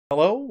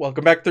Hello,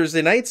 welcome back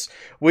Thursday nights.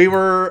 We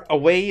were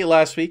away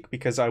last week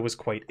because I was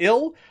quite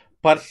ill,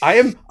 but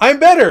I'm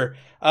better.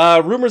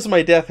 Rumors of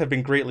my death have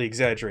been greatly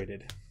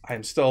exaggerated. I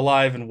am still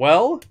alive and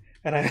well,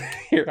 and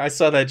I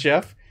saw that,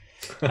 Jeff.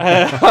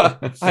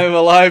 I'm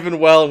alive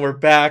and well, and we're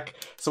back.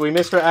 So we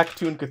missed our Act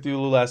 2 in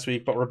Cthulhu last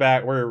week, but we're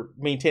back. We're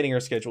maintaining our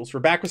schedules. We're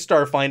back with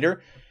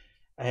Starfinder,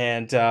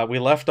 and we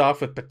left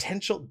off with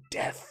potential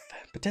death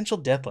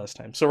last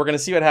time. So we're going to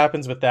see what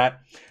happens with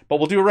that. But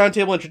we'll do a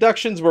roundtable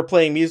introductions. We're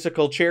playing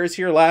musical chairs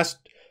here.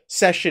 Last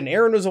session,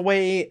 Aaron was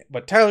away,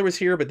 but Tyler was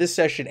here. But this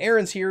session,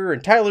 Aaron's here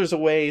and Tyler's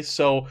away.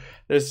 So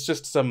there's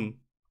just some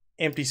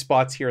empty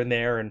spots here and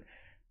there. And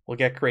we'll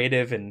get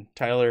creative. And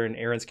Tyler and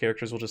Aaron's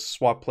characters will just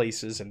swap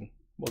places and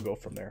we'll go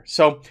from there.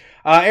 So,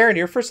 Aaron,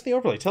 you're first in the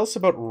overlay. Tell us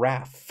about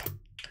Raph.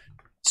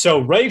 So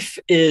Rafe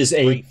is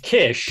a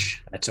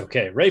Kish. That's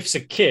okay. Rafe's a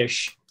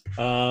Kish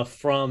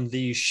from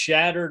the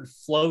shattered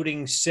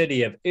floating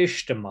city of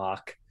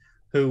Ishtamach,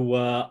 who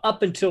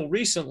up until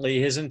recently,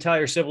 his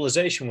entire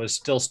civilization was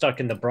still stuck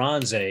in the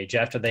Bronze Age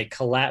after they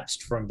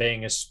collapsed from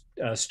being a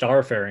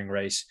starfaring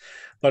race.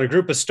 But a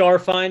group of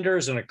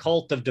starfinders and a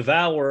cult of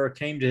devourer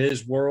came to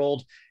his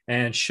world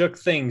and shook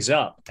things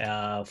up.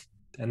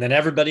 And then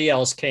everybody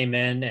else came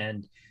in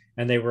and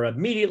they were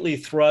immediately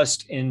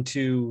thrust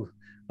into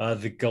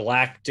the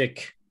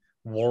galactic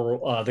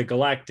world,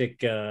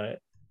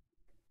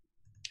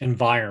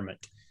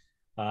 environment.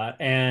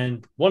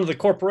 And one of the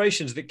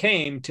corporations that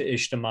came to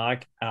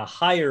Ishtamach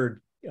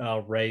hired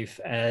Rafe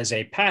as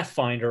a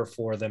pathfinder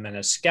for them and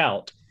a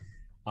scout.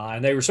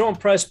 And they were so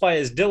impressed by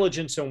his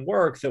diligence and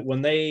work that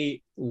when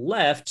they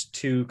left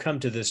to come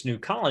to this new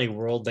colony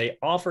world, they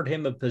offered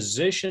him a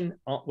position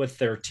with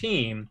their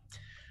team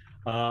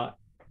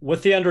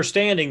with the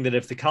understanding that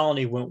if the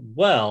colony went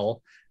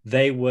well,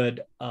 they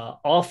would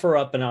offer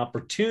up an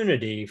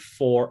opportunity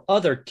for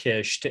other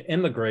Kish to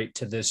immigrate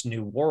to this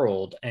new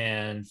world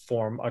and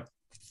form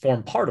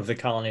part of the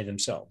colony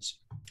themselves.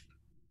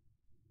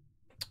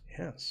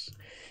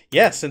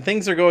 Yes, and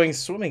things are going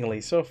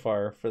swimmingly so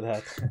far for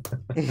that.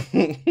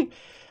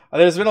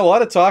 There's been a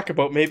lot of talk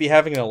about maybe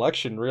having an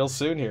election real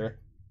soon here.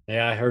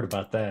 Yeah, I heard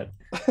about that.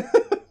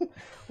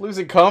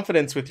 Losing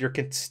confidence with your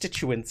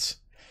constituents.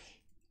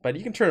 But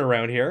you can turn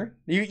around here.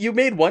 You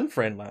made one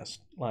friend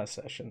last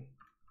session.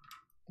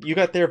 You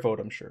got their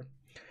vote, I'm sure.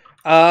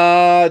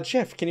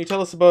 Jeff, can you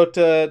tell us about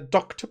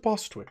Dr.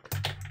 Bostwick?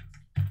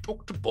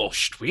 Dr.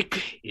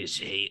 Bostwick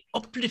is a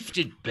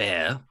uplifted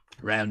bear,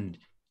 around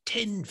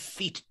 10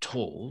 feet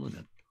tall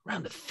and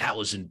around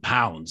 1,000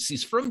 pounds.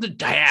 He's from the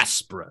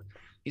diaspora.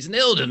 He's an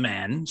elder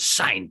man,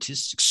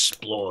 scientist,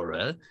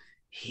 explorer.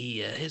 He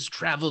has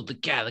traveled the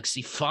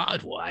galaxy far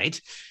and wide,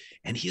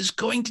 and he is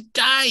going to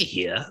die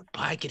here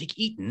by getting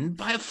eaten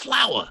by a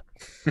flower.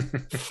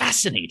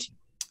 Fascinating.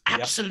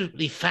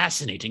 Absolutely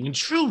fascinating, and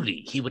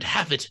truly he would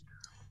have it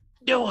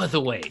no other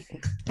way.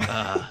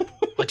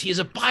 But he is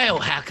a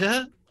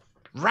biohacker,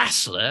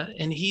 wrestler,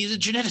 and he is a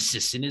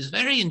geneticist and is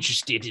very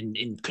interested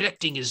in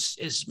collecting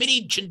as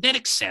many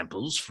genetic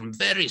samples from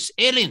various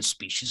alien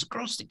species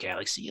across the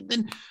galaxy and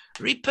then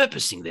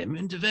repurposing them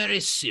into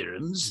various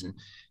serums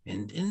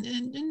and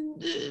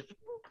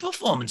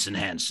performance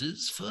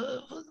enhancers for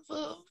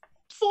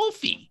a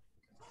fee.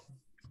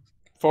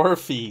 For a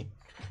fee.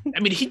 I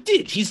mean,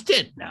 he's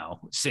dead now,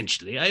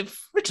 essentially. I've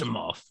written him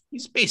off.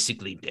 He's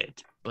basically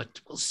dead, but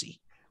we'll see.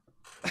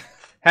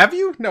 Have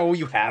you? No,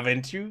 you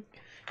haven't. You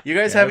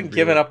guys haven't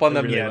given up on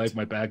them yet. I like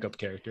my backup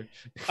character.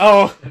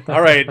 Oh,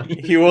 all right.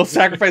 You will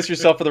sacrifice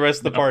yourself for the rest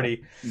of the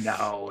party.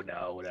 No.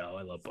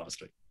 I love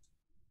Bostwick.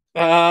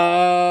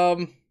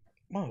 Whoa.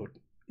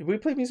 We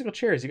play musical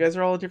chairs. You guys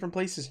are all in different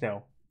places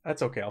now.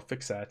 That's okay. I'll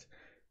fix that.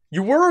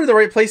 You were in the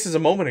right places a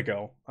moment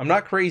ago. I'm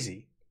not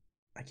crazy.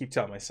 I keep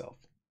telling myself.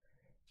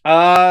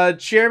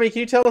 Jeremy, can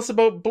you tell us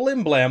about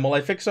Blim Blam while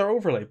I fix our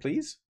overlay,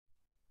 please?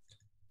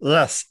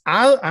 Yes,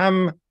 I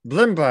am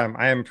Blim Blam.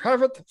 I am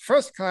private,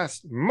 first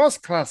class,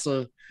 most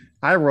classy.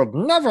 I will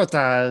never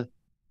die,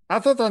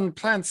 other than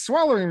plants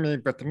swallowing me,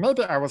 but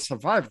maybe I will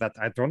survive that.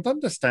 I don't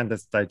understand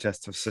its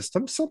digestive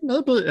system, so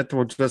maybe it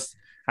will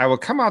I will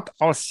come out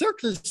all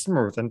silky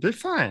smooth and be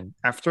fine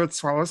after it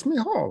swallows me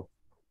whole.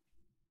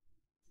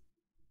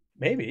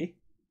 Maybe.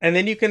 And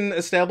then you can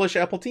establish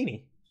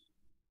Appletini.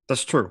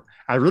 That's true.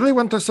 I really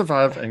want to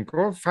survive and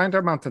go find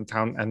a mountain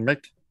town and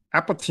make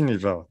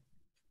Appletiniville.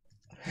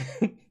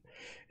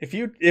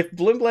 If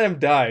Blim Blam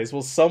dies,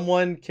 will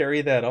someone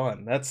carry that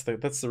on? That's the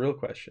real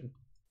question.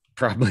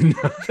 Probably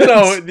not.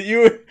 No,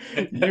 you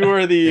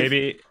are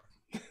the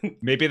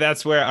maybe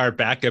that's where our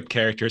backup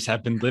characters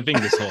have been living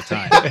this whole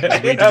time.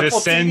 We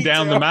just send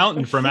down the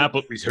mountain from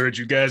Apple. We heard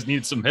you guys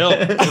need some help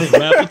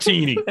from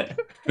Appletini.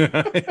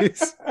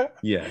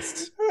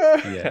 Yes.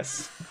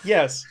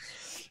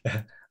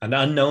 An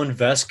unknown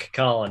Vesk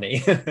colony.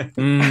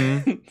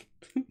 Mm-hmm.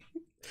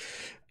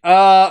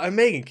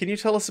 Megan, can you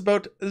tell us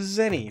about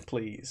Zenny,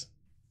 please?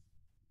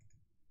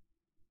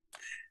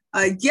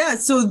 Yeah,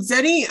 so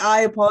Zenny,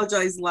 I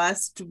apologize.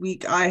 Last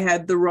week I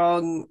had the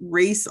wrong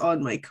race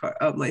on my car,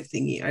 my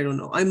thingy. I don't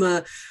know. I'm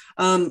a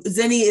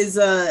Zenny is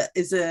a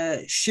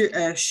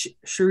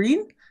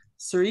Shireen,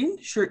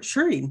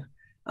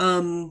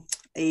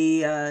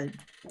 a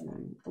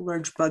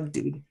large bug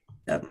dude.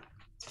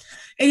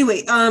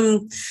 Anyway,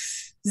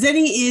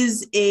 Zenny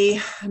is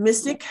a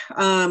mystic,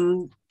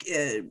 and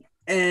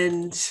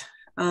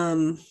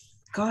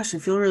gosh, I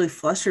feel really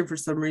flustered for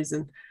some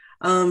reason.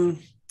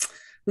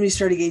 Let me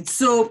start again.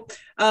 So,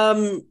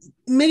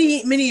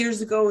 many years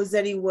ago,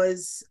 Zenny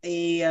was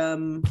a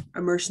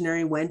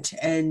mercenary, went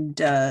and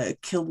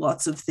killed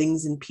lots of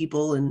things and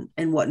people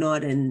and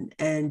whatnot, and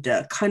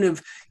kind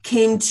of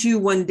came to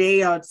one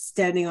day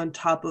standing on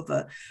top of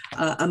a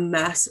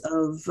mass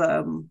of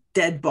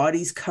dead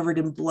bodies covered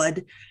in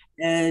blood.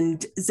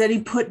 And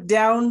Zenny put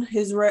down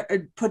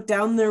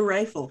their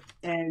rifle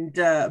and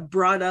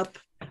brought up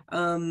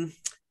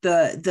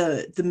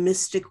the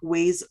mystic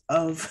ways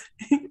of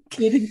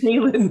Kate and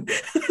Kaylin.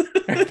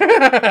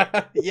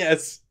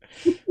 Yes.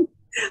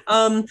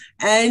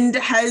 And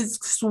has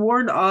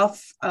sworn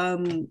off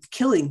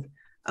killing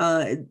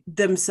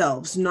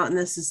themselves, not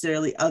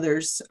necessarily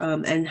others,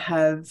 and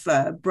have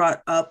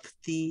brought up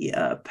the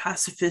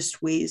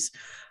pacifist ways.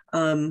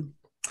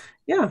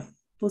 Yeah.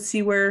 We'll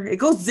see where it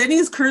goes. Zenny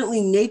is currently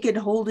naked,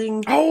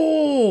 holding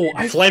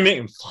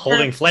flaming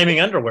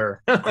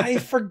underwear. I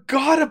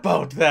forgot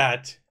about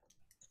that.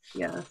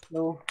 Yeah,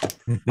 no.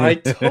 I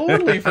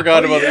totally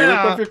forgot about that. You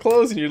ripped off your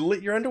clothes and you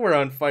lit your underwear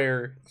on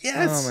fire.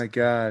 Yes. Oh my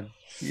god.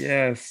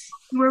 Yes.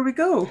 Where we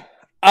go?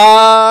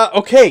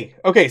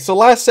 Okay. So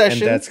last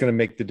session, And that's gonna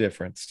make the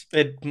difference.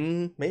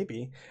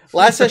 Maybe.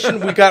 Last session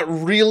we got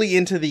really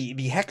into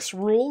the hex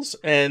rules,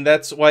 and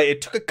that's why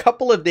it took a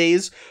couple of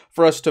days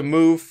for us to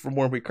move from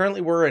where we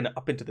currently were and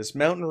up into this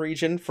mountain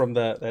region from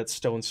that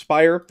stone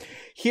spire.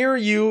 Here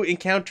you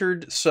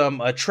encountered some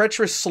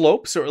treacherous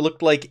slopes, so it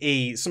looked like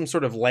some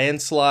sort of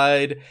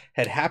landslide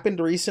had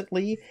happened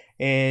recently,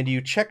 and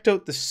you checked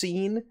out the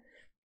scene.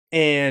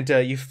 And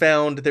you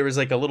found there was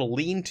like a little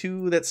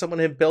lean-to that someone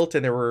had built,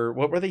 and there were,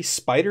 what were they,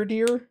 spider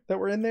deer that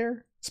were in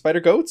there? Spider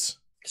goats?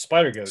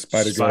 Spider goats.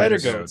 Spider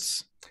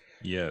goats.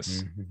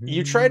 Yes. Mm-hmm.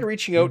 You tried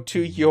reaching out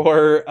to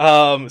your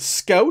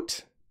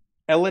scout,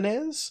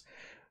 Elenez,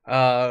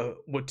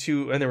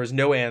 and there was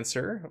no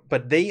answer,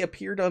 but they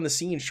appeared on the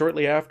scene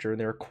shortly after, and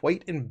they were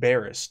quite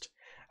embarrassed.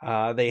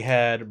 They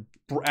had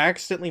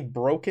accidentally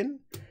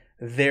broken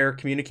their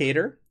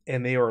communicator,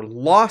 and they are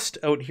lost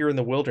out here in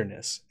the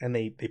wilderness. And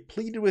they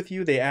pleaded with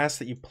you. They asked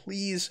that you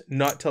please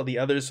not tell the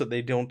others so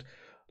they don't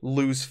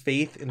lose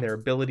faith in their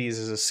abilities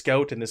as a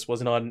scout. And this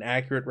was not an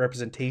accurate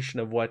representation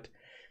of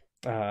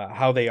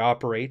how they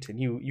operate. And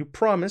you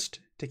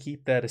promised to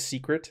keep that a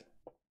secret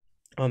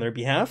on their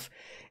behalf.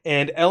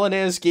 And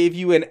Elenez gave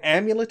you an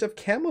amulet of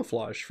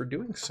camouflage for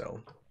doing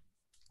so.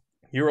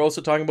 You were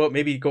also talking about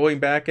maybe going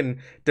back and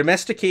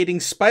domesticating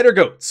spider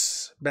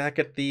goats back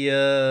at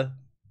the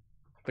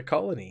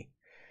colony.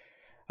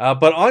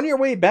 But on your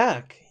way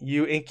back,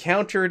 you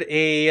encountered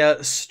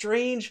a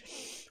strange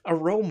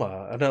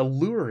aroma, an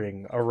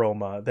alluring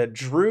aroma that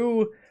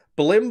drew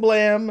Blim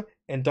Blam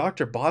and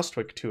Dr.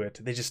 Bostwick to it.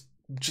 They just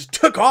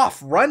took off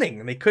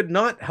running, and they could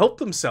not help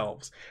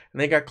themselves.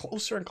 And they got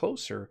closer and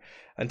closer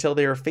until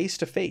they were face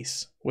to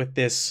face with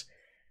this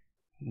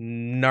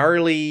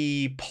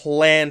gnarly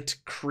plant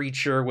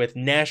creature with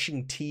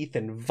gnashing teeth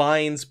and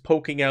vines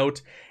poking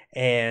out,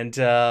 and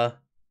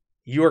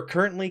you are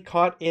currently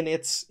caught in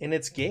its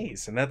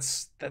gaze, and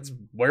that's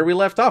where we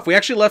left off. We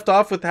actually left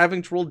off with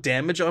having to roll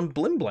damage on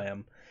Blim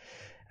Blam,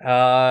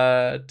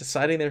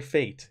 deciding their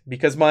fate,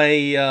 because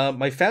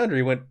my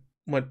foundry went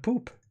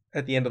poop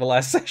at the end of the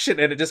last session,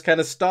 and it just kind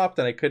of stopped,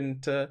 and I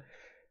couldn't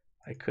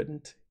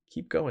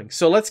keep going.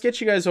 So let's get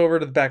you guys over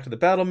to back to the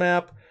battle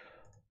map.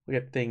 We'll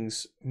get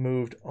things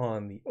moved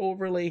on the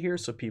overlay here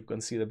so people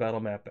can see the battle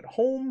map at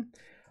home.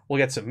 We'll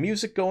get some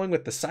music going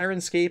with the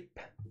Sirenscape.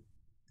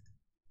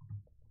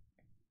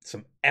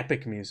 Some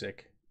epic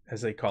music,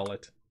 as they call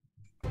it.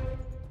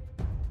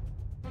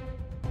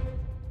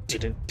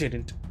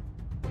 Didn't.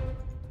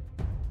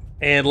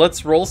 And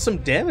let's roll some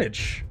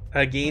damage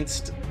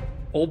against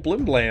old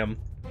Blim Blam.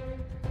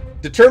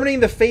 Determining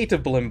the fate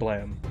of Blim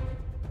Blam.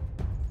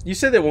 You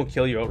said they won't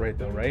kill you outright,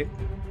 though, right?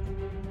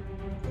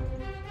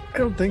 I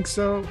don't think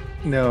so.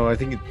 No, I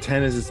think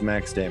 10 is its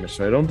max damage,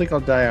 so I don't think I'll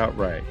die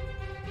outright.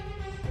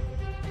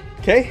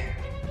 Okay.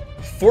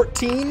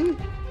 14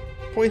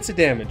 points of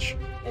damage.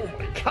 Oh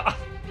my god.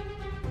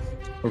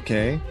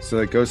 Okay, so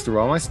that goes through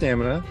all my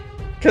stamina.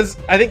 Because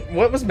I think,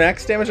 what was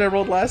max damage I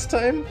rolled last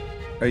time?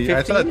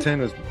 I thought 10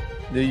 was...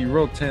 Yeah, you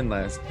rolled 10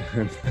 last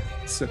time.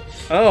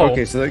 Oh.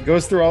 Okay, so that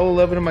goes through all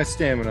 11 of my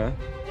stamina.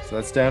 So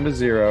that's down to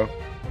 0.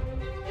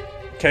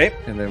 Okay.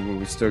 And then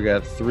we still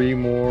got 3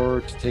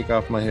 more to take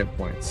off my hit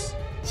points.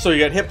 So you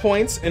got hit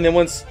points, and then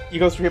once you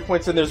go through hit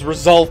points, then there's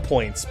resolve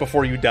points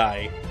before you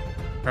die.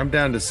 I'm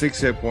down to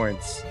 6 hit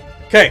points.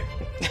 Okay.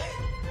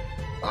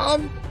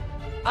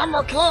 I'm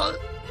okay.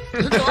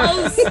 You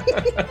guys,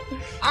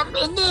 I'm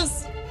in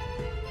this.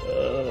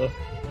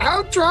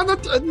 I'll drown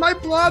it in my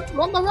blood.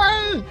 Run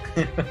away.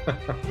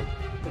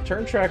 The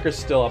turn tracker's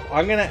still up.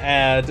 I'm gonna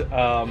add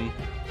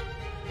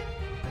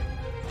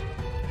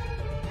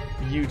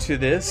you to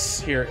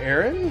this here,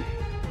 Aaron,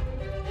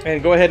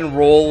 and go ahead and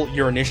roll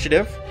your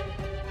initiative,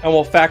 and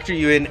we'll factor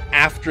you in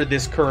after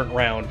this current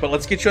round. But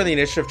let's get you on the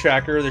initiative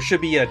tracker. There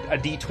should be a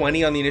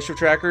D20 on the initiative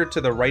tracker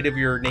to the right of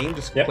your name.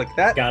 Just click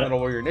that. Got it. That'll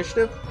roll your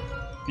initiative.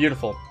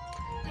 Beautiful.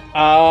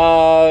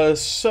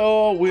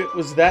 So it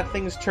was that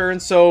thing's turn.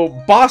 So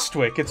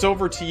Bostwick, it's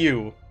over to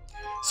you.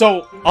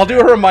 So I'll do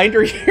a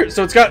reminder here.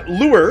 So it's got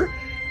lure.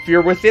 If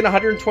you're within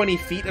 120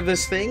 feet of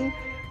this thing,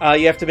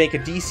 you have to make a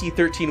DC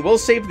 13 will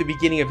save at the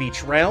beginning of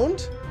each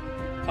round.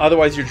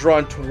 Otherwise, you're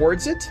drawn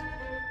towards it.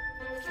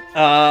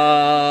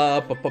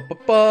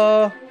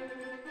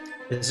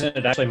 Isn't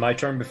it actually my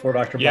turn before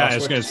Dr. Yeah, Bostwick? I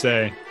was gonna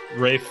say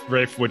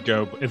Rafe would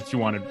go if you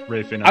wanted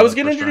Rafe in. I was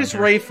gonna introduce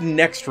Rafe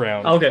next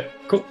round. Okay,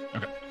 cool.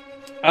 Okay.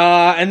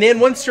 And then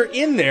once you're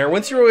in there,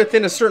 once you're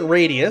within a certain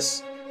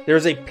radius,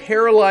 there's a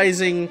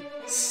paralyzing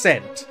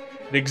scent.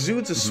 It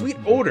exudes a sweet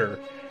odor,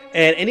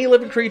 and any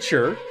living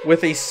creature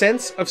with a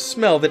sense of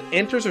smell that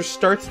enters or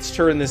starts its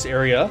turn in this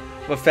area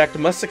of effect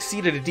must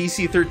succeed at a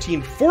DC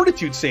 13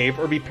 Fortitude save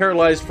or be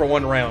paralyzed for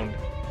 1 round.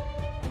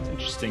 It's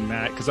interesting,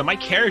 Matt, because on my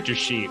character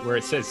sheet where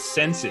it says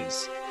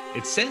senses,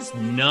 it says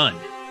none.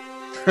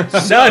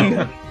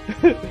 None.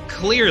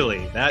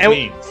 Clearly, that And-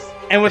 means.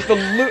 And with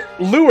the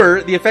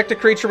lure, the affected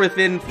creature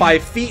within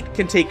 5 feet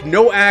can take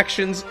no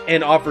actions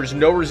and offers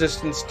no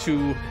resistance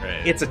to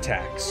its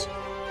attacks.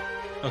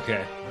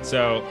 Okay,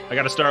 so I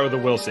got to start with a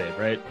will save,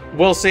 right?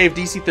 Will save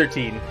DC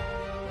 13.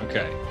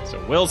 Okay,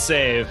 so will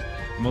save.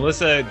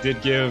 Melissa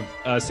did give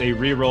us a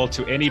reroll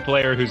to any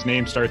player whose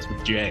name starts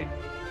with J.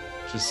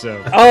 Just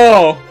so.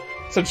 Oh,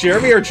 so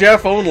Jeremy or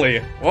Jeff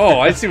only? Oh,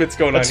 I see what's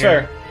going That's on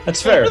here. fair.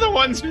 That's fair. They're the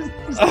ones who.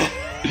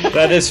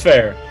 That is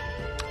fair.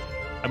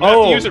 I'm gonna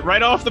have to use it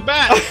right off the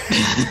bat.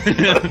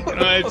 When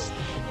I just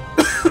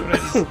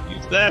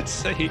use that,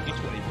 I hate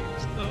D20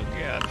 moves. Oh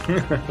god.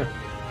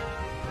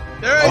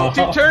 All right,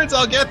 2 turns,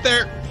 I'll get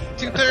there.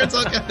 2 turns,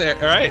 I'll get there.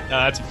 All right,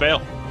 that's a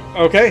fail.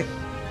 Okay.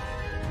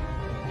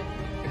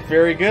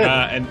 Very good.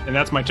 And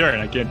that's my turn.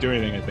 I can't do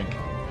anything, I think.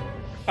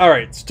 All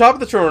right, so top of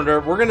the turn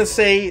order, we're gonna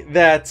say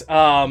that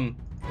that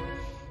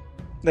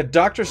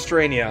Dr.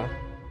 Strania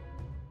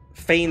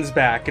feigns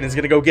back and is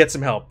gonna go get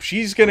some help.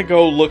 She's gonna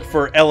go look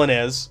for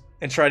Elenez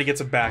and try to get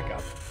some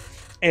backup.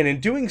 And in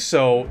doing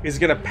so, is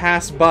going to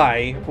pass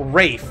by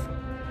Rafe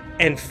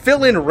and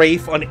fill in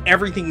Rafe on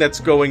everything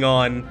that's going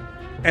on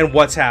and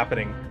what's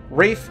happening.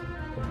 Rafe,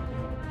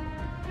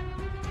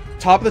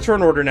 top of the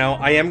turn order now,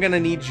 I am going to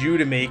need you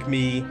to make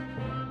me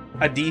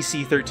a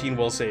DC 13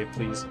 will save,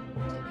 please.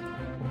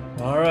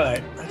 All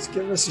right, let's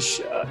give this a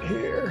shot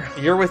here.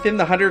 You're within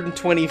the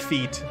 120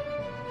 feet.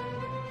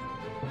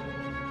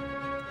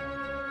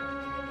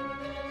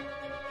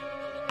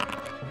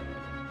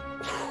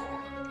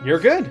 You're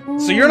good.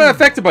 So you're not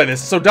affected by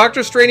this. So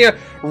Dr. Strania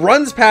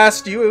runs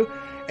past you,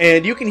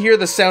 and you can hear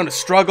the sound of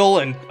struggle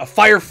and a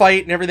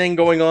firefight and everything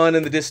going on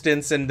in the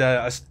distance, and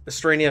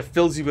Strania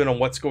fills you in on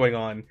what's going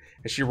on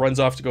as she runs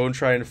off to go and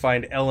try and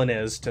find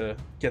Elenez to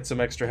get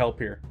some extra help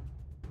here.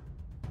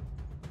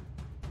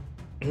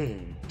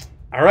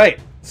 All right.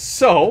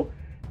 So,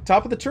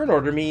 top of the turn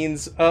order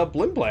means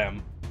Blim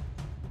Blam.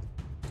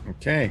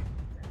 Okay.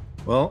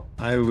 Well,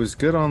 I was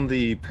good on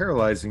the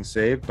paralyzing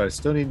save, but I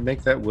still need to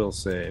make that will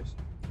save.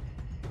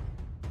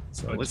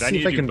 So let's Did I see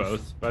need if I to can do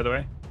both, by the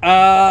way?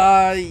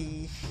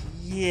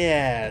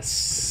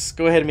 Yes.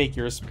 Go ahead and make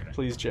yours,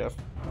 please, Jeff.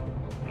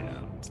 Yeah,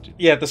 let's do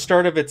Yeah, at the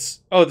start of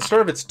its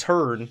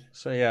turn.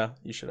 So yeah,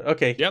 you should.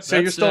 Okay. Yep,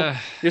 So that's,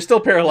 you're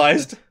still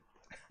paralyzed.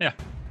 Yeah.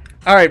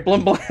 All right,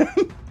 Blim Blam.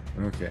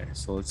 Okay,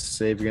 so let's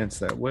save against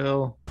that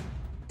will.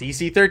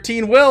 DC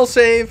 13 will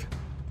save.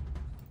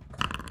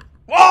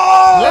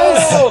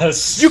 Whoa!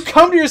 Yes! You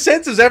come to your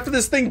senses after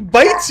this thing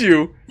bites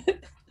you.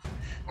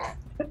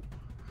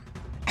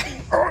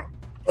 Oh,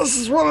 this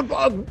is really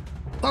bad.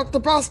 Dr.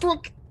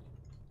 Bostwick.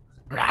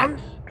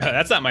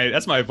 That's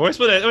my voice.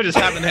 What just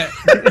happened there?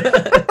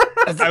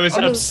 I was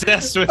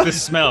obsessed with the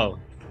smell.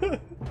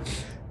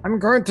 I'm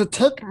going to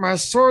take my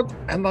sword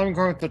and I'm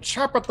going to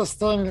chop at this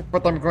thing,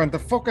 but I'm going to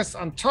focus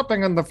on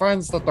chopping on the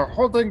vines that are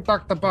holding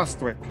Dr.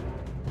 Bostwick.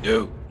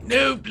 No,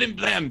 Blim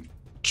Blam.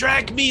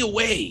 Drag me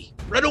away.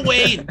 Run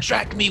away and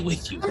drag me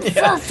with you.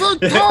 I'm 4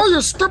 feet tall,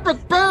 you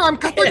stupid bear! I'm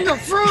cutting you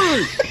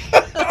free!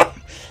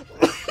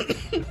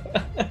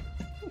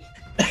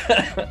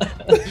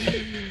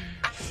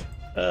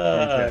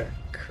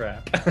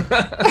 Crap.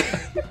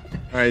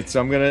 All right, so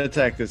I'm gonna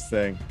attack this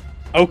thing.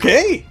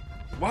 Okay.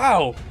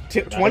 Wow.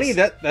 20.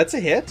 That's a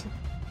hit.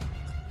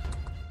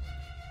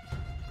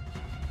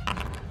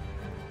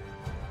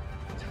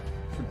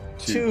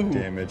 Two 2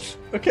 damage.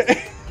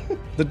 Okay.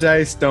 The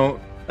dice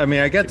don't. I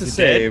mean, I got to you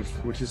save,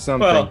 which is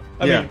something. Well,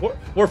 I yeah. mean,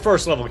 we're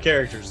first level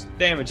characters.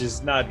 Damage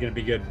is not going to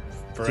be good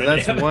for So any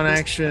that's of one us.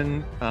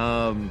 action.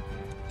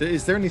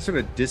 Is there any sort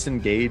of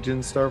disengage in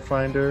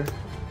Starfinder?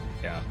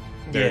 Yeah.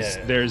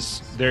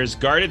 There's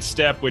guarded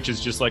step, which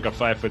is just like a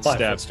 5-foot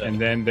 5-foot step, and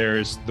then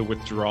there's the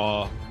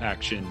withdraw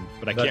action.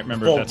 But I can't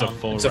remember full if that's a round.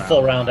 full. It's round. a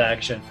full round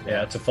action.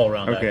 Yeah, it's a full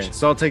round Okay, action.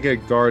 so I'll take a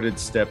guarded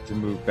step to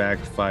move back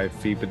 5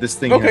 feet, but this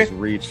thing Okay. has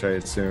reach, I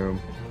assume.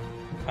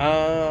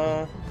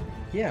 Yeah.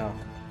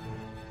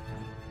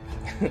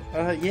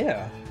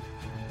 Yeah.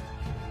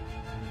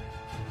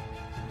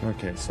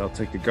 Okay, so I'll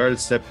take a guarded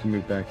step to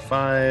move back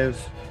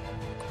 5.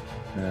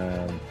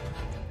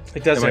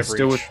 It does Am I have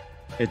still reach.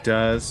 It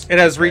does. It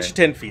has Okay. reach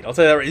 10 feet. I'll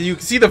tell you that. You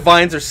can see the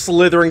vines are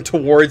slithering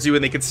towards you,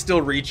 and they can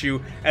still reach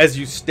you as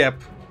you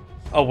step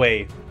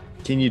away.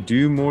 Can you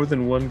do more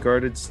than one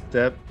guarded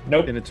step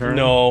Nope. in a turn?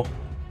 No.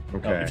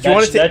 Okay. Do you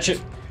wanna That should-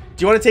 Do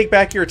you want to take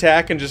back your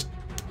attack and just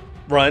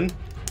run?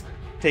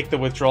 Take the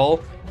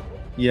withdrawal?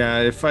 Yeah,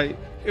 if I...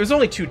 It was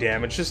only 2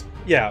 damage. Just,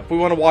 yeah, if we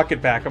want to walk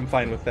it back, I'm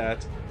fine with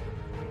that.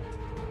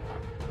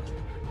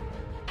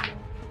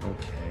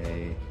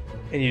 Okay.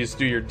 And you just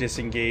do your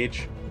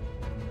disengage.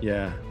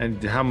 Yeah,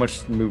 and how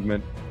much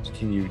movement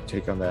can you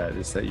take on that?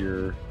 Is that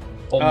your...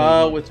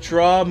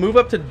 Withdraw. Move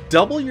up to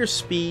double your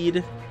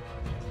speed.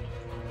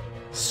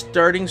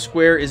 Starting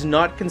square is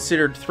not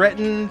considered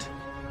threatened.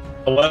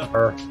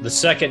 However, the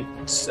second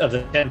of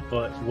the 10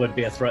 foot would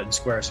be a threatened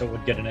square, so it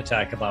would get an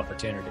attack of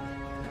opportunity.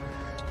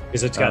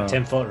 Because it's got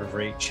 10 foot of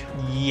reach.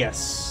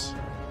 Yes.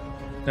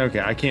 Okay,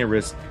 I can't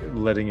risk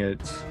letting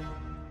it...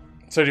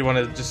 So do you want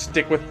to just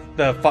stick with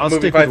the I'll moving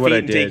stick 5 with what feet I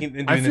and did. taking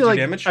and I doing feel the 2 like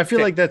damage? I feel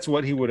Okay. like that's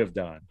what he would have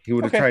done. He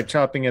would have Okay. tried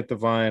chopping at the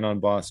vine on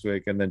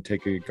Bostwick and then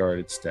take a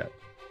guarded step.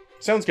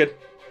 Sounds good.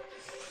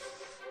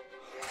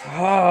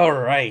 All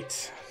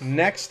right.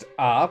 Next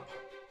up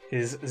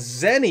is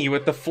Zenny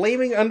with the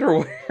flaming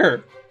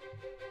underwear.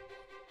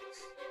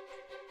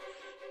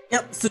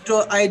 Yep. So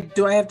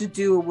do I have to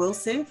do a will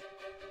save?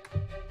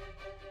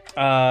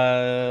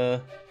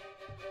 Where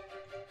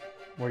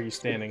are you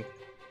standing?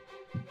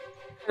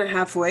 Kind of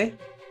halfway.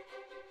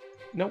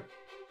 Nope.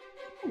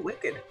 Oh,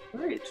 wicked. All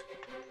right.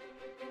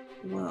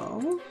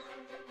 Well.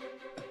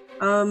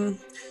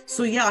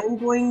 So yeah, I'm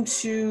going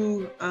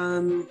to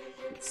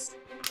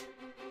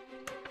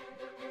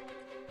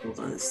hold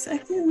on a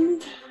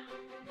second.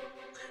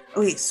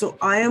 Okay, so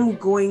I am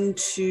going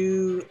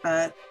to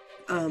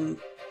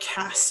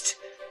cast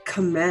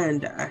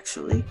command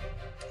actually.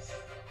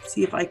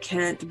 See if I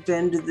can't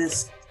bend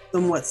this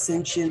somewhat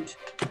sentient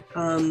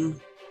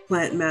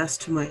plant mass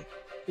to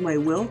my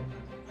will.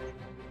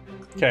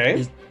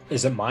 Okay.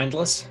 Is it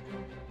mindless?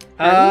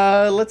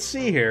 Let's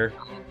see here.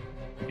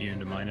 Be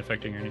into mind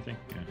affecting or anything?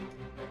 Yeah.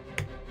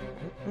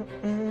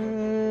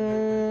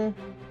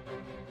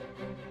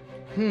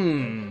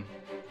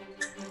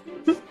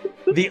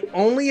 The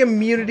only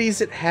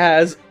immunities it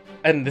has,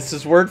 and this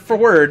is word for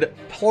word,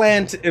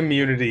 plant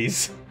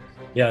immunities.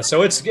 Yeah,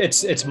 so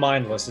it's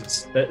mindless.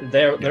 It's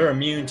they're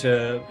immune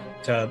to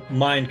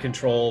mind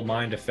control,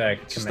 mind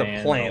effect, Just a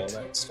command, plant.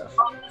 all that stuff.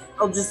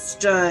 I'll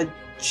just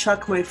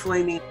chuck my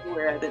flaming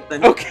underwear at it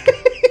then.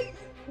 Okay.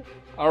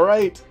 All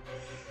right.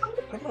 I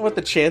don't know what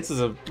the chances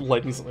of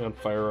lighting something on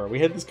fire are. We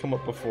had this come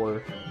up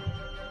before.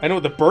 I know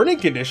what the burning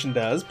condition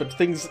does, but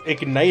things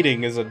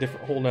igniting is a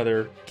different, whole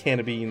nother can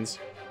of beans.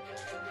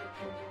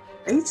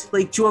 Right?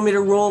 Like, do you want me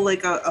to roll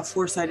like a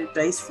four-sided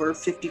dice for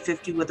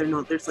 50-50 whether or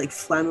not there's like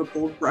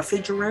flammable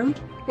roughage around?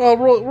 Well,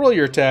 roll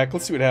your attack.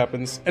 Let's see what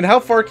happens. And how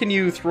far can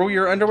you throw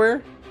your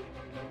underwear?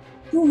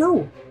 Oh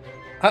no.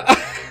 I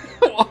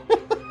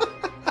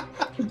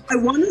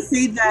want to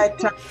say that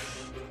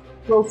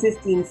throw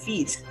 15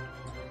 feet.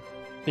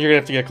 You're gonna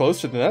have to get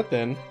closer than that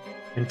then.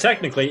 And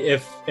technically,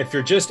 if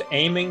you're just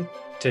aiming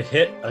to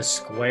hit a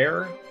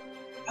square,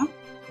 Yeah.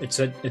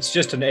 it's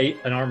just an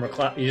armor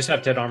class. You just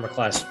have to hit armor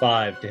class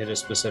 5 to hit a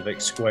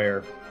specific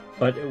square,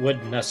 but it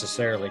wouldn't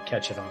necessarily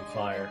catch it on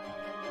fire.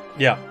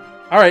 Yeah.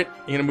 All right.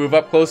 You gonna move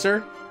up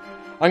closer?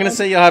 I'm gonna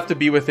say you'll have to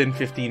be within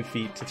 15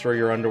 feet to throw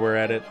your underwear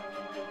at it.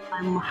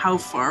 I'm how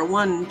far?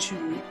 1,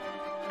 2.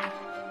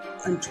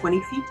 I'm 20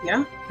 feet.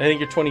 Yeah. I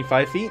think you're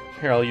 25 feet.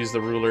 Here, I'll use the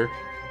ruler.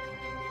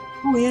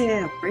 Oh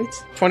yeah.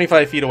 Right.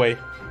 25 feet away.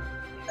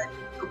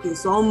 Okay,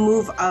 so I'll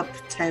move up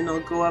 10.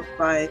 I'll go up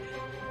by.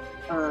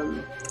 Oh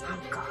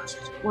gosh, I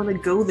don't want to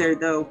go there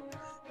though.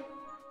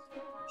 I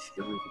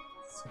feel like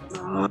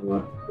all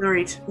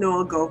right, no,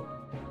 I'll go.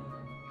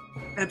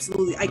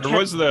 Absolutely, I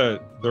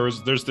can't.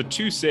 There's the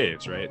 2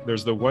 saves, right?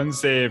 There's the one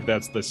save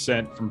that's the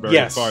scent from very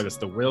Yes. far. That's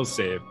the will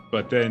save,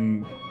 but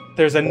then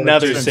There's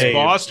another since save.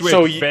 Bostwick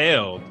So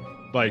failed,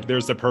 like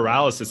there's the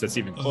paralysis that's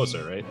even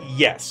closer, right?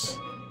 Yes.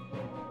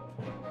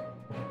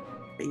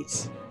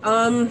 Right.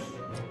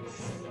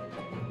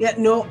 Yeah,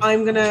 no,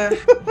 I'm gonna.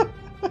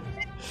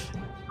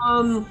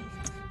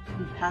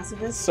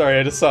 Pacifist. Sorry,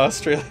 I just saw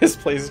Australia's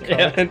plays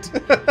comment.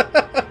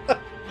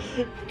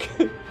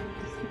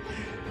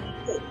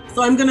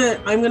 So I'm gonna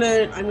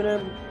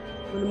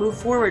move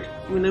forward.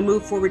 I'm gonna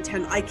move forward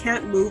 10. I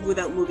can't move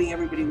without moving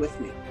everybody with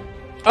me.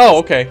 Oh,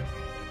 okay.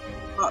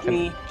 Not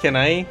me. Can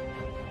I?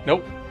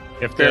 Nope.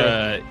 If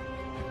the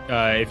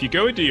if you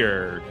go into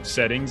your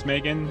settings,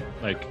 Megan,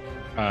 like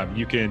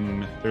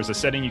There's a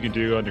setting you can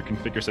do under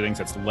configure settings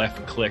that's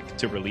left click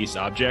to release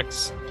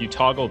objects. If you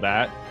toggle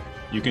that,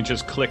 you can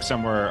just click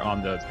somewhere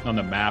on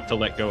the map to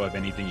let go of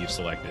anything you've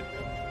selected.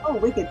 Oh,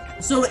 wicked.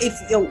 So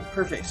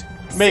perfect.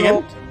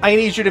 Megan, I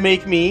need you to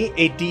make me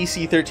a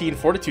DC 13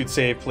 Fortitude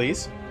save,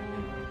 please.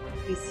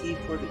 DC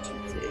Fortitude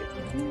save.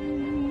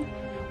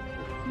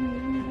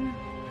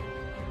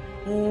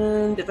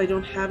 And if I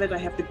don't have it, I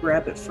have to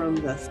grab it from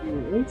the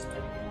thing.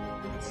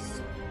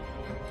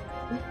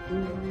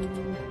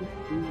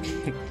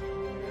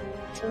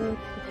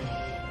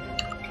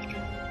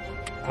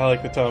 I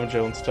like the Tom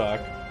Jones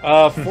talk.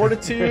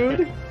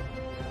 Fortitude.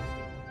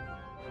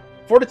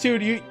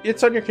 Fortitude,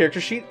 it's on your character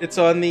sheet. It's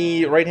on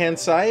the right-hand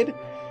side,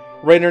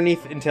 right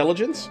underneath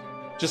intelligence.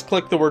 Just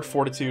click the word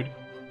fortitude.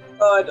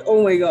 God,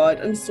 oh my god.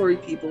 I'm sorry,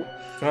 people.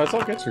 No, it's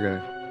all good. It's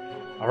okay.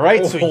 All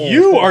right, so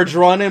you are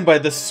drawn in by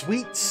the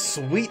sweet,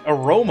 sweet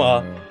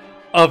aroma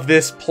of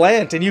this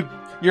plant, and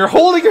you're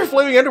holding your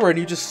flaming underwear, and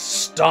you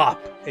just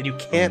stop, and you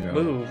can't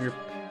move.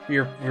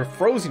 You're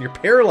frozen. You're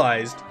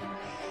paralyzed.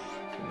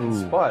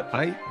 Ooh, Spot.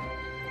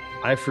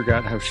 I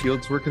forgot how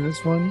shields work in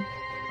this one.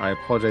 I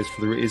apologize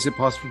for the. Is it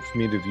possible for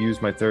me to have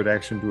used my third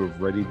action to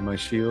have readied my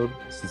shield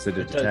since I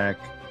did attack,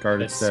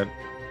 guarded step?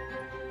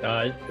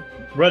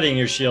 Readying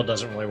your shield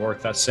doesn't really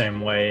work that same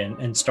way in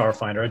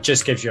Starfinder. It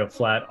just gives you a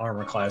flat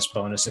armor class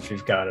bonus if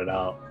you've got it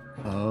out.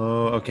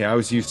 Oh, okay. I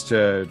was used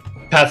to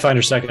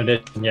Pathfinder second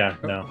edition. Yeah,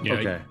 no. Yeah,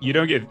 Okay. You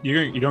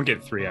don't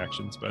get 3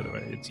 actions, by the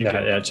way.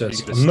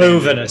 Just a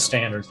move and a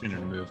standard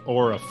move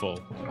or a full.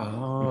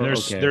 Oh,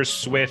 There's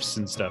swifts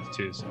and stuff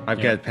too. So. I've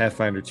got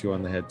Pathfinder 2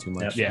 on the head too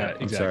much. Yeah,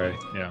 I'm exactly. sorry.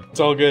 Yeah, It's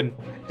all good.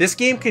 This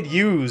game could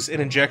use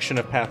an injection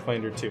of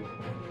Pathfinder 2.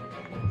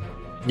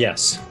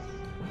 Yes.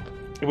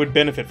 It would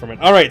benefit from it.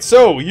 All right,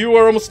 so you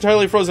are almost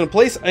entirely frozen in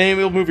place. I am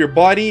able to move your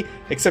body,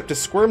 except to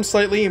squirm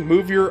slightly,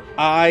 move your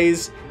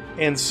eyes,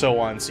 and so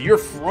on. So you're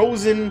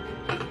frozen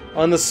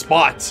on the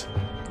spot,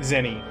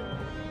 Zenny.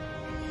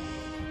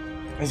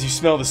 As you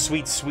smell the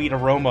sweet, sweet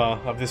aroma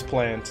of this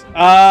plant.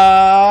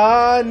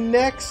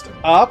 Next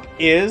up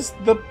is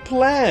the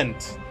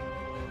plant.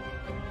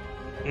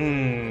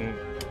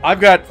 I've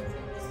got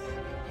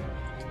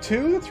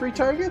 3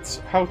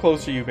 targets? How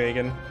close are you,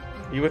 Megan?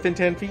 Are you within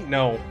 10 feet?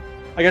 No.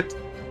 I got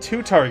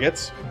 2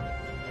 targets.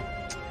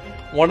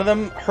 One of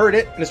them heard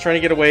it and is trying to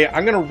get away.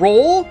 I'm going to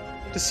roll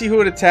to see who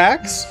it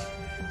attacks.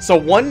 So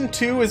 1,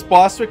 2 is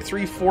Bostwick,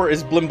 3, 4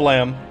 is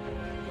Blimblam.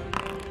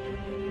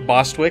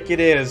 Bostwick it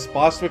is.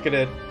 Bostwick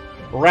it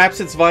wraps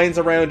its vines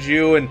around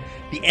you, and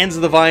the ends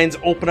of the vines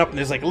open up, and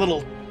there's like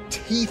little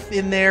teeth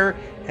in there,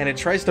 and it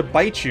tries to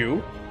bite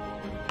you.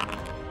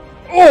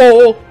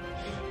 Oh!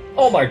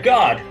 Oh my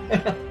god!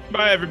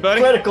 Bye, everybody.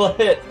 Critical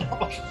hit.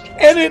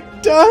 And it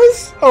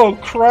does? Oh,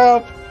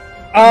 crap.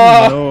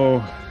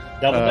 No.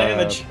 Double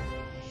damage.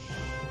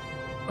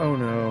 Oh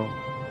no.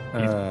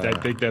 I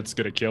think that's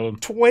gonna kill him.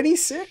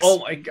 26? Oh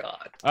my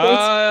god. All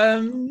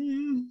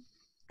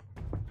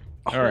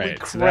Holy right.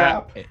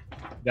 crap. So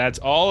that's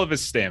all of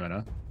his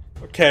stamina.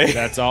 Okay.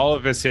 That's all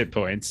of his hit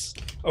points.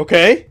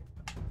 Okay.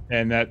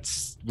 And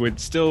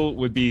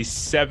would be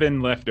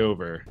 7 left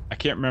over. I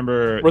can't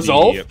remember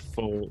Resolve? the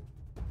full.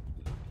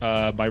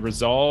 My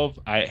resolve,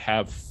 I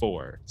have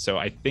 4, so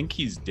I think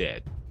he's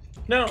dead.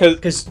 No,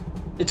 because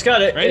it's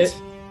got a Right?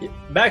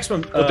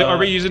 maximum. Are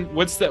we using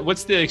what's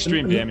the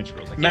extreme damage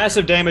rules?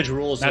 Massive damage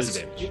rules Massive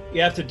is damage.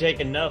 you have to take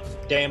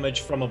enough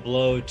damage from a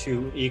blow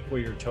to equal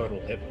your total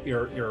hit,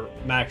 your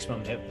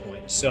maximum hit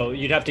points. So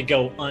you'd have to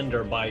go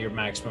under by your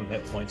maximum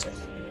hit points.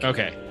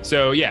 Okay,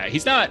 so yeah,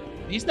 he's not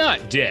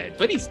dead,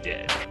 but he's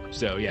dead.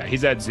 So yeah,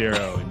 he's at 0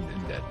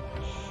 and dead.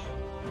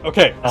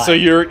 Okay, so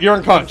you're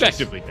unconscious.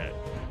 Effectively dead.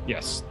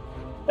 Yes.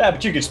 Yeah,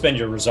 but you could spend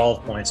your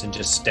resolve points and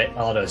just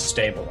auto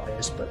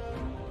stabilize. But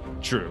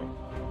True.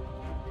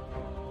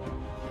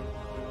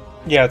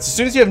 Yeah, it's as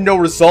soon as you have no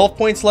resolve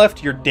points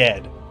left, you're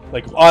dead.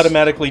 Like,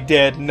 automatically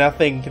dead,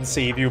 nothing can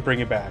save you, bring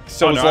it back.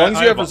 So as long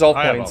as you have resolve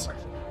points,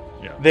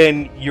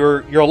 then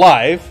you're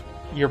alive,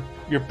 you're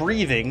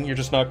breathing, you're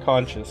just not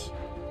conscious.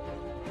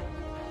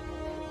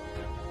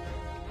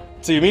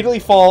 So you immediately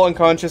fall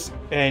unconscious,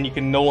 and you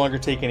can no longer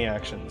take any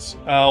actions.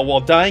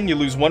 While dying, you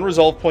lose 1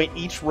 resolve point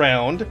each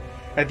round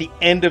at the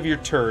end of your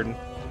turn.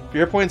 If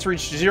your hit points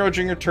reach 0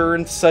 during your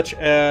turn, such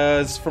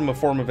as from a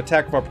form of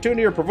attack of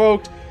opportunity or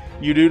provoked,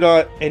 you do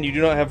not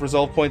have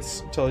resolve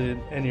points until the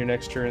end of your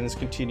next turn. This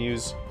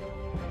continues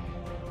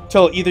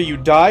till either you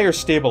die or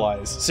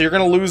stabilize. So you're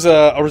going to lose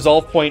a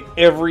resolve point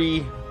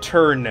every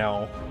turn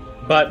now.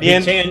 But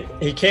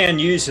he can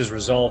use his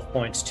resolve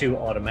points to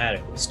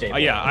automatically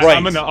stabilize.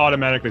 I'm going to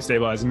automatically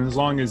stabilize, and as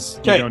long as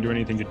you don't do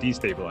anything to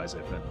destabilize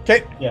it, then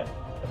okay. Yeah.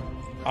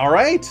 All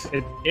right.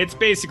 It's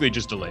basically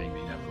just delaying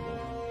the inevitable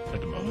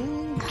at the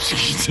moment.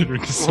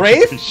 Considering the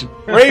Rafe? situation.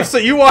 Rafe, so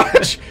you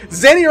watch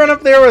Zenny run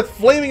up there with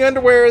flaming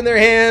underwear in their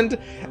hand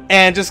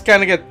and just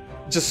kind of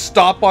just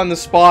stop on the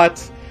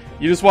spot.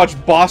 You just watch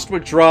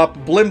Bostwick drop.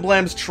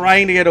 Blimblam's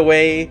trying to get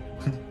away.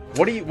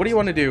 What do you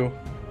want to do?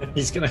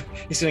 He's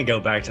gonna go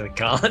back to the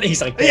colony.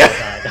 He's like, Yeah.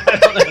 I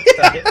don't know what to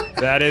tell you.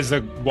 That is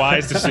a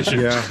wise decision.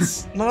 Yeah.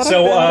 Not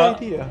So, a bad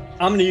idea.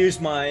 I'm gonna use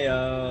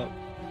my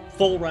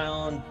full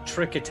round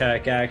trick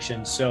attack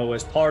action. So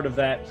as part of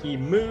that, he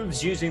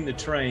moves using the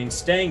train,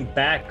 staying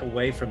back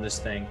away from this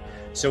thing,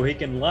 so he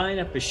can line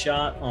up a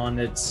shot on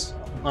its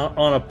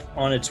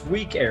on its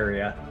weak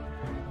area.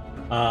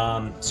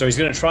 So he's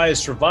gonna try his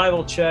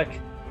survival check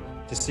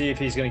to see if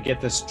he's gonna get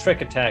this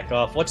trick attack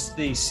off. What's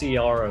the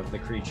CR of the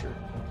creature?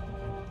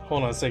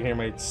 Hold on a second here.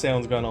 My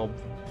sound's gone all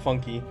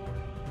funky.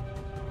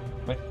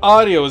 My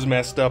audio is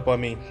messed up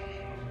on me.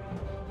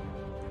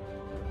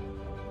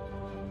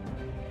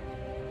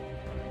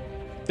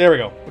 There we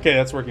go. Okay,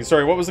 that's working.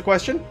 Sorry, what was the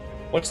question?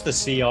 What's the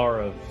CR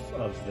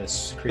of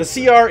this creature?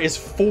 The CR is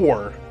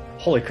 4.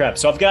 Holy crap!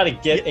 So I've got to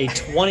get a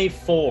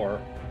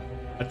 24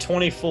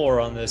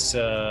 on this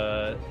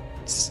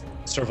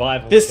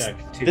survival check.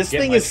 This get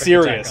thing my is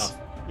trick attack serious. off.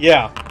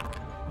 Yeah.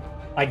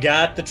 I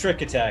got the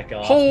trick attack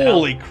off.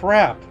 Holy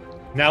crap.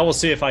 Now we'll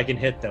see if I can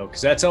hit though,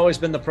 because that's always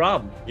been the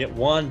problem. You get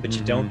one, but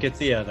you don't get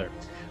the other.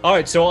 All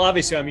right, so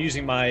obviously I'm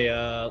using my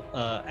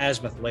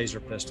azimuth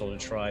laser pistol to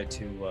try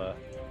to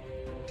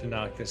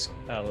knock this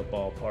out of the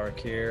ballpark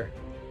here.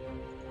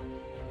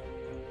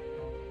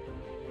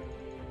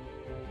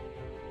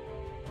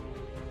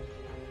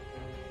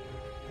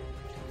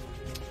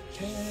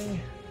 Okay.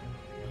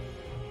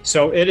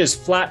 So it is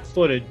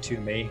flat-footed to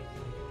me.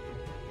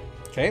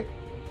 Okay.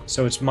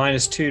 So it's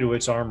 -2 to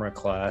its armor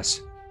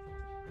class.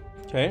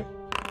 Okay.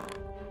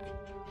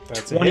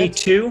 That's a hit.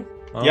 22.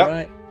 All Yep.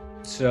 right.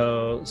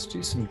 So let's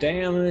do some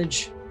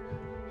damage.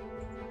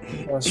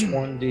 Plus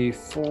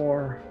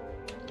 1d4.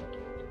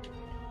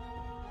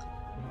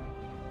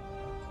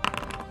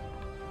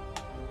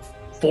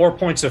 Four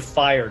points of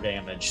fire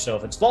damage. So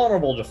if it's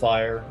vulnerable to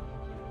fire,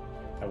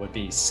 that would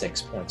be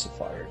 6 points of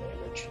fire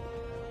damage.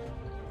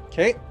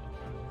 Okay.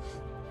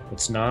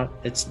 It's not.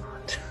 It's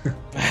not.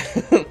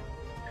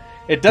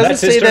 It doesn't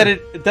That's his say that turn.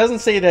 it doesn't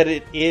say that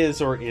it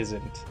is or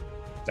isn't.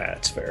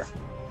 That's fair.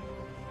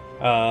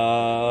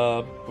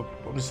 I'm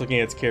just looking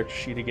at its character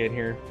sheet again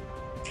here.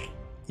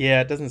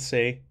 Yeah, it doesn't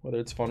say whether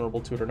it's vulnerable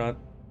to it or not.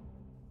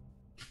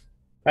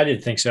 I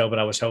didn't think so, but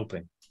I was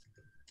hoping.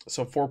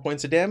 So 4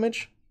 points of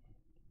damage.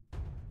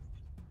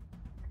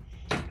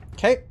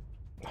 Okay.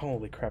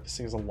 Holy crap, this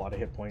thing has a lot of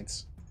hit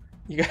points.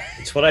 You got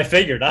It's what I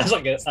figured. I was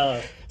like,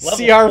 level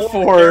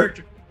CR4.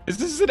 character. This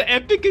is an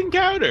epic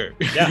encounter.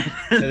 Yeah,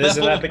 it is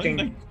an Level epic.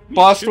 one.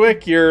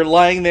 Bostwick, you're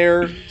lying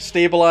there, I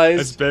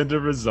stabilized. spend a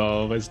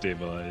resolve. I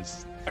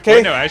stabilize. Okay.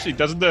 Wait, no, actually,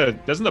 doesn't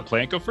the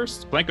plant go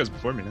first? Plant goes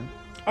before me, no?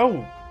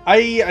 Oh,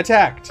 I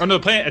attacked. Oh no,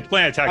 the plant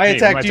attacked I me. What am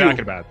attacked I you.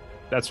 talking about?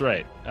 That's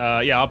right.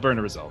 Yeah, I'll burn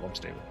a resolve. I'm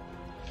stable.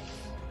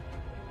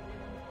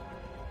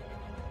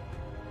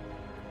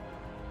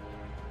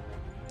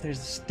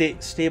 There's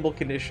stable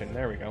condition.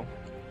 There we go.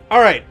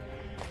 All right.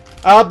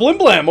 Blim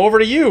Blam, over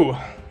to you.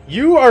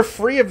 You are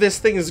free of this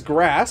thing's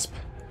grasp,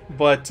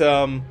 but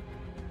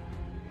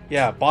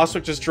yeah,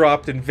 Bostwick just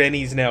dropped and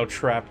Venny's now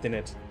trapped in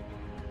it.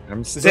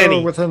 I'm still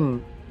Zenny.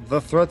 within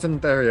the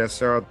threatened area,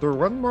 so I'll do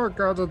one more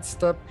guarded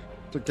step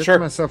to get Sure.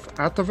 myself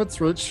out of its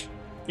reach.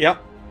 Yep.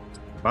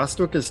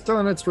 Bastuk is still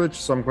in its reach,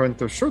 so I'm going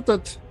to shoot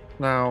it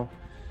now.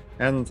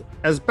 And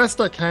as best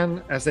I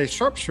can, as a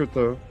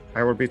sharpshooter,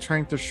 I will be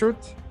trying to shoot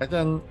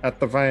again at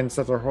the vines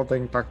that are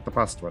holding Dr.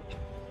 Bastwick.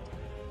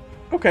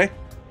 Okay.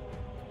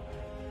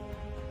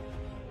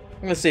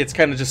 I'm gonna say it's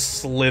kind of just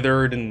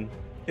slithered and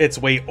its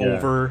way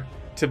over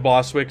to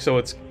Bostwick, so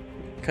it's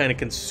kind of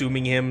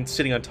consuming him,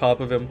 sitting on top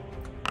of him.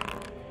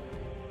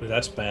 Ooh,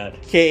 that's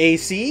bad.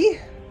 KAC?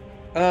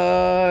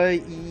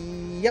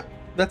 Yep,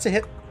 that's a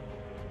hit.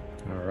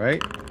 All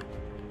right.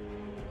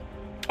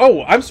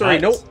 Oh, I'm sorry.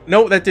 Nice.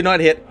 No, that did not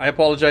hit. I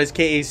apologize.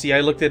 KAC. I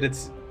looked at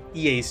its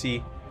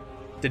EAC.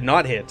 Did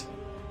not hit.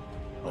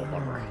 Oh,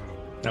 bummer.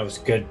 That was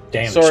good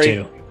damage Sorry.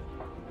 too.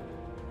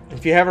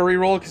 If you have a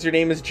reroll because your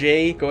name is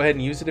Jay, go ahead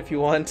and use it if you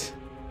want.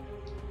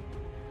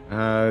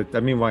 I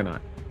mean, why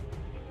not?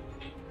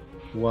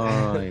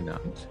 Why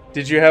not?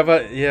 Did you have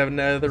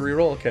another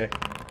reroll? Okay.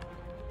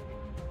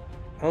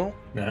 Oh.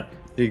 Yeah.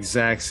 The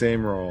exact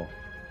same roll.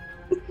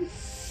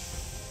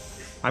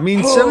 I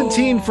mean,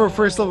 17 for a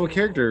first level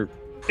character.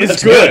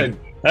 It's good.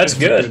 That's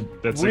good.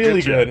 That's a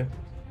Really good. good.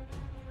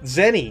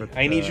 Zenny, But,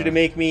 I need you to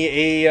make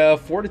me a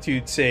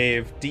fortitude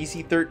save.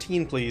 DC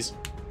 13, please.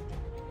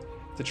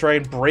 To try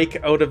and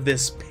break out of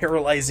this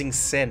paralyzing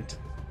scent.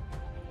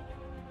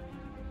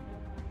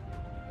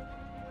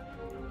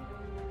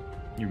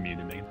 You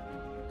muted me.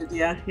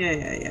 Yeah.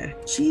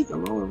 Jeez,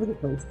 I'm all over the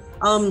place.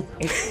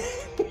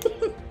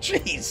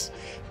 Jeez.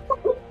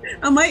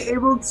 Am I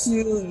able to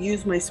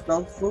use my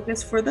spell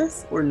focus for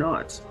this or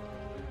not?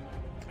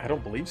 I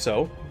don't believe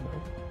so.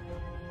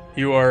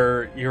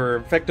 You're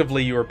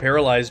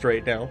paralyzed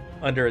right now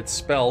under its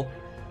spell.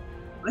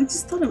 I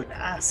just thought I would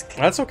ask.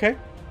 That's okay.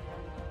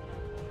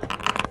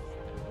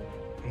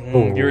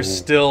 You're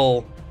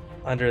still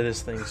under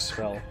this thing's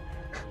spell.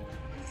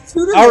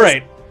 So then All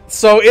right.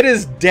 So it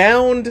is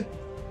downed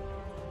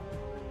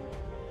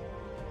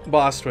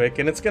Bostwick,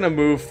 and it's gonna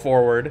move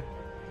forward.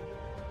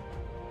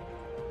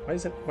 Why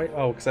is it? Wait,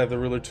 oh, because I have the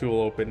ruler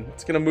tool open.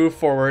 It's gonna move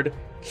forward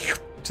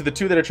to the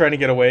two that are trying to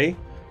get away.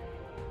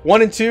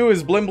 1 and 2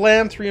 is Blim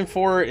Blam. 3 and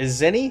 4 is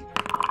Zenny.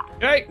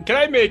 Can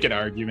I make an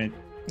argument?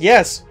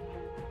 Yes.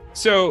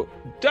 So,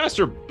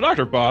 Dr.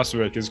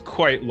 Bostwick is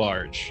quite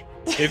large.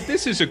 If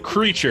this is a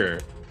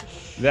creature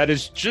that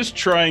is just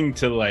trying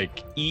to,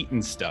 like, eat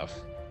and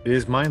stuff... It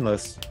is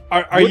mindless.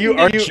 Are you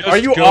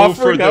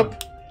offering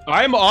up...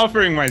 I'm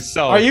offering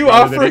myself. Are you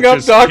offering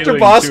up Dr.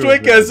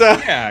 Bostwick as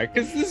a... Yeah,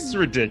 because this is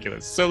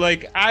ridiculous. So,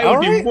 like, I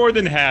would be more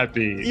than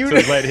happy to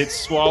let it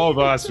swallow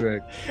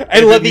Bostwick.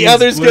 And let the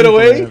others get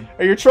away?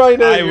 Are you trying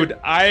to...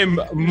 I'm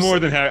more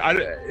than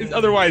happy.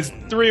 Otherwise,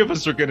 3 of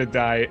us are going to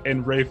die,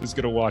 and Rafe is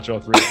going to watch all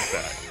 3 of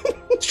us die.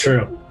 It's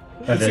true.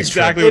 That's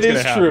exactly what's going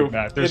to happen,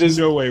 Matt. There's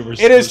no way we're...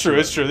 It is true.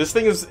 It's true. This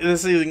thing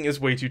is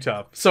way too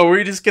tough. So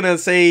we're just going to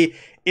say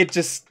it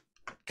just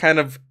kind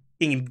of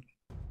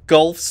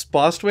engulfs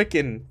Bostwick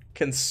and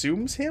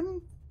consumes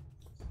him?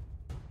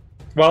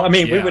 Well, I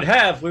mean, we would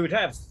have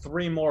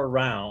 3 more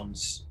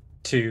rounds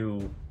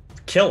to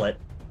kill it.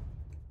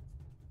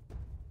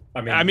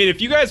 I mean,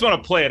 if you guys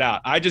want to play it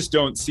out, I just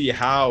don't see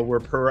how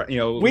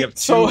we have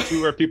two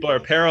where people are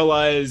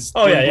paralyzed.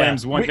 Oh yeah,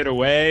 Blam's one hit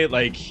away.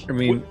 Like, I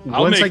mean,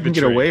 once I can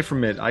get away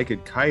from it, I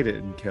could kite it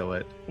and kill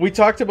it. We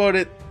talked about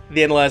it at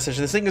the end of last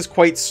session. This thing is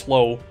quite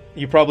slow.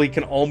 You probably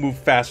can all move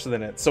faster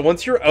than it. So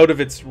once you're out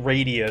of its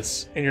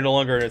radius and you're no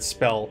longer in its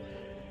spell,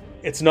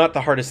 it's not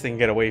the hardest thing to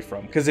get away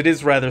from because it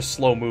is rather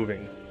slow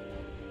moving.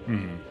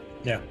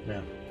 Yeah.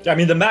 I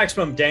mean, the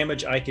maximum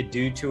damage I could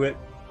do to it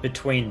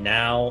between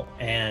now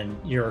and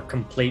your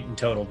complete and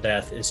total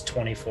death is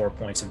 24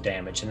 points of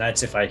damage, and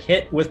that's if I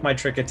hit with my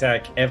trick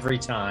attack every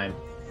time,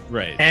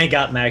 right? And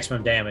got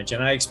maximum damage,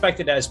 and I expect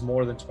it has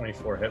more than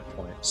 24 hit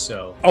points.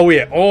 So, oh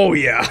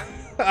yeah,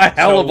 a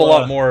hell of a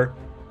lot more.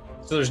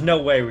 So there's no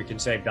way we can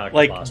save Dr.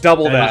 Like Bostwick.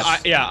 double that.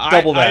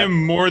 I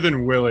am more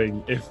than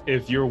willing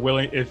if you're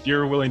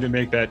willing to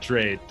make that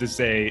trade to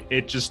say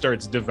it just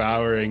starts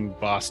devouring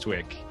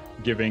Bostwick,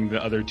 giving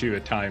the other 2 a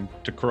time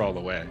to crawl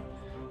away.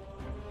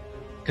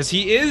 Because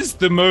he is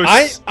the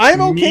most I'm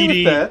okay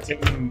meaty with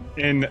that.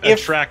 and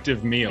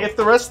attractive meal. If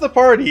the rest of the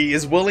party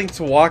is willing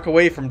to walk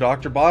away from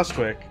Dr.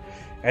 Bostwick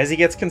as he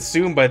gets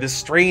consumed by this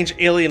strange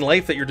alien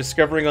life that you're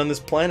discovering on this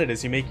planet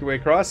as you make your way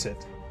across it.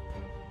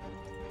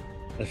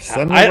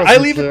 I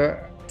leave it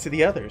to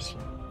the others.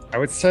 I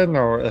would say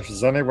no if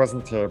Zenny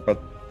wasn't here,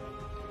 but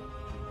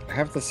I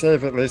have to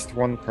save at least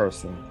one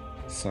person.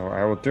 So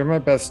I will do my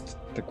best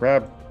to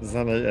grab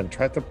Zenny and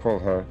try to pull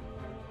her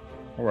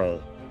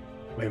away.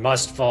 We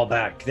must fall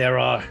back. There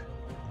are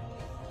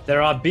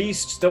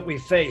beasts that we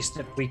face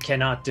that we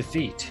cannot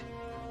defeat.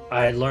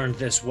 I learned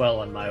this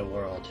well in my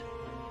world.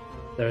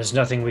 There is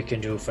nothing we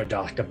can do for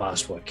Dr.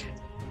 Bostwick.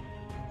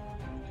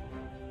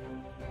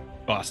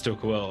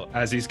 Bostwick will,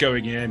 as he's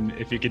going in,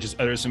 if you could just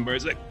utter some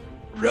words like,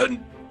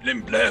 "Run,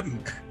 Blim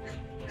Blam.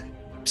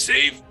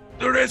 Save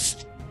the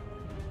rest.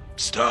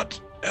 Start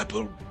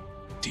Apple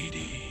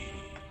DD."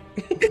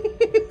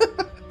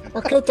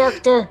 Okay,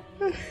 Doctor.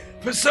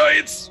 For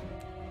science.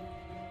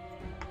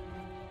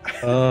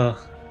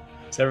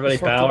 Let's everybody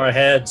bow our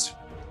heads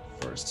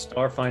for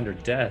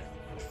Starfinder death.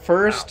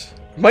 First,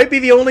 might be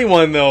the only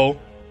one though.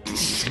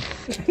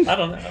 I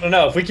don't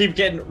know. If we keep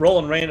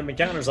rolling random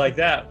encounters like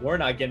that, we're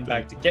not getting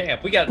back to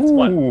camp. We got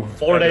what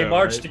 4-day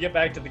march to get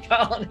back to the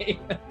colony.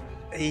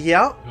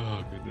 Yep.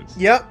 Oh goodness.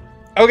 Yep.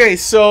 Okay,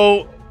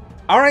 so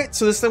alright,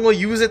 so this thing will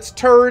use its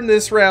turn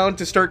this round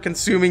to start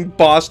consuming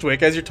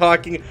Bostwick. As you're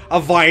talking, a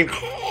vine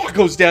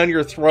goes down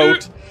your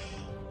throat.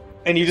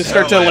 And you just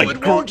start to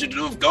like want you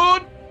to have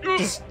gone.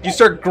 You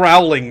start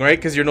growling, right?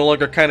 Because you're no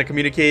longer kind of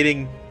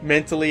communicating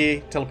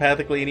mentally,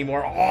 telepathically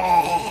anymore.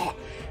 Oh,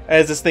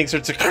 as this thing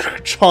starts to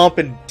chomp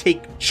and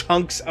take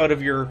chunks out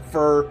of your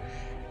fur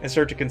and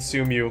start to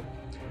consume you.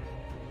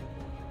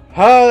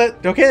 Okay,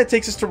 that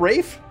takes us to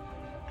Rafe.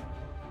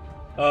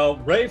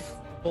 Rafe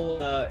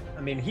will,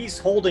 he's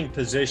holding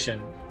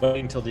position,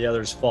 waiting until the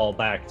others fall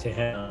back to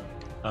him,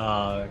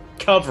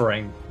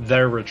 covering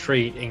their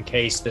retreat in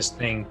case this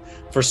thing,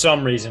 for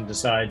some reason,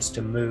 decides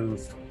to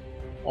move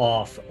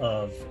off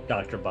of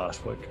Dr.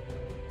 Bostwick.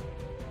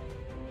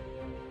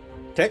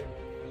 Okay.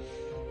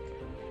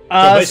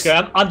 So basically,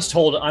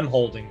 I'm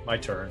holding my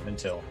turn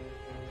until.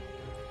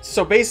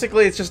 So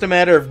basically, it's just a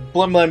matter of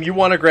Blim Blim. You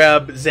want to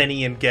grab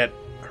Zenny and get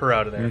her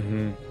out of there.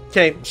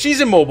 Okay,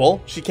 she's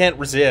immobile. She can't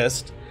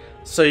resist,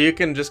 so you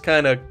can just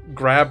kind of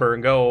grab her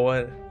and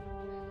go.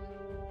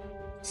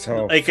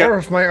 So 4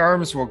 of my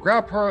arms will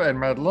grab her, and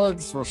my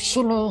legs will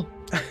shimmy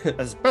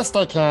as best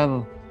I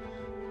can.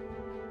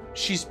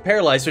 She's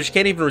paralyzed, so she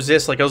can't even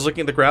resist. Like, I was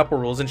looking at the grapple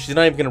rules, and she's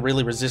not even going to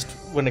really resist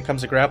when it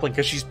comes to grappling,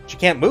 because she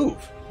can't move.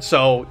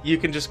 So you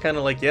can just kind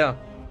of, like,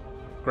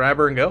 grab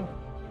her and go.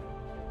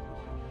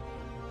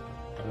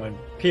 And when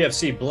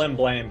PFC Blim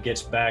Blam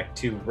gets back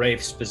to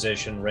Rafe's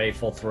position,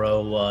 Rafe will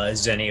throw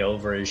Zenny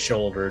over his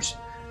shoulders,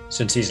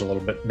 since he's a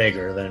little bit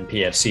bigger than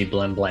PFC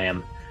Blim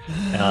Blam.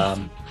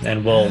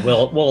 And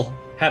we'll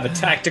have a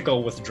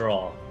tactical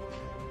withdrawal.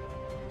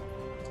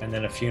 And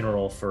then a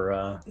funeral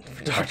for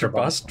Dr.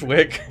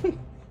 Bostwick.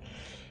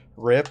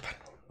 Rip.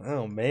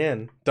 Oh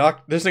man.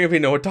 There's not gonna be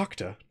no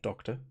doctor.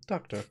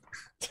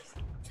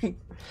 You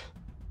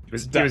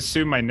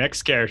assume my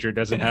next character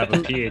doesn't have a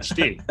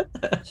PhD.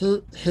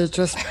 He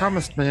just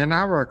promised me an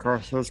hour ago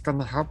he was going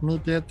to help me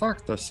be a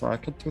doctor so I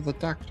could do the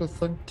doctor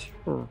thing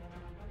too.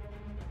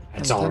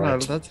 That's And all then I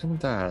right. let him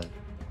die.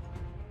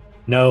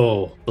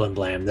 No, Blim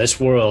Blam, this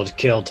world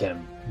killed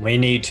him. We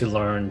need to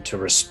learn to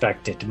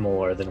respect it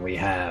more than we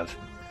have.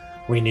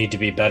 We need to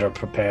be better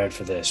prepared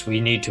for this.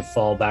 We need to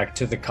fall back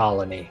to the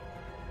colony,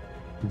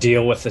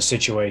 deal with the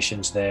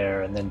situations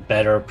there, and then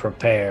better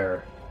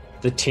prepare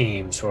the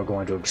teams who are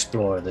going to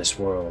explore this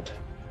world.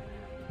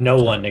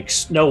 No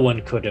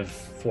one could have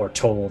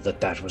foretold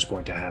that was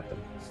going to happen.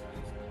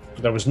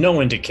 There was no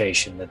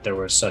indication that there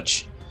were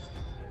such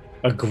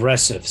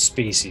aggressive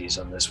species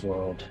on this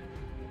world.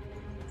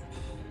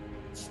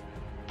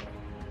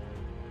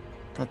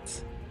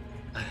 But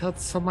I had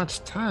so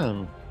much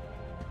time.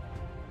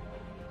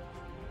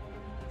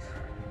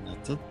 And I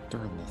didn't do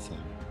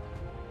anything.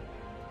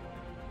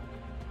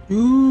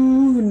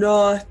 Do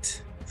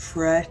not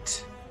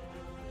fret,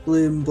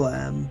 Blim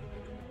Blam.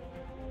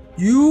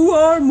 You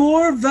are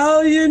more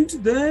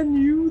valiant than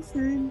you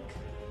think.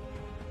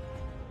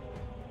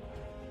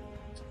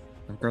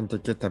 I'm going to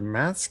get a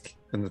mask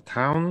in the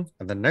town,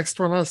 and the next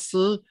one I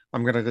see,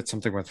 I'm going to get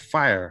something with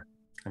fire.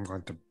 I'm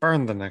going to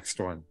burn the next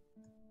one.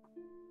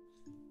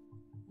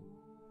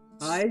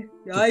 I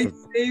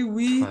say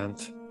we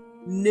Plant.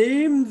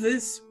 name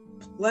this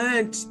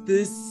plant,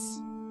 this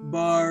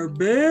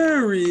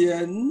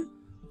barbarian,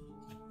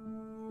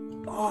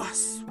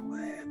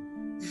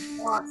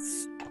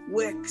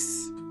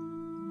 Bostwick's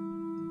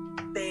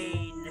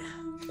Bane.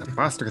 The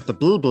Bostwick, the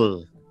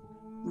BB.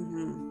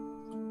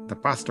 Mm-hmm. The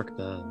Bostwick,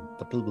 the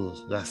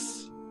BB,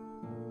 yes.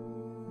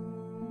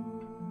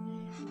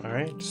 All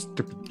right.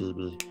 Stupid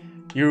BB.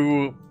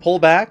 You pull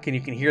back, and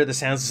you can hear the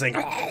sounds of saying,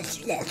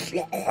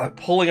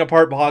 pulling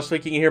apart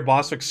Bostwick. You can hear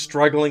Bostwick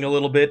struggling a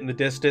little bit in the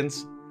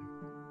distance,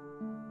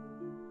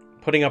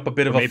 putting up a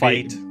bit of a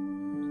fight.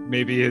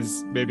 Maybe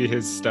his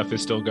stuff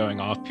is still going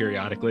off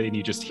periodically, and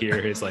you just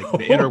hear his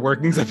the inner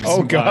workings of his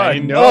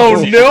mind. no.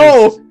 Oh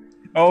no!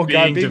 Oh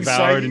god, being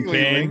devoured in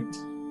psychically pain. linked?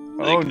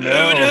 Oh It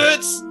no.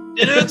 hurts.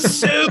 It hurts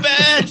so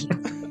bad.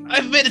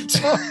 I've made a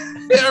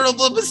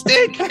terrible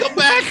mistake. Come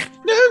back.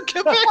 No,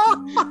 come back.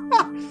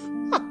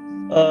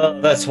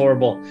 That's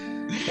horrible.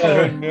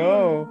 Oh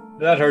no.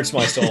 That hurts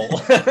my soul.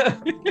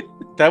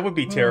 That would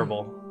be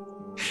terrible.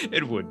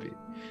 It would be.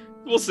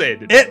 We'll say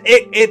it.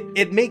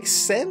 It makes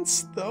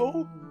sense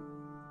though.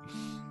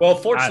 Well,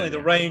 fortunately, I don't the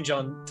know. range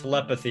on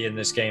telepathy in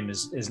this game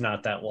is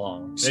not that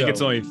long. I think it's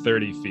so- only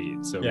 30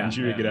 feet, so Yeah, once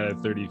you yeah. get out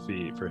of 30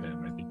 feet for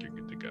him, I think you're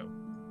good to go.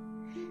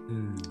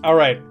 All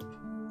right,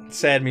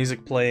 sad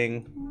music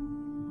playing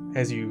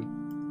as you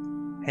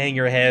hang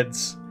your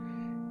heads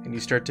and you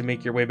start to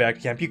make your way back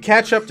to camp. You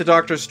catch up to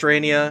Dr.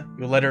 Strania.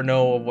 You let her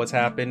know of what's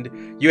happened.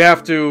 You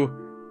have to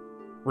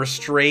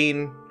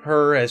restrain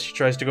her as she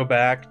tries to go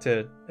back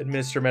to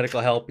administer medical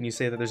help, and you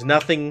say that there's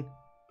nothing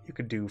you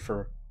could do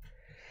for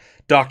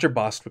Dr.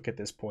 Bostwick at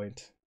this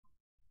point.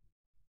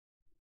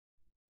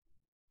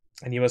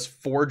 And you must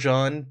forge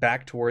on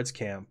back towards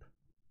camp.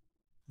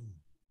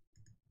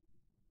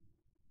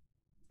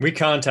 We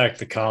contact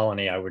the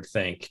colony, I would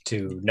think,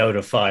 to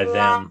notify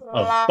them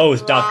of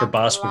both Dr.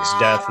 Bostwick's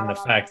death and the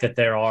fact that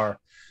there are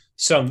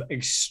some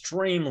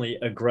extremely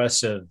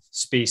aggressive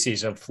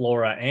species of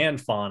flora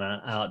and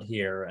fauna out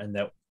here, and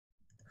that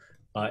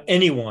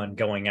anyone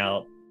going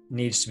out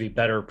needs to be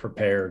better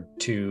prepared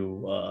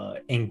to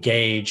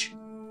engage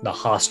the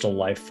hostile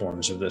life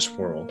forms of this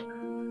world.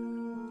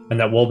 And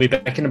that we'll be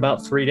back in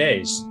about 3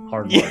 days.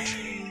 Hard march.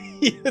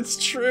 It's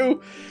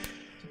true.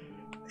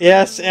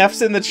 Yes,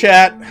 F's in the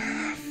chat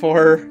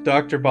for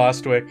Dr.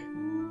 Bostwick.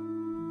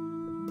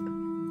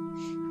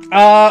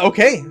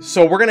 Okay,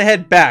 so we're gonna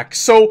head back.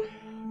 So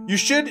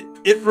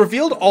it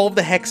revealed all of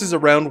the hexes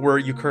around where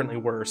you currently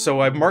were.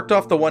 So I've marked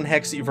off the one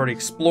hex that you've already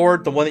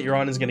explored. The one that you're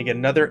on is gonna get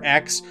another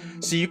X.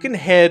 So you can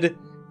head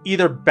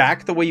either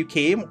back the way you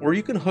came, or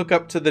you can hook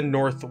up to the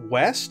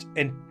northwest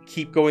and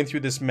keep going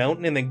through this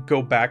mountain and then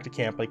go back to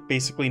camp. Like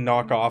basically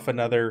knock off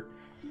another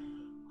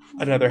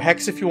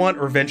hex if you want,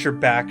 or venture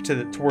back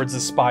towards the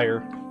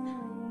spire.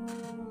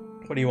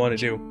 What do you want to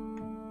do?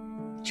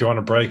 Do you want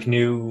to break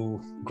new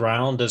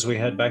ground as we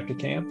head back to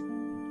camp?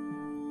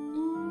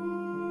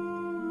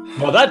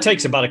 Well, that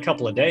takes about a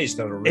couple of days,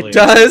 though, to really. It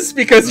does,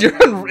 because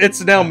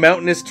it's now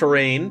mountainous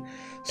terrain,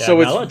 Yeah,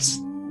 so now it's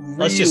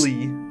let's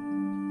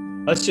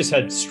let's just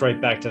head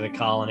straight back to the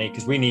colony,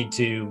 because we need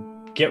to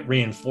get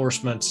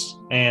reinforcements,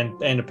 and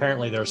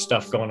apparently there's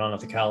stuff going on at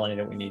the colony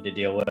that we need to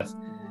deal with.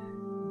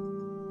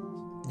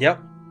 Yep,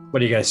 What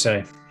do you guys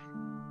say?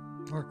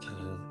 Okay.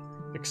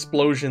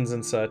 explosions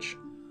and such.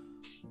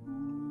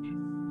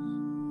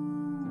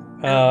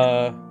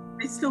 Are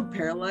they still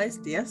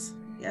paralyzed? Yes.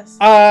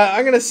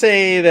 I'm gonna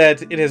say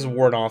that it has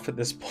worn off at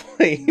this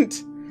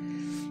point.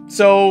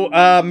 So,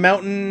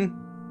 mountain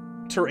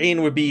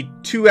terrain would be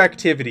 2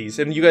 activities,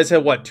 and you guys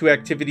had what, 2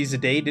 activities a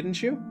day,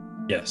 didn't you?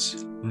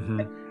 Yes.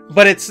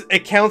 But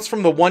it counts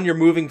from the one you're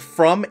moving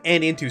from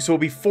and into, so it'll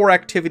be 4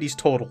 activities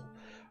total.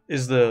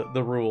 Is the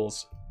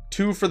rules.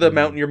 2 for the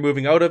mountain you're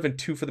moving out of, and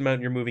 2 for the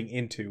mountain you're moving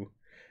into.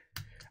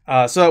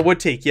 So it would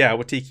take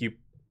you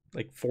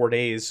like 4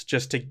 days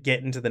just to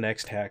get into the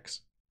next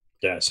hex.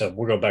 Yeah, so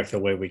we'll go back the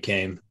way we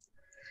came.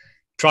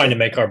 Trying to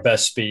make our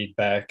best speed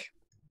back.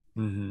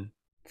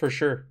 For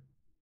sure.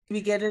 Do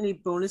we get any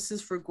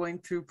bonuses for going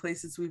through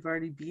places we've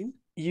already been?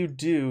 You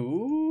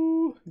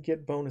do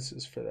get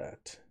bonuses for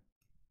that.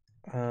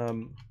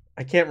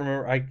 I can't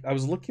remember. I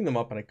was looking them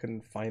up and I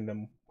couldn't find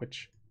them,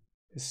 which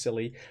is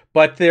silly.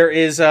 But there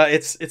is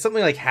it's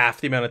something like half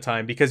the amount of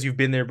time because you've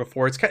been there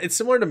before. It's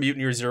similar to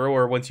Mutant Year Zero,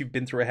 where once you've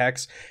been through a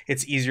hex,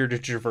 it's easier to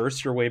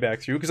traverse your way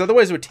back through. Because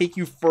otherwise, it would take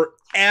you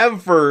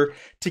forever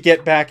to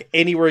get back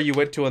anywhere you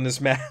went to on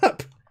this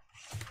map.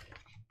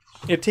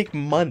 It'd take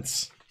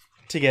months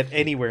to get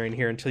anywhere in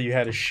here until you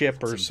had a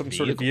ship or some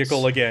sort of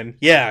vehicle again.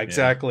 Yeah,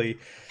 exactly.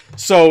 Yeah.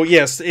 So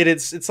yes,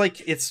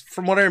 it's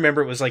from what I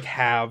remember, it was like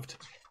halved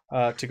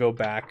to go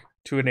back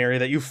to an area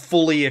that you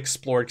fully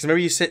explored. Because remember,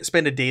 you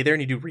spend a day there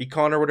and you do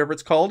recon or whatever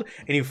it's called,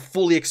 and you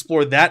fully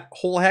explore that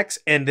whole hex,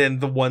 and then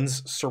the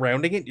ones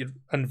surrounding it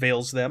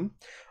unveils them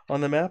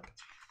on the map.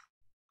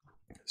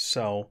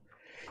 So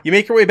you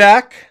make your way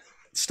back.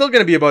 It's still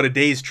going to be about a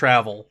day's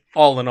travel,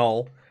 all in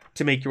all,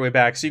 to make your way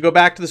back. So you go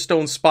back to the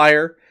Stone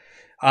Spire.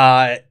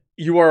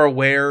 You are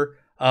aware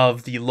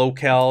of the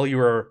locale. You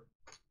are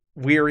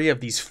weary of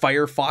these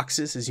fire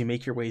foxes as you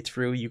make your way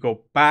through. You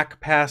go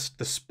back past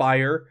the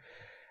spire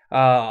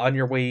on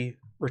your way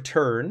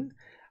return.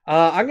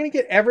 I'm going to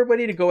get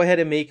everybody to go ahead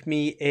and make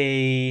me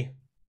a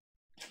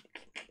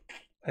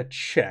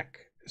check.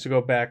 So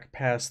go back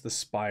past the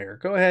spire.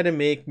 Go ahead and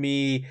make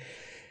me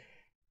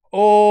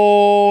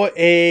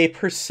a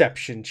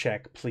perception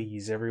check,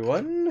 please,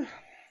 everyone.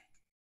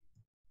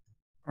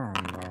 Oh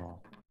no.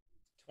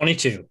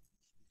 22.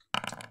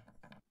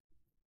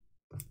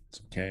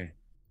 It's okay.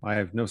 I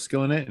have no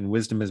skill in it, and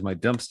wisdom is my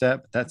dump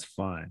stat, but that's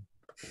fine.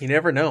 You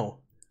never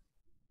know.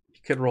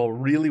 You could roll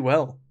really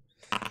well.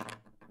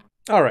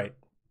 All right,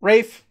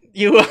 Rafe,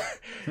 you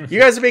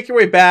guys make your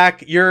way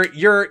back.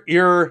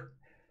 You're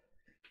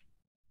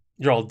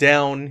all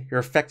down. You're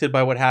affected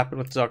by what happened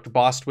with Dr.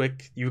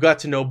 Bostwick. You got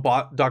to know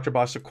Dr.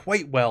 Bostwick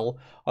quite well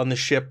on the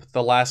ship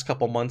the last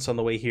couple months on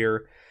the way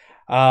here.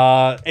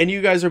 And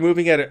you guys are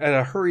moving at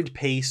a hurried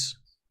pace,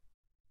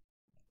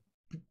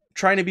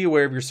 trying to be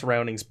aware of your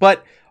surroundings,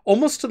 but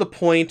almost to the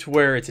point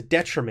where it's a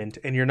detriment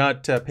and you're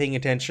not paying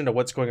attention to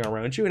what's going on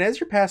around you. And as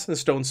you're passing the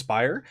Stone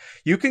Spire,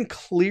 you can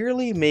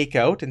clearly make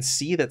out and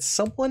see that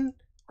someone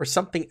or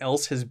something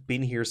else has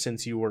been here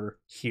since you were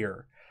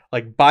here,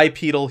 like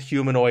bipedal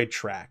humanoid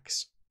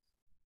tracks.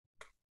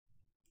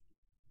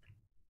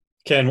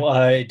 Can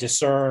I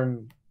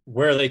discern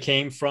where they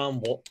came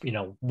from?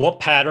 What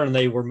pattern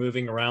they were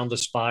moving around the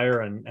spire,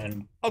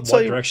 and what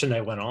direction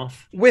they went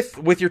off?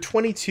 With your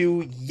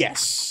 22,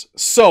 yes.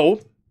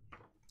 So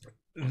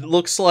it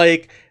looks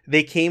like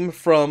they came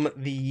from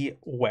the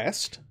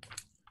west,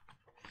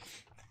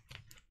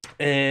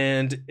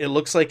 and it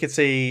looks like it's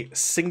a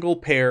single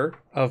pair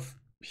of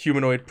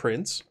humanoid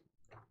prints.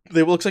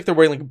 It looks like they're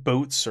wearing like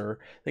boots or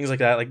things like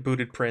that, like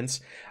booted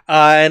prints.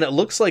 And it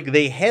looks like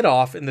they head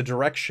off in the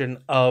direction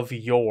of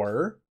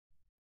your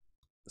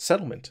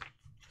settlement.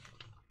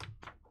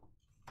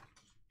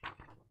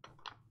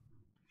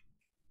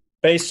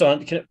 Based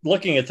on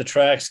looking at the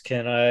tracks,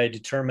 can I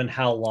determine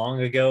how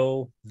long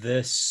ago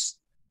this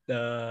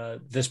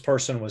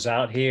person was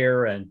out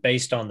here, and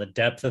based on the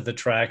depth of the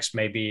tracks,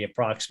 maybe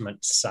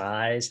approximate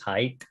size,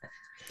 height?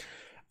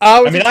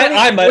 I'm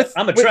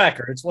a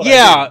tracker. It's what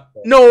I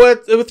do. No,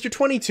 with your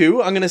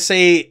 22, I'm gonna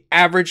say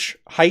average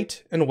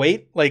height and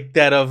weight, like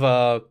that of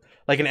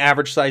like an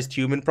average sized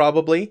human,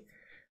 probably.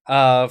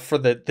 For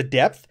the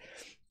depth.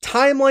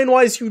 Timeline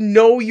wise,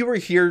 you were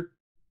here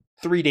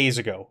 3 days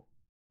ago.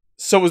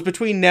 So it was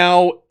between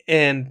now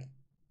and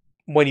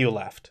when you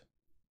left.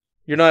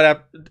 You're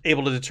not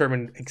able to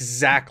determine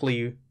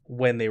exactly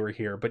when they were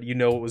here, but you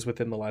know it was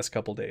within the last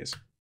couple days.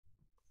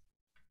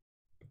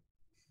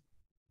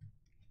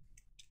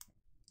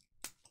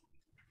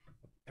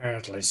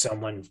 Apparently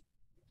someone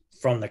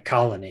from the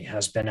colony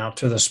has been out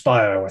to the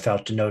spire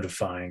without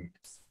notifying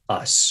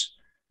us.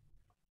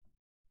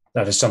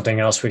 That is something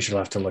else we shall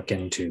have to look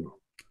into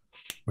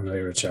when we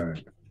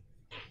return.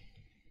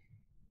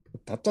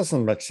 That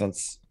doesn't make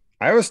sense.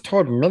 I was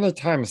told many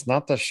times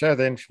not to share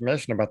the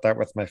information about that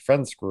with my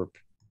friends group.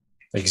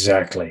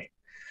 Exactly.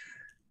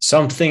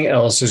 Something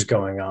else is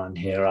going on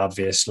here,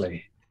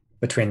 obviously.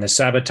 Between the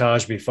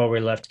sabotage before we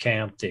left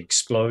camp, the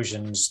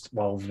explosions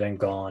while we've been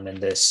gone, and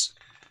this.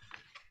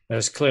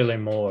 There's clearly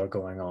more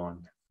going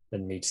on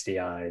than meets the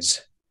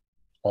eyes.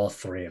 All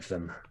 3 of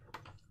them.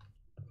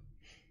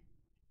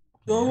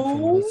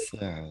 So,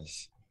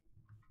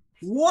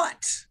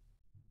 what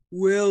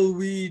will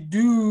we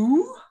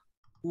do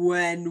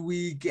when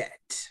we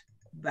get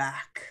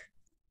back?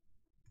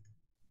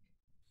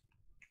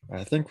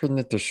 I think we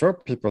need to show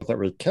people that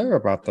we care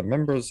about the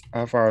members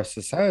of our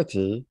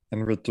society,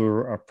 and we do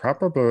a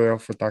proper burial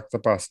for Dr.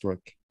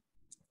 Bostwick.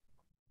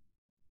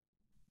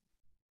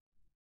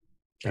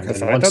 And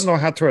Because then I once, don't know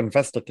how to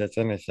investigate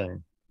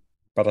anything,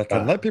 but I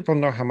can Ah. let people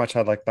know how much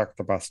I like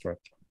Dr. Bostwick.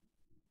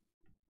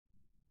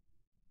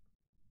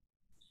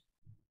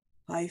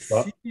 I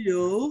Well-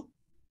 feel.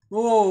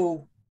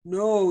 Oh,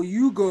 no,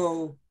 you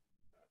go.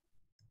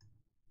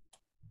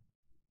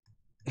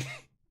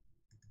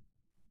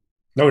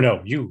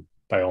 No, you,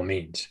 by all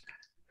means.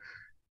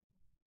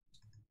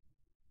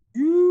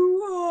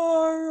 You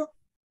are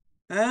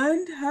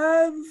and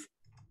have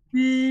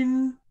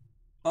been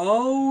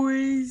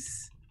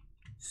always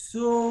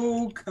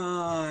so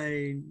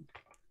kind.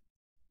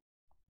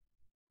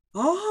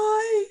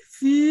 I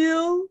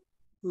feel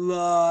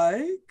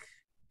like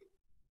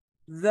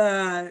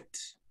that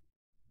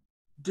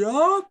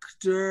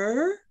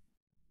doctor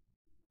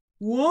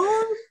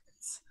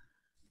wants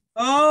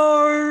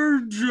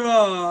our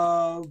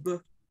job.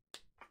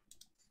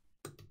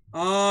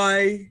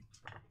 I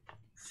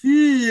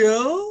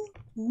feel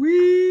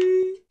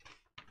we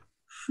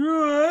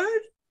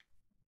should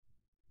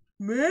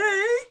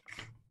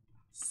make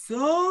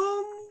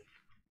some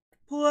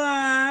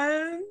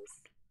plans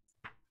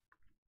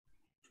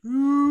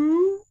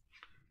to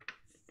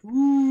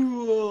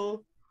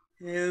fool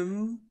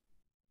him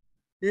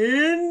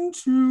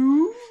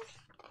into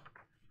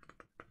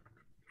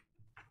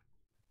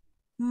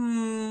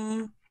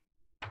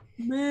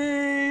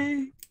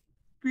maybe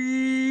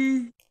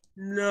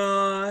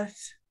not.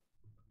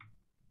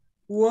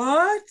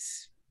 What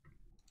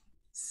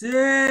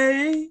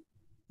say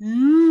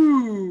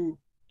you?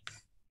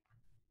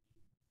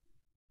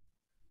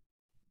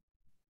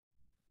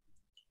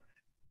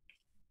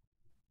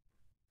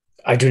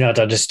 I do not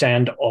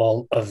understand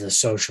all of the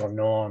social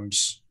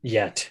norms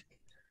yet,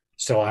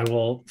 so I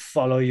will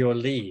follow your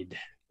lead,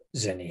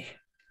 Zenny.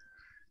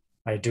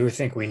 I do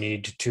think we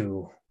need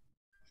to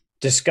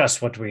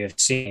discuss what we have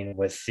seen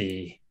with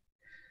the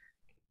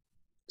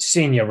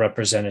senior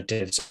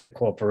representatives of the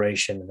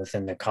corporation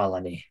within the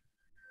colony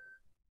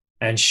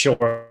and show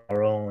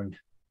our own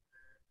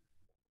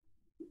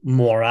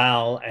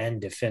morale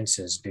and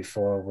defenses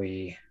before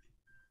we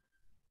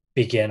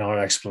begin our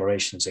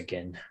explorations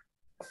again.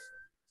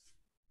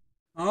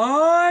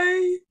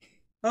 I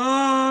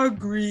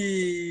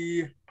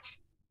agree.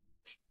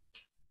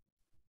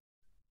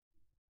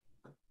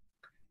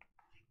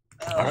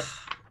 Alright.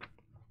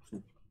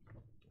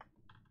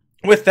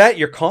 With that,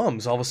 your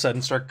comms all of a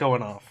sudden start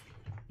going off.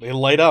 They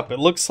light up. It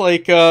looks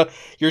like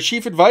your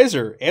chief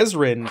advisor,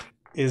 Ezrin,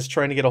 is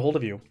trying to get a hold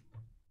of you.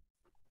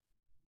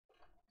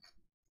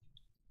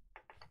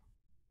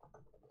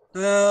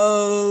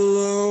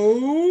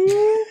 Hello?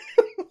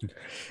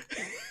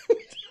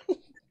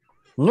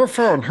 New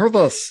phone, who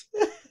this?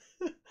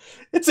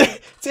 It's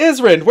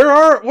Ezrin. Where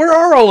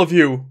are all of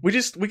you?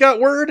 We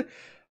got word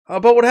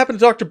about what happened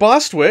to Dr.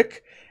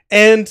 Bostwick,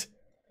 and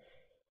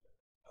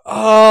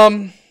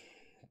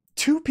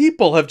two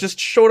people have just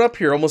showed up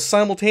here almost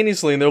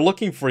simultaneously, and they're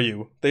looking for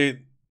you.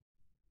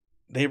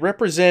 They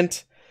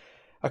represent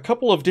a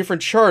couple of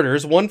different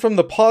charters. One from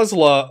the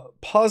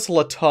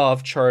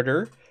Pozlatov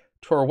charter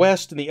to our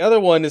west, and the other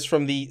one is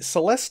from the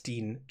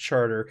Celestine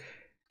charter.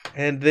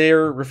 And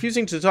they're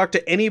refusing to talk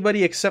to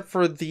anybody except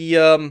for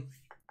the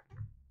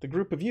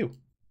group of you.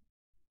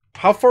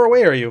 How far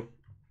away are you?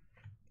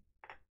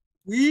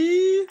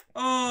 We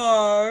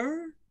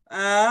are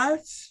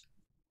at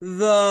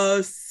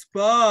the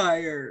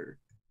spire.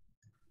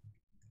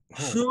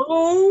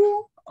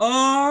 Show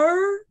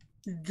our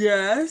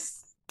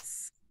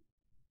guests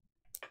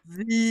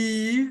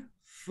the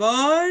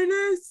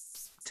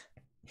finest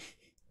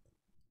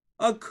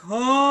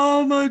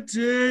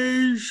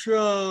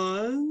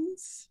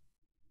accommodations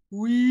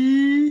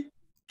we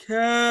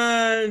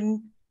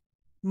can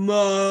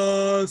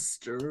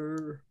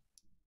muster.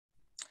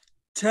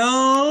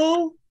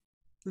 Tell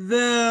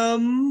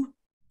them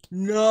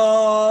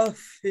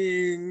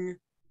nothing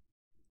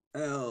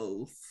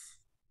else.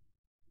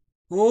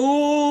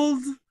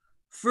 Hold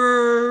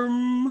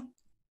firm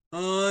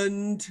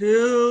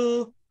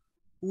until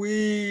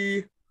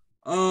we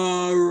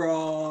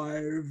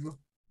arrive.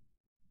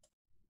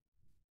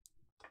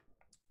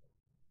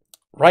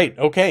 Right,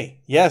 okay.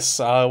 Yes,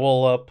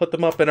 we'll put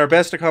them up in our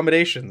best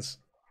accommodations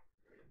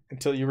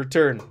until you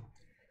return.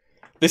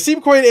 They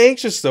seem quite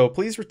anxious, though.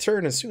 Please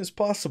return as soon as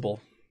possible.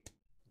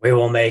 We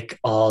will make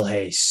all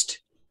haste.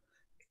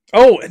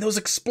 Oh, and those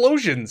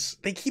explosions.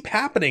 They keep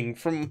happening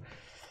from...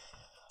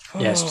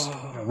 Yes,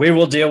 we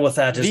will deal with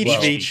that as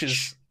well.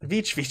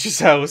 Veach's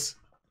house.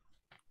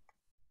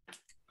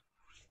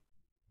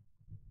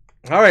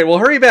 All right, well,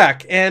 hurry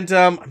back. And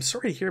I'm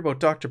sorry to hear about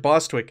Dr.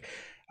 Bostwick.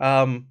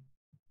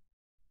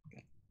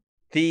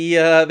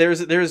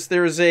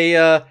 There's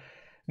a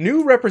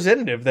new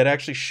representative that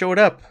actually showed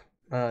up,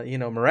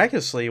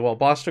 miraculously while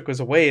Bostwick was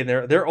away, and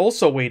they're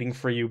also waiting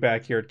for you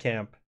back here at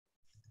camp.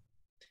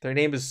 Their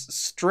name is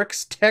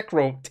Strix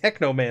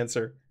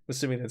Technomancer. I'm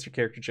assuming that's your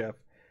character, Jeff.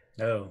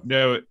 No.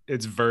 No,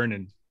 it's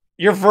Vernon.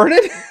 You're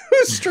Vernon?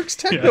 Who's Strix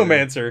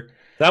Technomancer?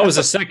 That was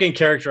a second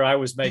character I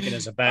was making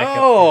as a backup.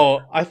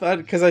 Oh, I thought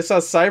because I saw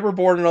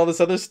Cyberborn and all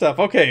this other stuff.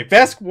 Okay,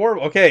 Vesk War.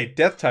 Okay,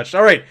 Death Touch.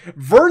 All right,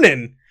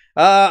 Vernon.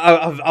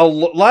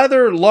 A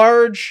rather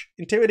large,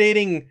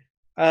 intimidating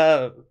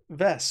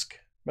Vesk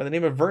by the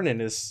name of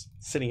Vernon is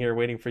sitting here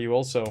waiting for you.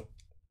 Also,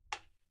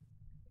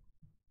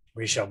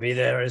 We shall be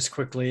there as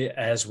quickly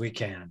as we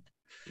can.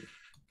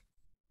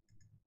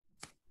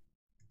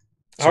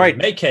 So all right,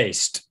 make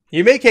haste.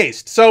 You make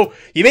haste. So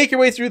you make your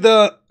way through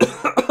the,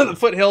 the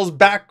foothills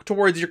back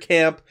towards your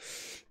camp.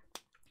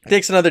 It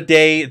takes another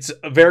day. It's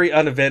very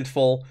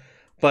uneventful.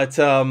 But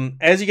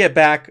as you get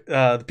back,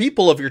 the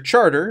people of your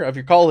charter, of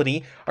your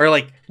colony, are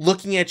like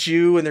looking at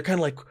you, and they're kind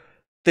of like,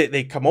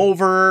 they come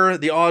over,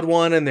 the odd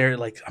one, and they're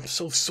like, I'm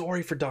so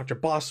sorry for Dr.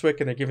 Bostwick,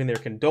 and they're giving their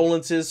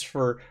condolences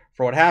for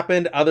what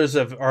happened. Others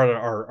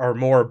are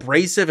more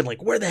abrasive and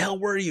like, where the hell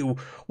were you?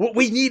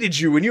 We needed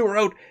you, and you were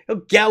out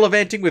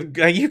gallivanting with,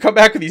 you come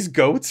back with these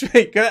goats?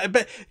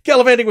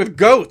 Gallivanting with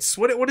goats.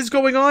 What is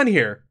going on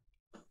here?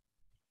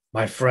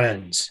 My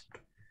friends,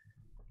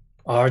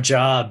 our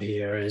job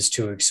here is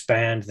to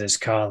expand this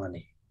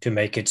colony, to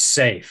make it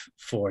safe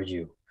for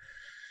you,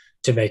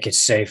 to make it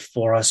safe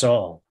for us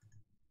all.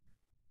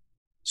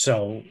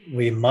 So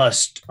we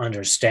must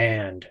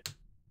understand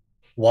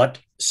what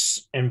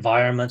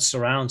environment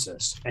surrounds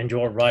us. And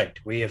you're right,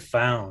 we have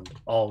found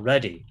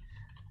already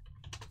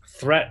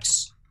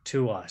threats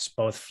to us,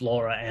 both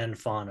flora and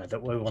fauna,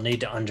 that we will need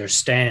to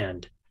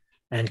understand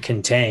and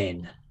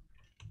contain.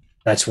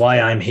 That's why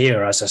I'm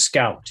here as a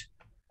scout.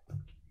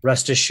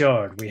 Rest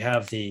assured, we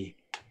have the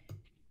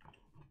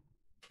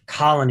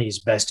colony's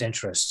best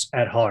interests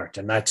at heart,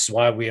 and that's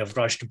why we have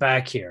rushed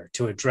back here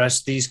to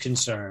address these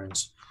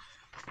concerns,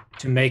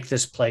 to make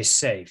this place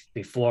safe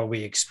before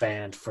we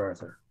expand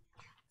further.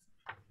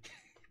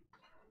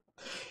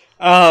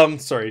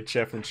 Sorry,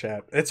 Jeff in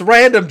chat. It's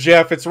random,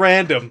 Jeff. It's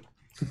random.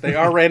 They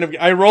are random.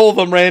 I roll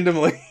them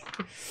randomly.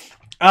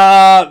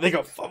 They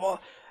go,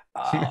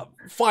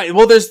 fine.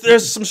 Well,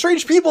 there's some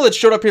strange people that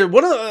showed up here.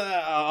 One of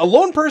a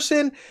lone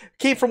person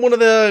came from one of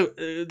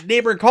the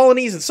neighboring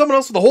colonies, and someone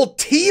else with a whole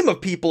team of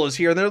people is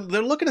here. And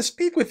they're looking to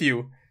speak with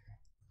you.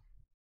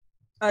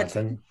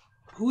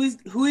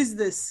 Who is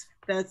this?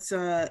 That's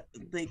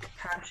like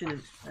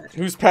passionate.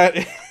 Who's Pat?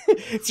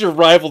 It's your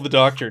rival, the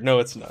Doctor. No,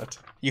 it's not.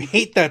 You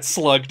hate that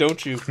slug,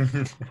 don't you?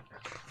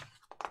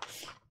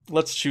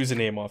 Let's choose a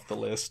name off the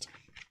list.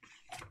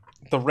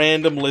 The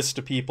random list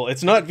of people.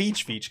 It's not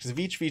Veach because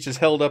Veach is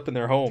held up in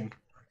their home.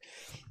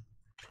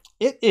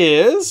 It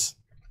is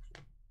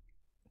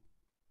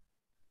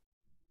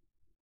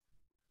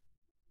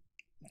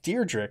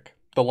Deirdre,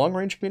 the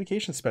long-range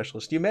communications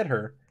specialist. You met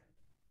her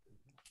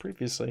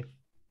previously.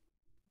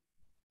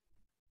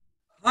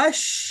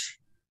 Hush,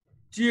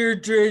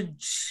 Deirdre,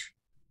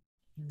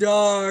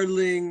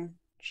 darling.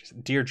 She's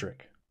Deirdre.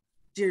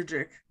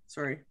 Deirdre,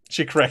 sorry.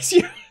 She corrects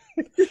you.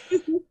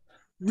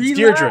 It's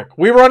Deirdre.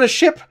 We were on a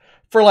ship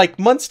for like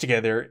months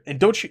together,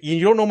 and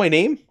you don't know my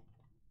name?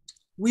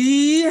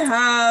 We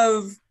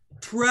have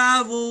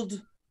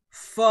traveled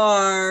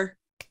far.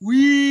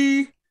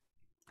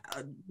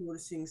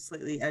 Noticing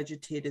slightly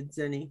agitated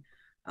Zenny.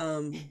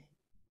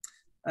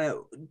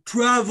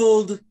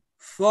 Traveled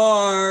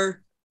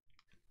far.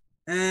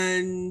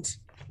 And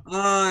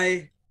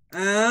I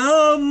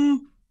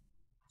am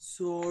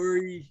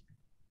sorry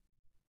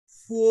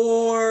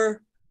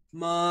for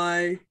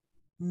my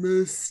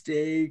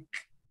mistake.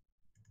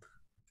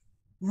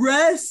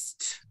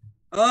 Rest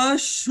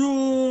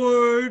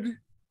assured,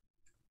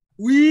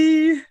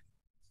 we,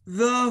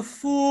 the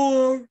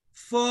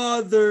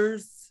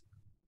forefathers,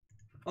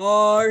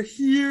 are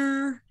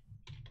here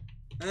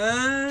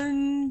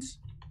and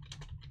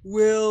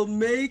will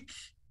make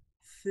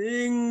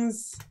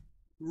things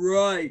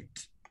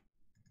right.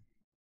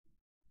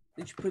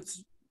 And she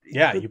puts.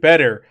 Yeah, you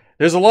better.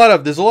 There's a lot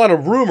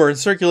of rumor and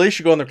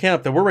circulation going in their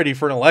camp that we're ready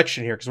for an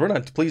election here because we're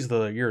not pleased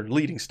with your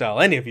leading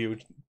style. Any of you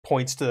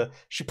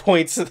she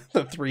points to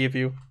the three of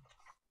you.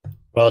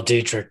 Well,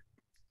 Dietrich,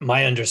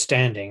 my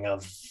understanding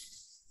of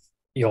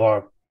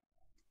your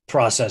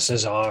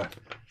processes are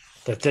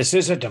that this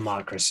is a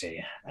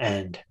democracy,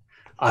 and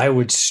I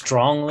would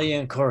strongly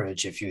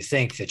encourage, if you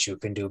think that you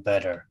can do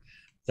better,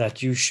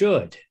 that you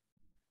should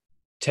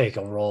take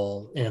a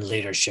role in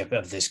leadership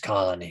of this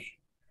colony.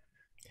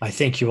 I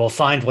think you will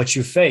find what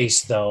you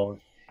face, though,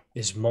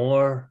 is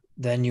more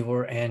than you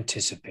were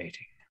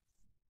anticipating.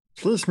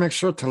 Please make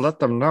sure to let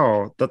them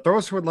know that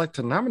those who would like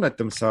to nominate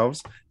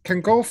themselves can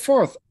go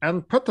forth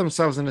and put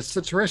themselves in a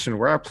situation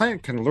where a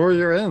plant can lure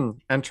you in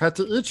and try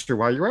to eat you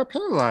while you are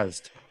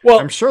paralyzed. Well,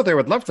 I'm sure they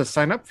would love to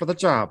sign up for the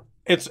job.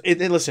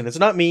 Listen, it's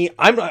not me.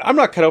 I'm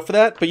not cut out for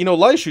that, but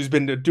Laishu's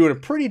been doing a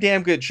pretty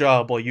damn good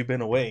job while you've been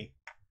away.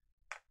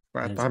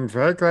 But I'm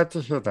very glad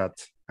to hear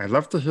that. I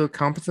love to hear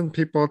competent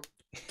people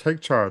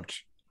take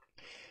charge.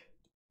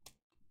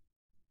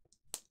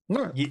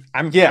 No,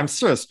 Yeah. I'm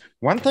serious.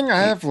 One thing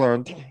I have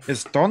learned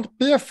is don't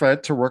be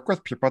afraid to work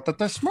with people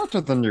that are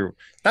smarter than you.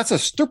 That's a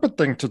stupid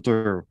thing to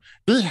do.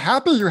 Be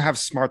happy you have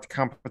smart,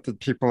 competent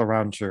people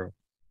around you.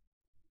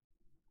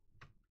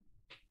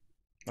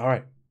 All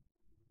right.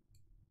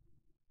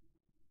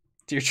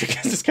 Deirdre is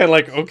just kind of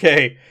like,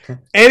 okay.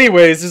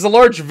 Anyways, there's a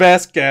large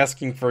Vesk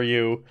asking for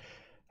you.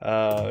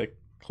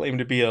 Claim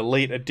to be a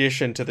late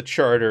addition to the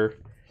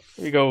charter.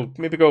 Maybe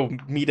go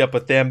meet up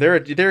with them.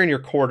 They're in your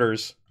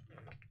quarters.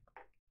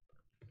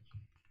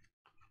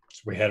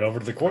 So we head over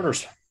to the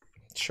quarters.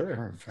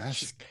 Sure.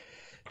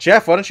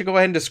 Jeff, why don't you go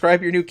ahead and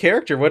describe your new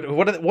character?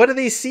 What do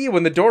they see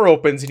when the door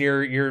opens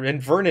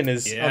and Vernon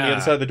is on the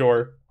other side of the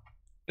door?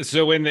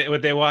 So when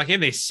they walk in,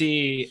 they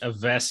see a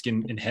Vesk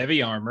in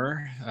heavy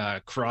armor,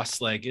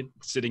 cross-legged,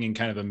 sitting in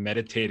kind of a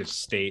meditative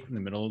state in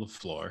the middle of the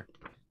floor.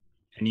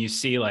 And you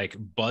see, like,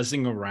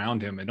 buzzing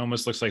around him. It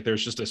almost looks like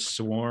there's just a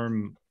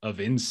swarm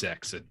of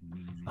insects.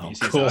 You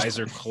see his eyes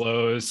are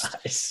closed,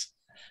 Nice.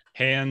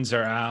 hands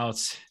are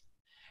out.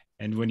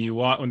 And when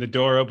the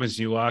door opens,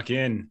 you walk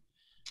in.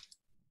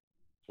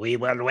 We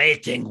were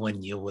waiting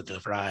when you would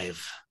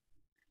arrive.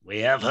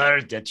 We have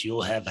heard that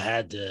you have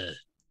had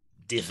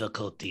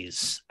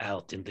difficulties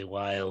out in the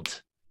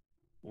wild.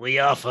 We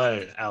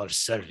offer our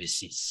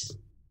services.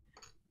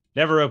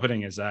 Never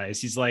opening his eyes.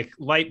 He's like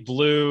light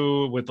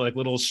blue with like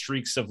little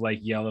streaks of like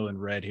yellow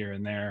and red here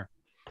and there.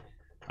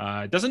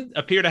 Doesn't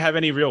appear to have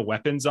any real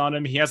weapons on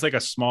him. He has like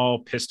a small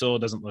pistol.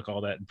 Doesn't look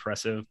all that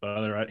impressive, but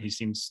otherwise he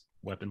seems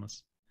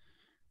weaponless.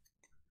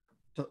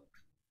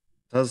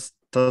 Does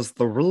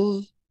the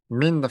we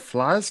mean the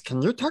flies?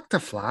 Can you talk to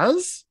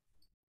flies?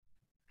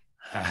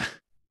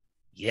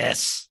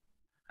 Yes,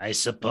 I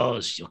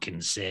suppose you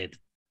can say it.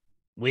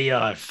 We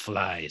are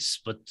flies,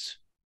 but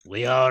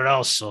we are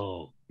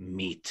also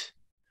meat.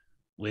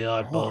 We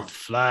are both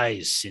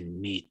flies and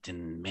meat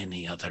and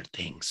many other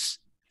things.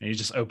 And he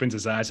just opens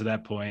his eyes at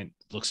that point.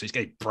 He's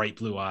got bright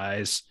blue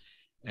eyes.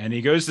 And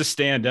he goes to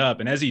stand up.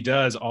 And as he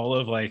does, all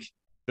of like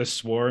the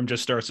swarm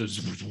just starts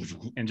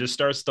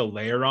to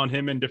layer on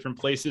him in different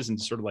places and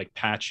sort of like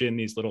patch in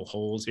these little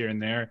holes here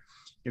and there.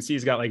 You can see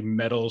he's got like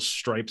metal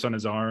stripes on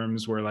his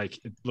arms where like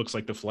it looks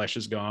like the flesh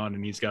is gone,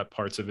 and he's got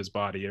parts of his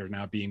body that are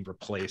now being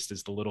replaced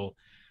as the little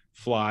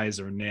flies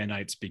or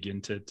nanites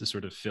begin to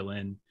sort of fill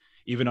in.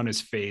 Even on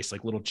his face,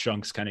 like little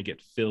chunks kind of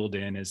get filled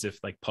in as if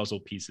like puzzle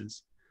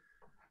pieces.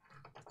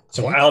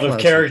 So out of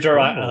character,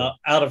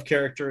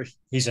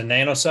 he's a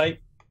nanocyte.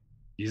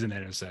 He's an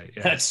nanocyte.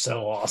 Yeah. That's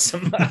so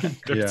awesome.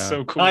 They're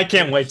so cool. I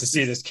can't wait to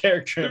see this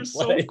character. They're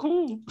so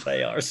cool.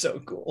 They are so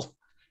cool.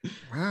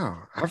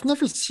 Wow, I've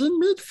never seen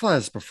meat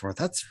flies before.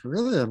 That's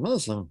really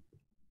amazing.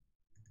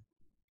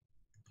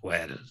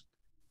 Well,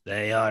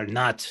 they are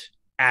not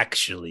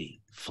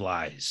actually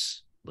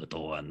flies,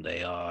 little one.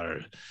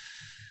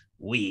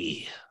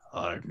 We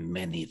are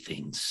many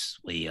things.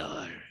 We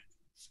are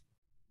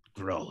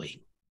growing,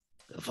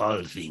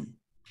 evolving.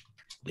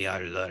 We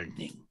are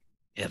learning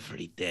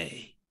every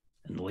day.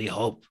 And we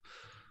hope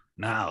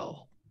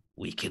now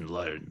we can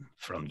learn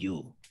from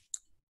you.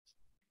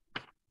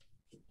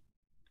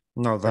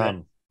 No,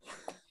 them.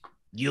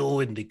 You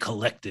in the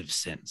collective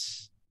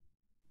sense.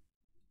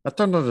 I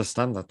don't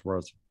understand that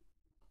word.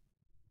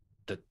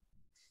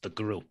 The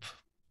group.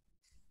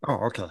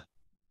 Oh, okay.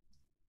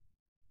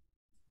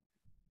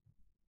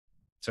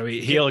 So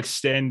he'll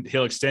extend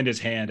his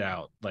hand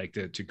out like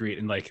to greet,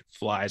 and like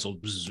flies will,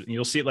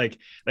 you'll see like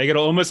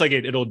it'll almost like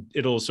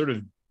it'll sort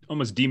of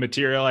almost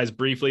dematerialize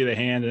briefly, the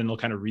hand, and it'll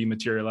kind of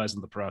rematerialize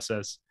in the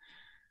process.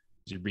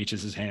 As he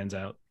reaches his hands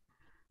out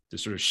to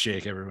sort of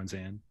shake everyone's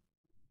hand.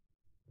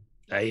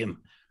 I'm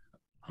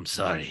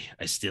sorry.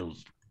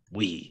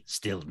 We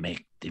still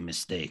make the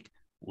mistake.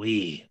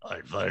 We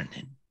are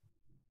Vernon.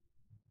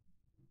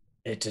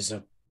 It is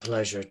a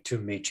pleasure to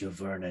meet you,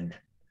 Vernon.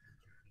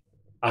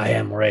 I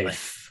am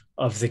Rafe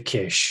of the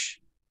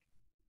Kish.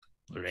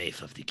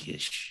 Rafe of the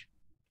Kish.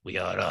 We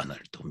are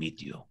honored to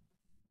meet you.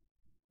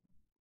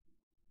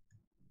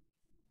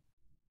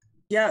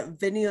 Yeah,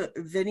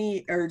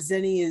 Zenny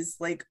is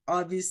like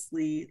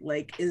obviously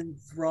like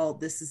enthralled.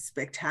 This is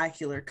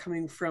spectacular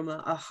coming from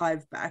a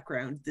hive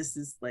background. This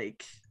is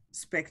like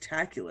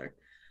spectacular.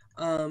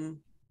 Zenny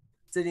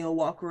will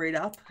walk right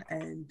up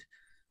and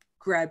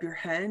grab your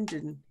hand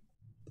and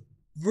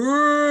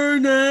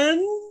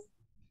Vernon,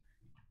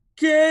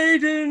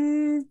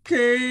 Caden,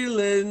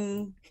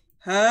 Kaylin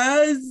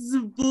has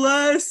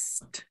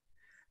blessed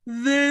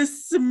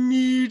this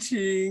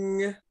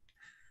meeting.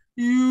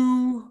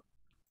 You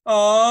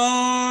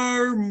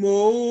are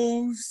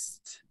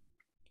most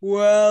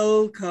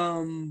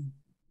welcome.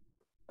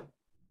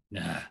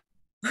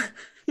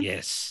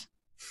 Yes.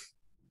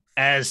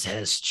 As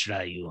has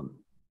Triune,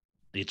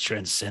 the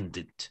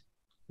Transcendent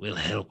will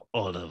help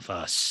all of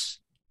us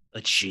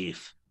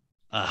achieve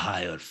a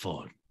higher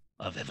form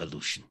of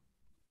evolution.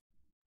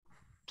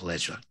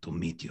 Pleasure to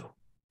meet you.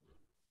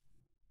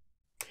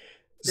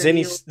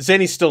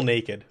 Zenny's still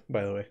naked,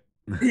 by the way.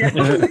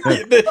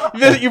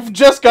 Yeah. You've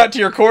just got to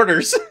your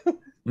quarters.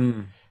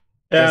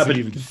 Doesn't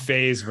even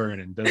phase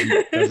Vernon.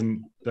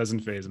 Doesn't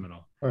Doesn't phase him at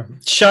all. And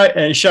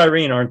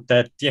Shireen aren't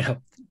that,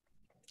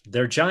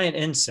 they're giant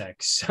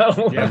insects.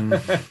 So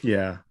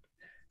Yeah.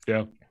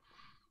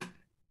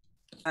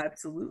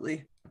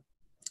 Absolutely.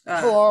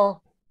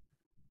 Hello.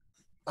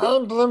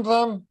 I'm Blim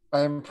Blim.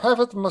 I'm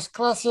Private Most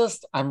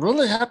Classiest. I'm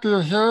really happy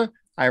you're here.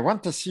 I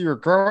want to see you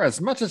grow as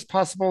much as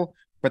possible,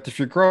 but if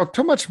you grow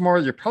too much more,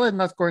 you're probably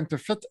not going to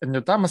fit in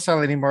your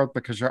domicile anymore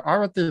because you're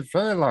already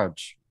very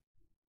large.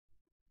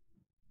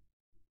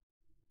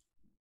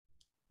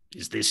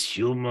 Is this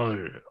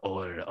humor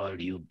or are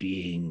you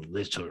being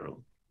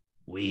literal?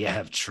 We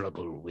have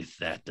trouble with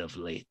that of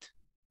late.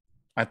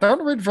 I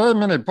don't read very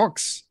many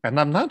books, and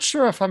I'm not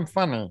sure if I'm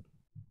funny.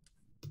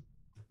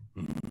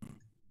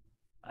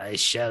 I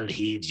shall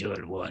heed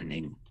your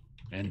warning,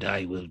 and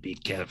I will be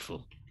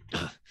careful.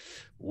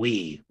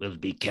 We will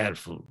be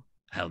careful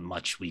how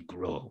much we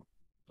grow,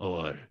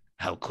 or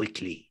how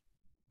quickly.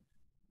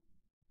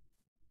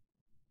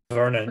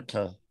 Vernon,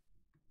 Okay.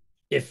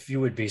 if you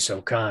would be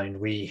so kind,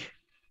 we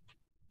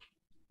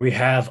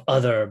have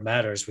other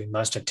matters we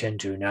must attend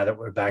to now that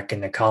we're back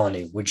in the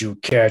colony. Would you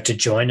care to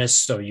join us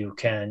so you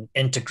can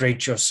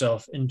integrate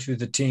yourself into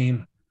the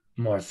team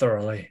more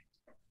thoroughly?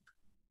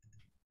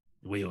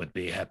 We would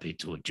be happy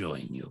to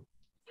join you.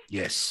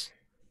 Yes.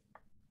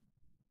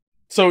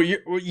 So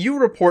you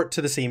report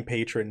to the same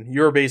patron.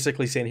 You're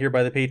basically sent here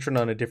by the patron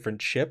on a different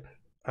ship.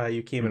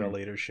 You came in a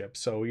later ship,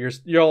 so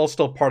you're all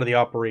still part of the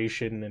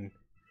operation, and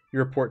you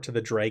report to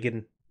the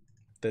dragon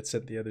that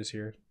sent the others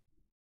here.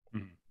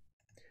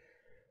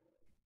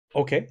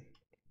 Okay.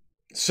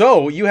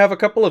 So you have a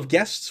couple of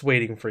guests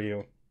waiting for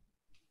you.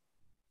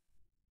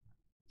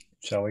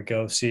 Shall we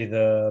go see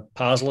the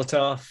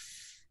Pozlotov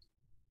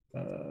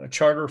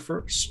charter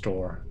first,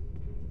 or?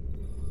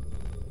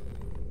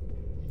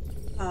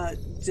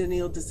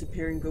 Jenny will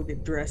disappear and go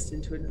get dressed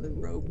into another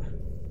robe.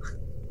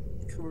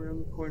 Come around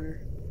the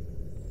corner.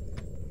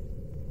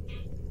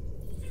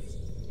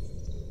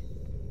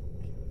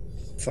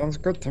 Sounds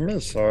good to me,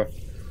 sir.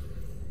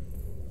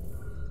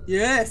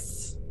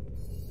 Yes.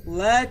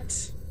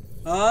 Let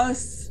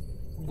us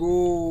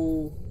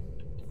go.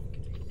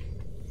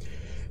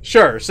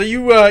 Sure. So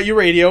you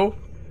radio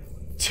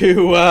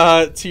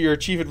to your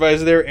chief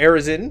advisor there,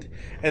 Arizind,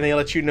 and they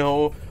let you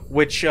know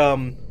which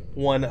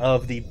one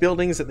of the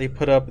buildings that they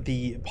put up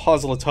the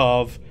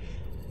Pozlotov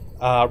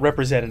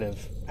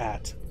representative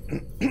at.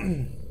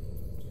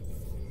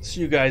 So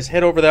you guys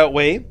head over that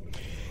way.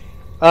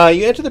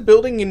 You enter the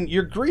building and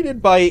you're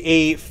greeted by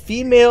a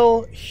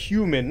female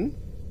human.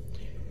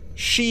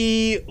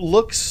 She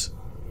looks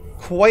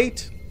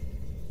quite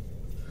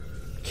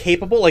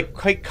capable, like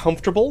quite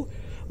comfortable.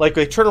 Like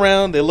they turn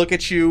around, they look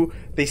at you,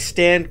 they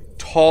stand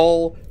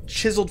tall,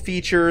 chiseled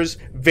features,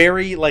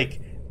 very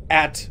like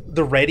at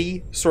the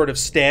ready sort of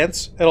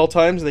stance at all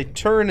times. They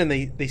turn and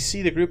they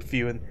see the group of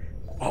you and,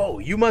 oh,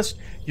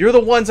 you're the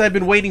ones I've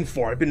been waiting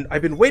for.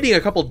 I've been waiting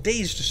a couple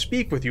days to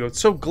speak with you. I'm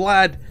so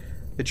glad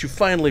that you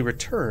finally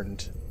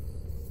returned.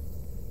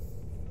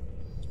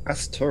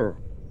 Us too.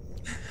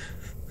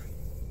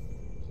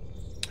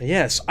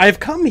 Yes,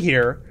 I've come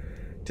here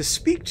to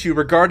speak to you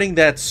regarding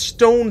that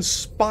stone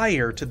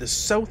spire to the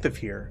south of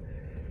here.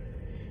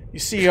 You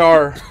see,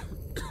 our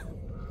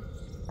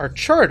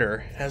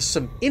charter has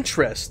some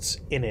interests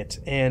in it,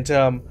 and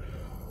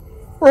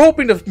we're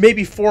hoping to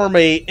maybe form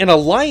an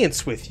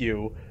alliance with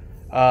you,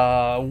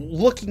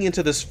 looking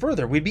into this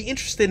further. We'd be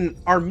interested in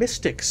our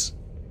mystics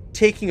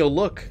taking a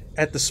look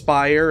at the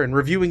spire and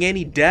reviewing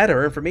any data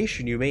or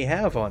information you may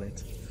have on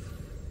it.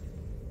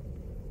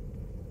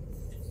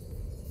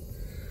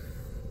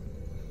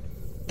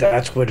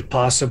 That would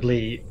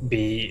possibly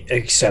be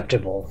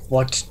acceptable.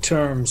 What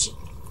terms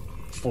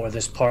for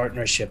this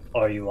partnership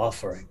are you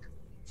offering?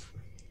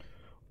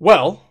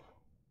 Well,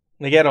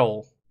 they get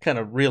all kind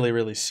of really,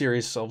 really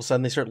serious. All of a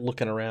sudden, they start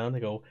looking around. They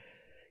go,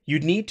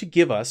 you'd need to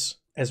give us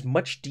as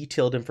much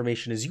detailed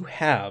information as you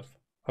have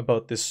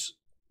about this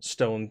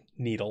stone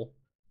needle.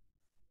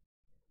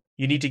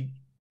 You need to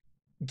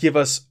give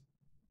us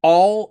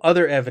all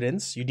other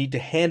evidence. You need to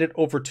hand it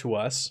over to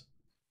us.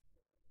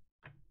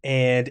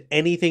 And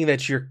anything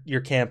that your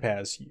camp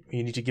has,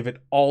 you need to give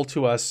it all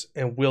to us,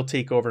 and we'll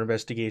take over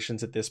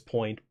investigations at this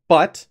point.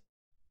 But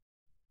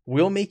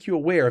we'll make you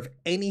aware of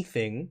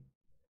anything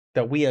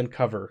that we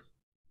uncover.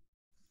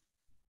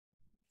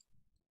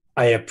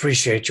 I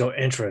appreciate your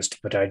interest,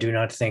 but I do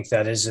not think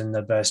that is in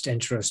the best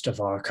interest of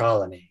our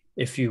colony.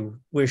 If you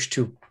wish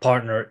to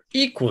partner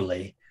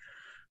equally,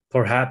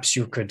 perhaps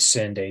you could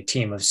send a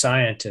team of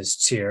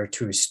scientists here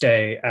to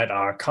stay at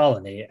our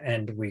colony,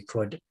 and we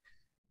could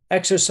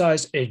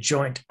exercise a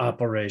joint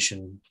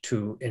operation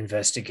to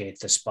investigate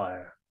the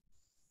spire.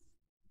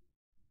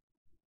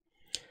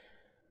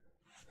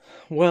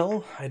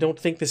 Well, I don't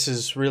think this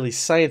is really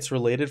science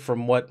related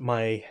from what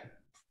my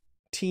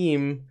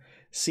team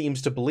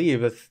seems to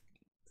believe.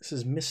 This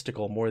is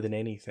mystical more than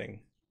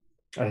anything.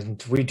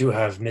 And we do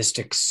have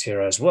mystics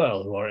here as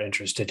well who are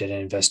interested in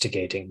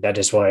investigating. That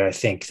is why I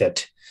think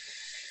that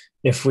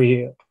if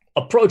we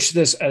approach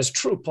this as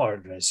true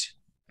partners,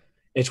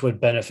 it would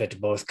benefit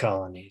both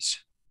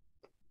colonies.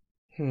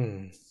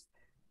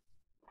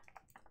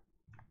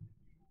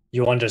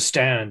 You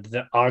understand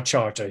that our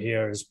charter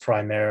here is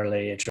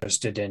primarily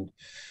interested in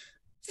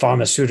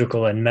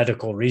pharmaceutical and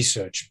medical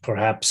research.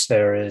 Perhaps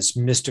there is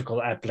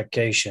mystical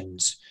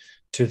applications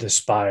to the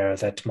spire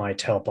that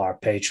might help our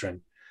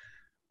patron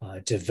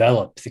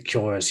develop the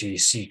cures he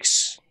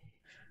seeks.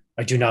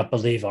 I do not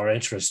believe our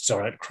interests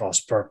are at cross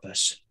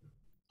purpose.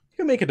 You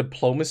can make a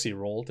diplomacy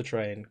roll to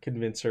try and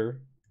convince her.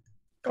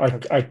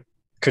 I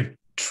could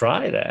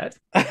try that.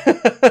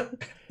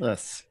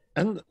 Yes.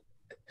 And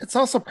it's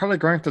also probably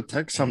going to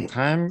take some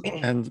time,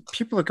 and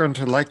people are going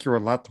to like you a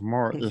lot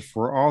more if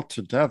we're all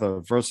together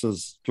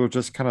versus you're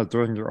just kind of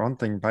doing your own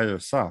thing by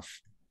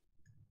yourself.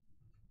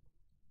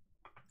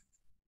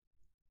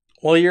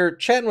 While you're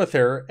chatting with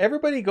her,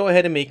 everybody go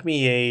ahead and make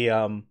me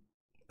a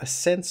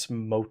sense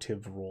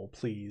motive roll,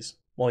 please,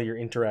 while you're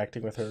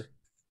interacting with her.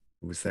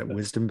 Was that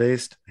wisdom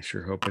based? I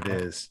sure hope it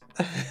is.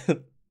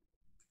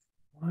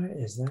 Why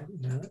is that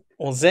not?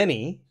 Well,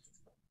 Zenny,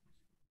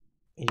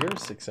 you're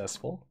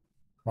successful.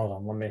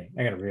 Hold on,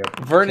 I gotta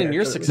reopen. Vernon,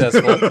 you're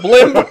successful.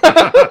 Blim.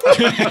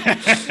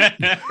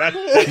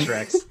 That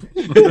tracks.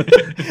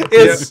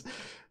 It's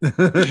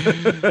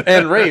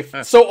and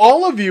Rafe. So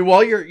all of you,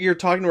 while you're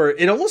talking to her,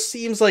 it almost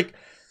seems like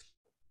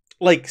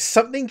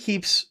something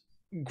keeps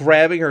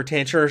grabbing her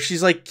attention, or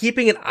she's like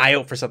keeping an eye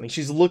out for something.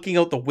 She's looking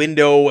out the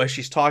window as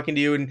she's talking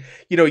to you, and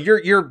you know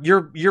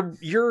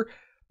you're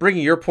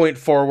bringing your point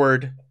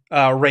forward,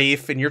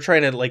 Rafe, and you're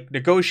trying to like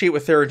negotiate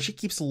with her, and she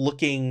keeps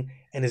looking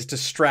and is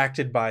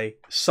distracted by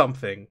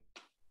something,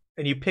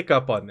 and you pick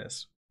up on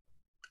this.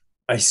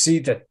 I see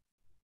that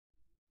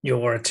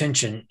your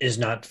attention is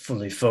not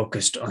fully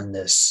focused on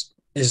this.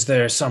 Is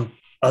there some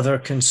other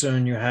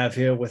concern you have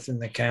here within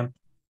the camp?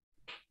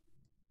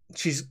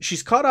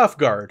 She's caught off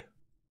guard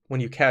when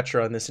you catch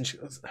her on this, and she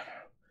goes,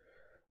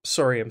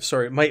 I'm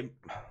sorry.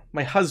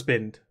 My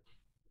husband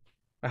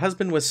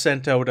was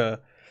sent out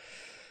a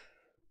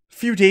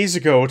few days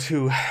ago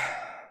to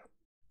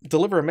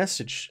deliver a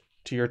message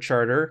to your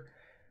charter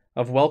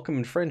of welcome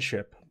and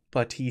friendship,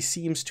 but he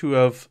seems to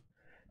have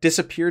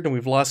disappeared, and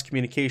we've lost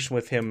communication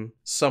with him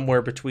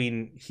somewhere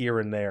between here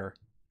and there.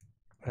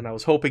 And I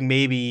was hoping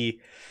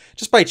maybe,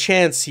 just by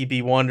chance, he'd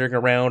be wandering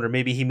around, or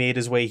maybe he made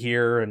his way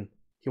here and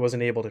he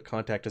wasn't able to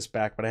contact us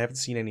back, but I haven't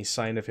seen any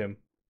sign of him.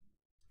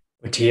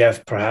 Would he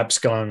have perhaps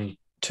gone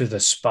to the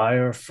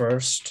spire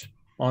first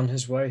on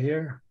his way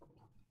here?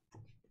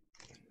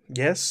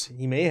 Yes,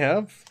 he may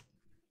have.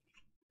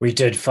 We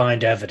did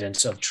find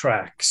evidence of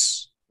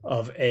tracks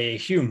of a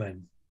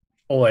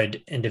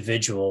humanoid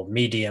individual,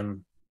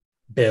 medium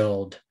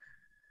build,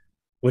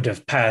 would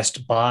have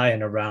passed by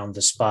and around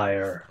the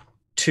spire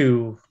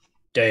 2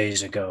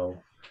 days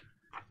ago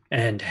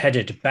and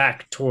headed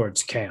back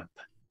towards camp.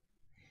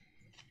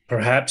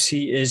 Perhaps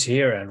he is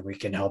here and we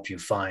can help you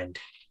find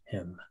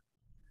him.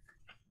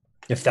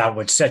 If that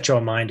would set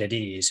your mind at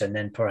ease, and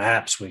then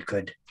perhaps we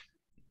could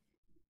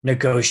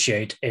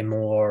negotiate a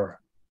more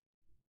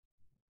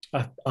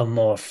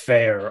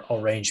fair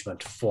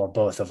arrangement for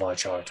both of our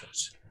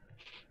charters.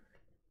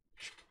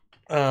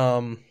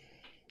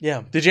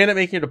 Yeah. Did you end up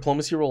making your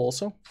diplomacy roll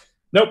also?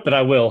 Nope, but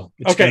I will.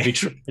 It's okay.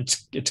 Gonna be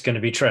it's going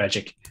to be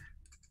tragic.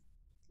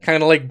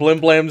 Kind of like Blim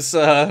Blim's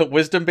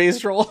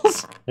wisdom-based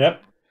rolls.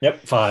 Yep.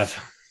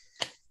 5.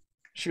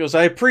 She goes,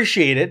 I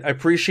appreciate it. I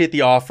appreciate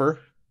the offer.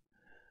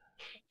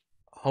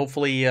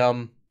 Hopefully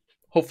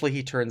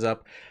he turns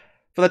up.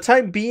 For the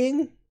time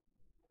being,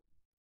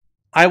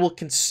 I will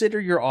consider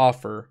your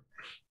offer,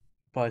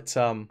 but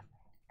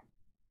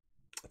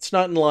it's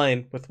not in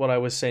line with what I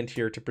was sent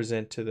here to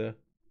present to the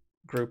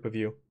group of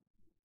you.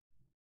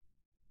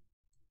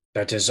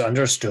 That is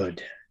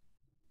understood.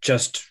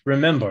 Just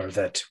remember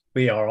that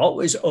we are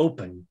always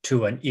open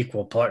to an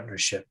equal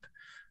partnership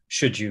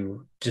should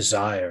you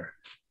desire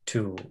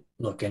to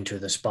look into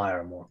the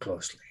spire more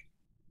closely.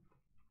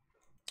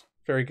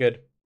 Very good.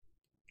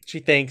 She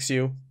thanks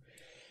you.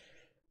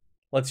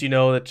 Lets you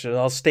know that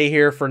I'll stay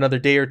here for another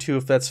day or two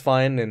if that's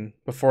fine, and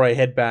before I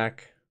head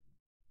back.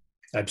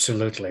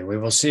 Absolutely. We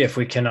will see if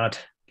we cannot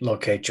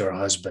locate your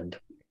husband.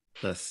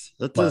 Yes,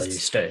 while you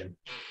stay.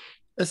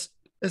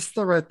 It's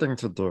the right thing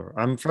to do.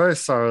 I'm very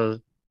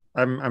sorry.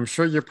 I'm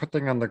sure you're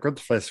putting on the good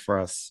face for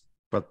us,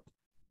 but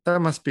that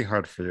must be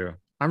hard for you.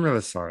 I'm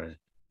really sorry.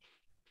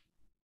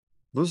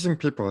 Losing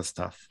people is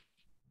tough.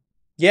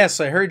 Yes,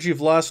 I heard you've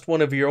lost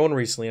one of your own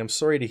recently. I'm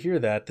sorry to hear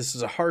that. This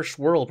is a harsh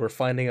world. We're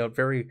finding out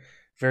very,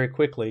 very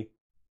quickly.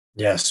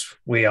 Yes,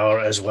 we are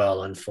as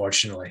well,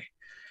 unfortunately.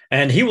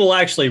 And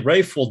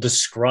Rafe will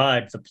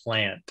describe the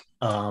plant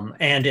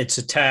and its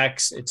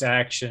attacks, its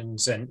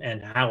actions,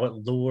 and how it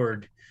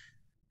lured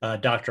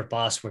Dr.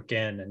 Boswick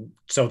in, and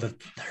so that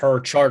her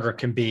charter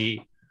can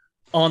be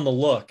on the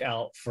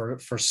lookout for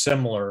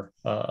similar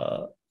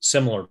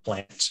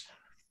plants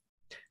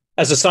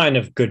as a sign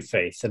of good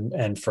faith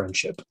and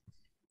friendship.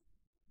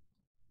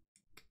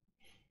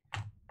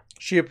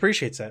 She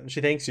appreciates that, and she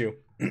thanks you.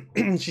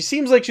 She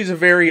seems like she's a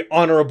very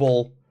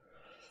honorable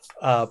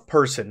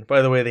person,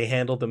 by the way they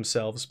handled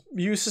themselves.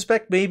 You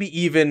suspect maybe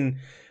even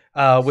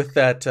with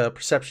that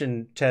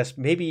perception test,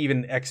 maybe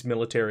even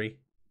ex-military,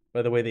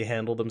 by the way they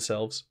handle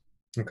themselves.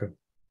 Okay.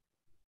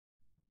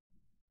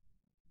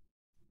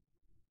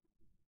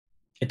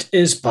 It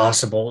is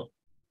possible,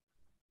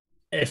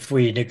 if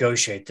we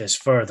negotiate this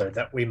further,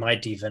 that we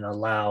might even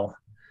allow,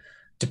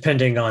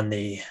 depending on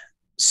the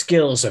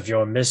skills of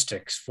your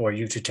mystics, for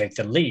you to take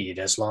the lead,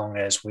 as long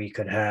as we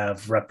could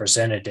have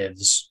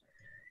representatives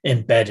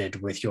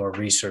embedded with your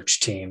research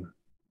team.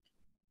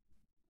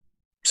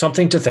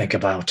 Something to think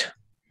about.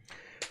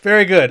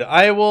 Very good.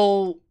 I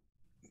will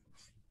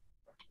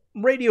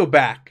radio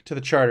back to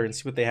the charter and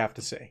see what they have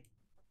to say.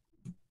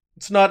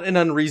 It's not an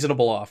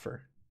unreasonable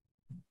offer.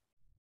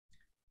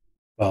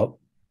 Well,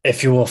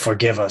 if you will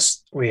forgive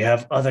us, we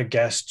have other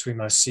guests we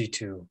must see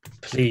to.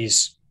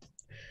 Please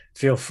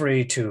feel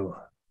free to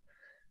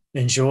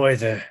enjoy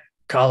the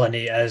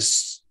colony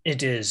as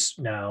it is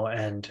now,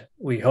 and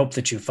we hope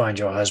that you find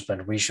your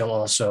husband. We shall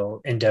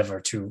also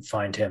endeavor to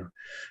find him.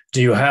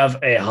 Do you have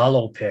a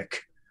holopic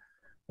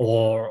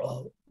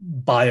or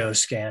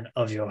bioscan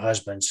of your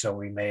husband, so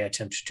we may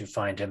attempt to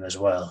find him as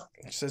well?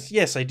 She says,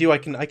 yes, I do. I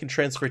can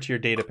transfer to your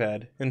data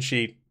pad. And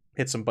she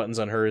hits some buttons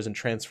on hers and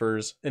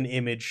transfers an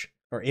image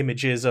or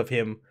images of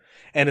him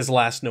and his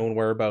last known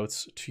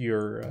whereabouts to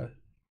your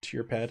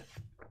pad.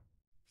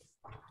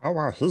 Oh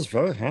wow, he's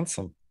very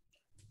handsome.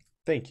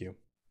 Thank you.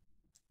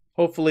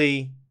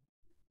 Hopefully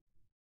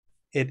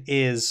he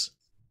is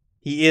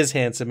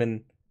handsome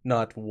and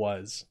not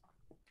was.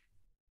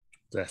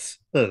 Yes,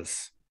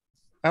 is.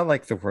 I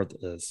like the word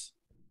is.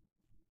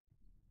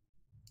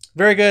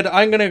 Very good.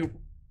 I'm going to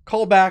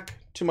call back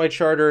to my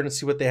charter and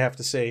see what they have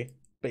to say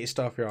based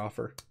off your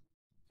offer.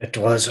 It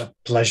was a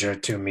pleasure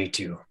to meet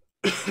you.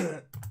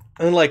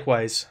 And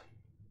likewise,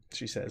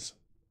 she says.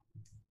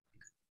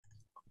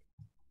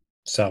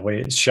 So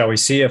shall we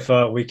see if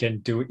we can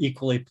do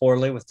equally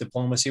poorly with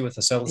diplomacy with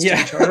the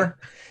Celestine Charter?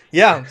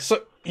 Yeah.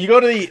 So you go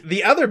to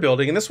the other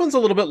building, and this one's a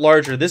little bit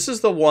larger. This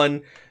is the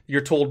one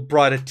you're told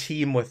brought a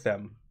team with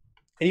them.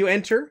 And you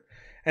enter,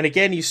 and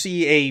again, you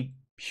see a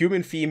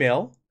human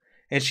female,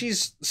 and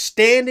she's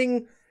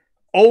standing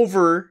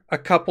over a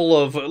couple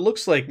of, it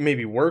looks like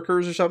maybe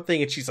workers or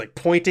something, and she's like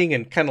pointing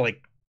and kind of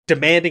like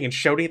demanding and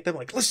shouting at them,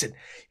 like, listen,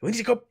 we need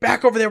to go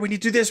back over there, we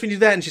need to do this, we need to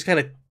do that. And she's kind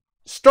of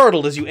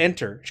startled as you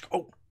enter. She goes,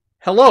 oh,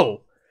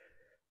 hello.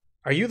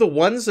 Are you the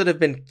ones that have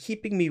been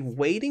keeping me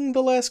waiting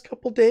the last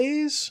couple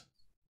days?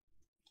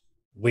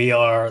 We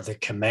are the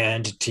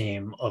command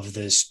team of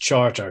this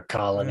charter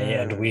colony,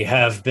 and we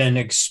have been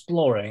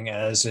exploring,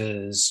 as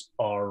is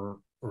our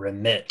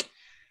remit.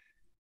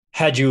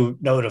 Had you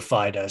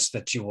notified us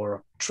that you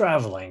were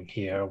traveling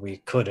here, we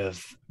could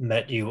have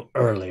met you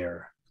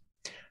earlier.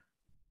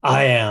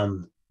 I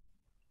am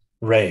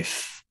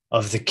Rafe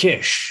of the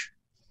Kish.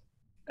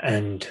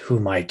 And who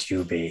might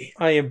you be?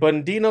 I am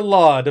Bundina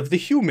Laud of the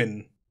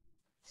Human.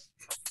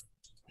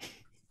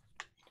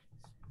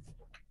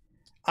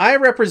 I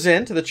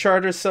represent the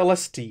Charter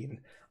Celestine.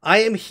 I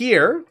am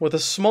here with a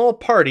small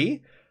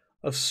party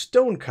of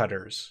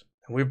stonecutters.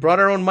 And we brought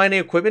our own mining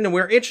equipment, and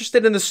we're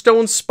interested in the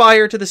stone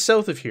spire to the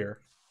south of here.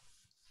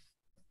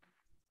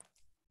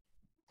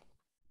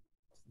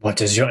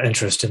 What is your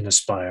interest in the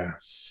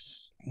spire?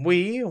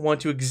 We want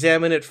to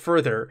examine it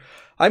further.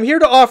 I'm here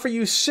to offer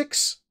you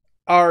 6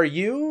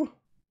 RU,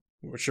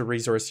 which are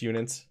resource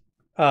units.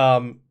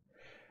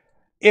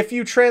 If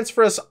you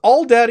transfer us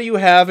all data you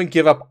have and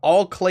give up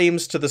all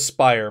claims to the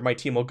spire, my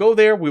team will go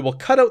there. We will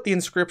cut out the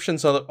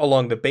inscriptions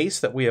along the base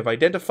that we have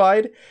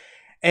identified,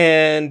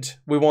 and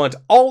we want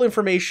all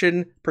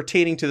information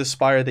pertaining to the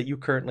spire that you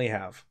currently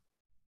have.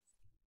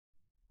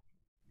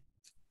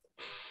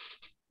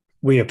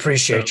 We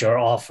appreciate your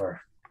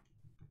offer.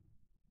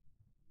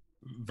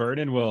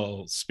 Vernon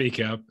will speak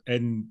up,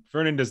 and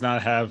Vernon does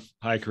not have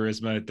high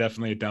charisma,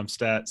 definitely a dump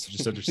stat, so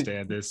just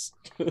understand this.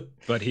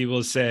 But he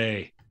will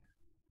say,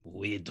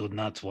 we do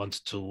not want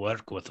to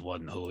work with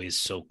one who is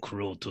so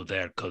cruel to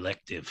their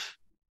collective.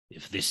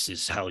 If this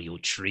is how you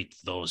treat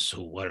those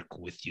who work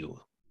with you,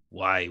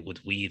 why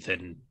would we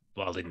then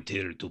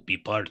volunteer to be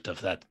part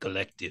of that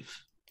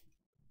collective?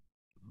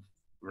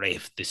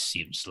 Rafe, this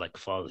seems like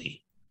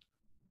folly.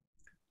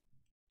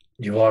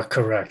 You are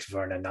correct,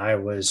 Vernon. I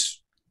was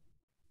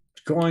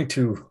going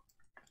to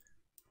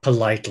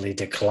politely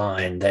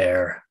decline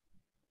their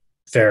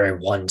very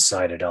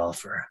one-sided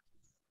offer.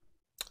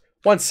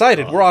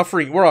 One-sided? We're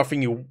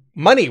offering you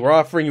money. We're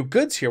offering you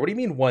goods here. What do you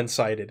mean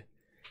one-sided?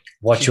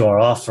 What you are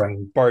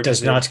offering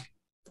does not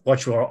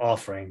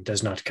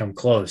come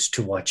close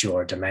to what you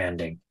are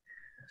demanding.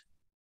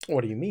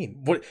 What do you mean?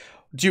 What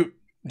do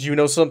you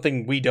know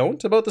something we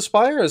don't about the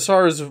spire? As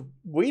far as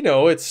we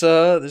know, it's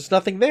there's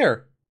nothing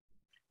there.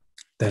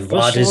 Then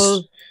what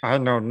is? I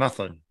know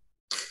nothing.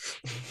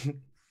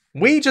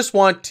 We just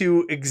want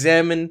to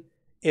examine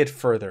it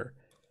further.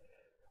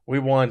 We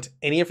want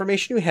any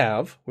information you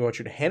have. We want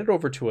you to hand it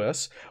over to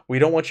us. We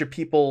don't want your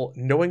people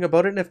knowing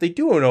about it. And if they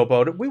do know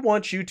about it, we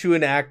want you to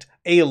enact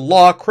a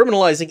law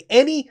criminalizing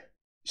any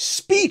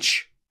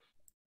speech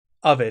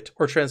of it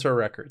or transfer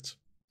records.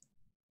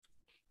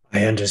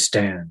 I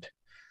understand.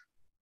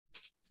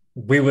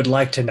 We would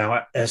like to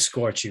now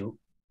escort you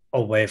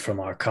away from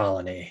our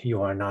colony.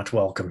 You are not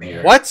welcome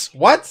here. What?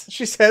 What?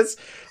 She says,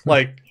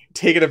 like,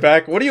 taken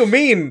aback. What do you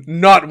mean,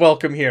 not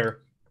welcome here?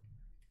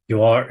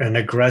 You are an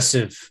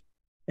aggressive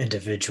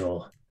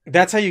individual.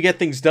 That's how you get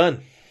things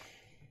done.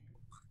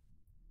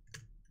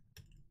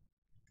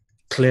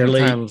 Clearly,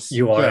 Sometimes,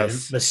 you are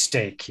yes. a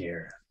mistake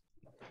here.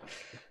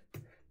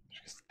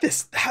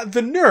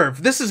 The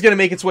nerve. This is going to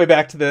make its way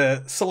back to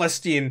the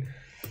Celestine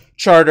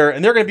Charter,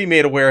 and they're going to be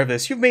made aware of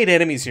this. You've made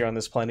enemies here on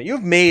this planet.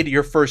 You've made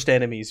your first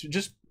enemies.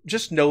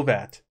 Just know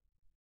that.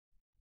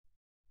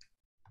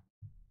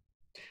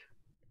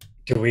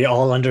 Do we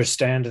all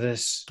understand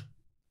this?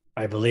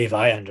 I believe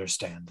I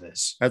understand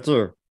this. I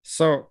do.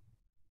 So,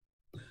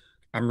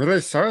 I'm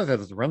really sorry that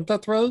it went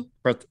that way,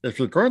 but if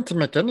you're going to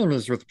make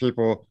enemies with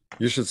people,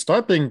 you should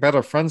start being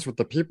better friends with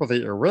the people that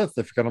you're with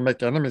if you're going to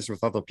make enemies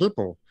with other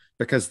people,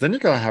 because then you're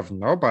going to have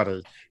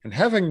nobody, and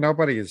having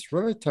nobody is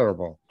really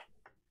terrible.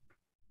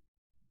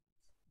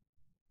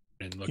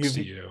 And looks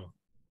to you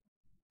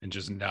and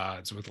just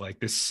nods with like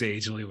this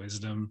sagely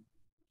wisdom.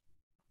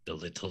 The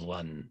little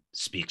one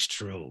speaks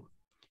true.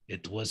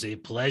 It was a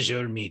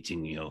pleasure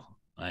meeting you.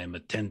 I am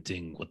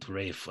attempting what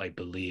Rafe, I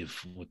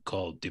believe, would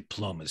call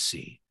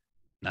diplomacy.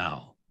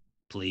 Now,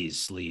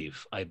 please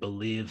leave. I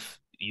believe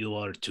you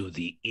are to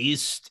the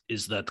east.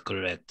 Is that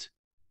correct?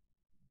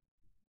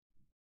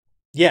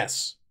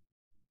 Yes.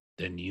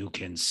 Then you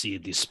can see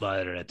the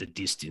spire at a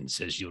distance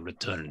as you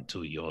return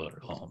to your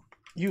home.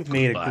 You've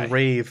made Goodbye. a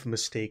grave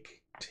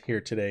mistake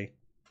here today.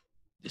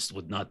 This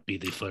would not be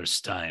the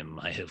first time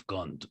I have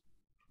gone.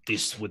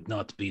 This would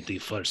not be the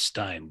first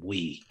time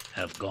we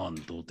have gone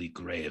to the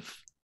grave.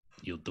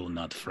 You do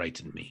not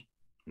frighten me.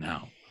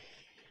 Now,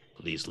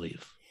 please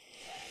leave.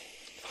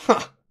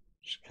 Huh.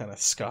 She kind of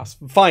scoffs.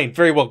 Fine,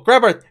 very well.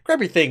 Grab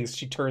your things.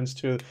 She turns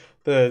to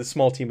the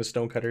small team of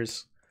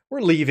stonecutters.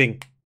 We're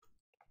leaving.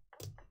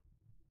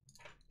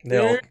 They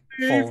all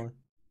fall.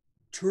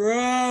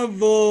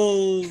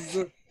 Travels.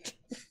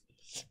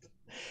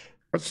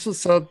 But she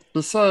said,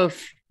 be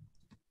safe.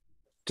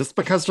 Just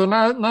because you're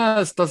not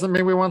nice doesn't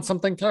mean we want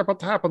something terrible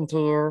to happen to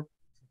you.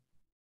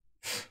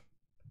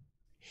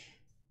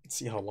 Let's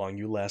see how long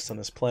you last on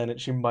this planet,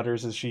 she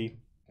mutters as she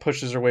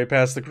pushes her way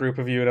past the group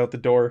of you and out the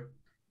door.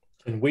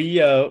 Can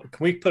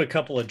we put a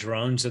couple of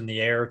drones in the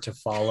air to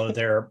follow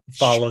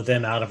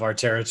them out of our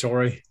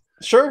territory?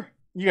 Sure.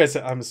 You guys,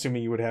 I'm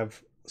assuming you would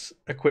have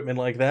equipment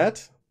like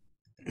that.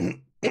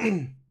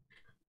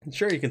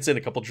 Sure, you can send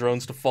a couple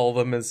drones to follow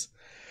them as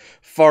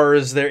far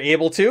as they're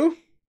able to.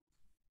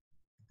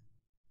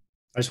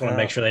 I just want to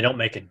make sure they don't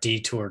make a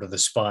detour to the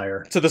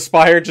spire. To the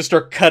spire, just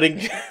start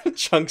cutting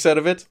chunks out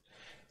of it.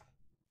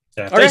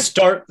 Yeah, if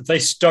they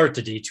start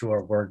the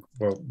detour,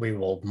 we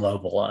will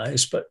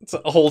mobilize. But it's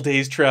a whole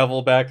day's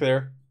travel back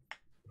there.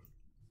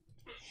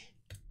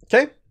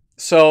 Okay,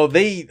 so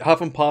they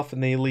huff and puff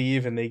and they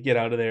leave and they get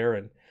out of there,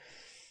 and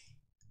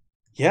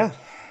yeah.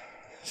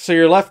 So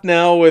you're left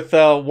now with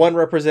one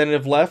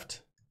representative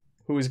left,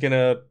 who is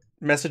gonna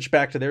message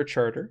back to their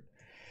charter.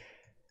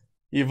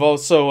 You've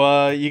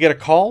also you get a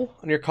call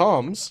on your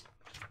comms,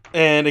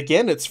 and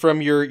again, it's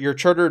from your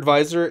charter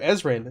advisor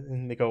Ezrin,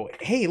 and they go,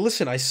 "Hey,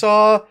 listen, I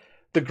saw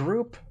the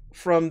group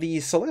from the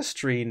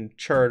Celestine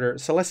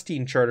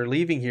charter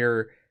leaving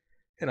here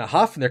in a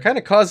huff, and they're kind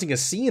of causing a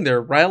scene.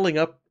 They're riling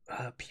up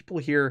people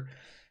here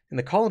in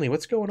the colony.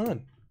 What's going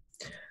on?"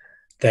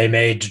 They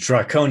made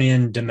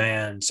draconian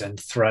demands and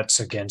threats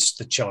against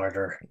the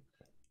charter.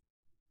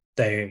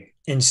 They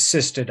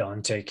insisted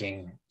on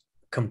taking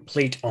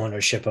complete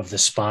ownership of the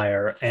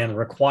spire and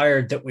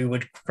required that we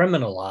would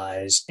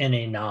criminalize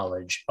any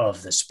knowledge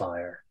of the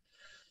spire.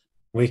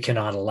 We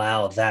cannot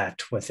allow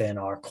that within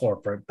our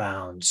corporate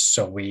bounds,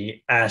 so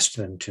we asked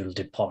them to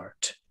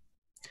depart.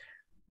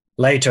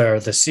 Later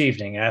this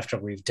evening, after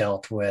we've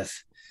dealt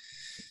with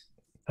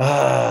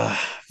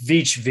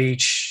Veach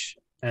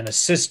and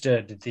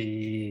assisted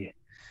the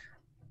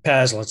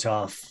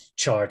Pazlatov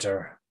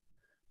charter,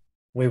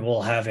 we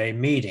will have a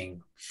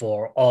meeting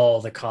for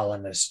all the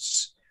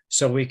colonists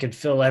so we can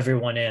fill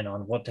everyone in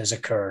on what has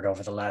occurred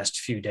over the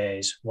last few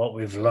days, what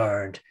we've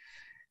learned,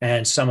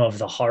 and some of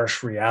the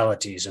harsh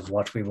realities of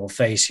what we will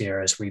face here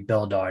as we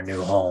build our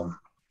new home.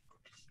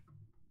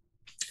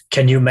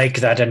 Can you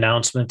make that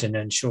announcement and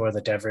ensure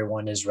that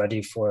everyone is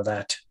ready for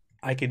that?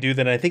 I can do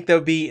that. I think that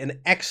would be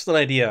an excellent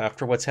idea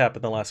after what's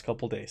happened the last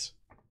couple days.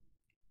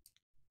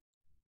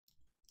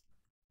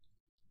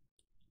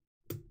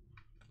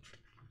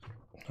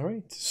 All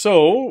right.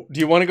 So, do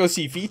you want to go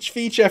see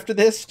Veach after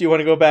this? Do you want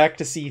to go back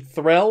to see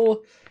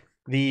Threll,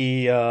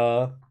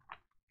 the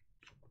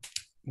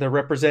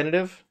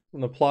representative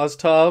from the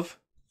Plaztov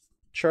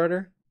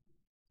charter?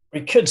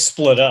 We could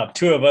split up.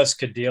 Two of us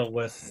could deal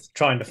with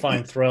trying to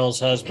find Threll's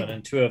husband,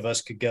 and two of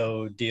us could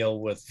go deal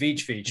with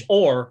Veach.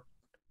 Or,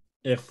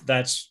 if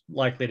that's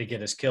likely to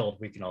get us killed,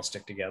 we can all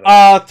stick together.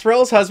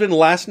 Threll's husband,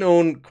 last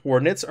known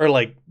coordinates are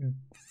like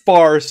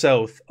far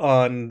south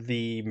on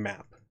the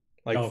map.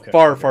 Like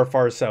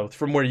far south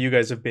from where you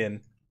guys have been.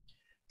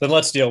 Then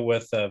let's deal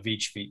with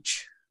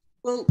Veach.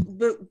 Well,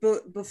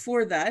 but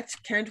before that,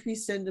 can't we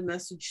send a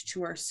message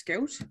to our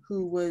scout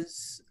who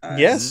was?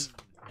 Yes.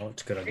 Oh,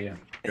 it's a good idea.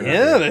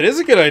 Yeah, that is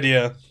a good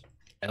idea.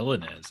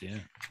 Ellen is, yeah.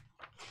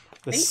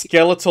 The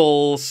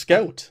skeletal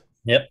scout.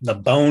 Yep, the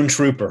Bone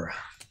Trooper.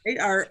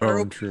 Right,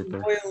 Bone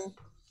Trooper.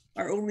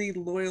 Our only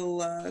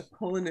loyal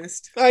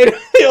colonist. I know,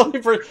 the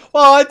only person.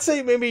 Well, I'd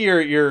say maybe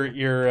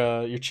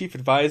your chief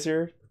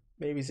advisor.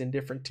 Maybe he's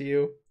indifferent to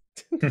you.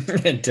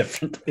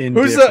 Indifferent.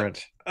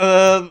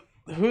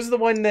 Who's the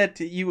one that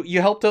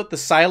you helped out the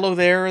silo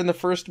there in the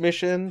first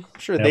mission? I'm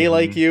sure Yeah. they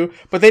like you.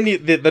 But then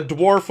the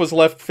dwarf was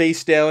left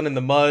face down in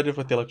the mud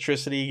with the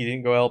electricity. You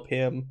didn't go help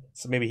him,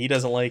 so maybe he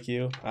doesn't like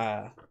you.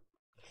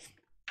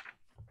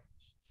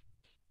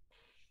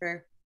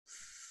 Fair.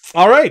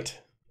 All right.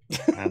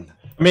 I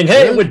mean,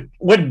 hey,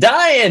 we're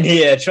dying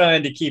here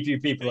trying to keep you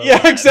people alive.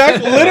 Yeah,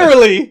 exactly.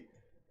 Literally.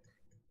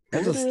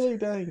 I just- Literally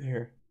dying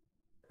here.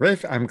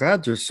 Rafe, I'm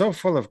glad you're so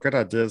full of good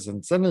ideas,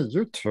 and Zenny,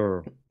 you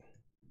too.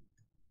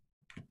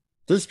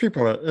 These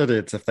people are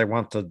idiots if they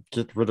want to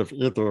get rid of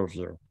either of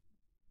you.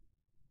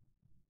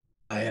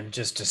 I am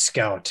just a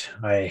scout.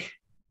 I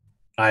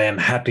am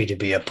happy to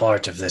be a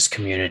part of this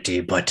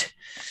community, but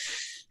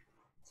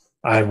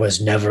I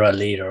was never a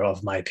leader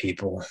of my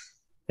people.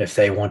 If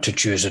they want to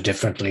choose a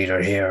different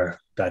leader here,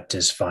 that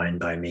is fine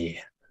by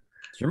me.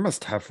 You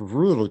must have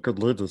really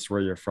good leaders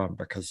where you're from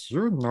because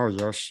you know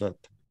your shit.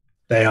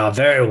 They are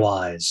very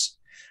wise.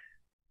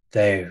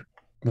 They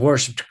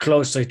worshipped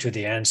closely to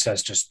the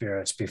ancestor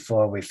spirits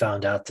before we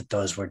found out that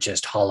those were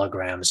just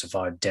holograms of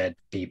our dead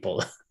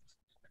people.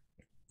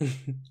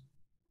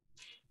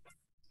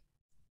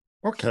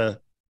 Okay.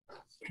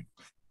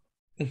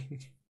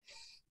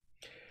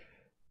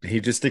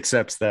 He just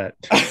accepts that.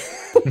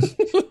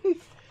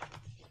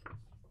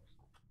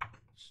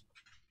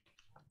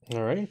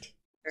 All right.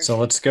 So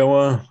let's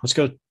go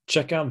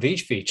check out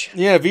Veach.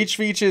 Yeah,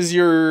 Veach is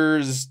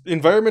your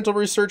environmental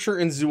researcher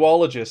and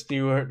zoologist.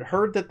 You had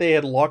heard that they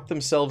had locked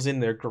themselves in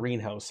their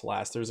greenhouse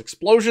last. There's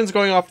explosions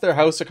going off their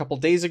house a couple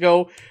days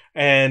ago,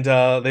 and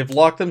they've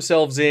locked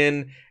themselves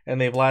in, and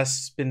they've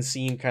last been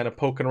seen kind of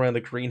poking around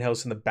the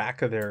greenhouse in the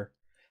back of their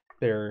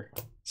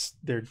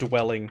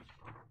dwelling.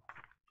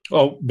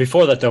 Oh,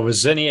 before that though,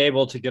 was Zenny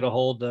able to get a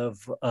hold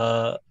of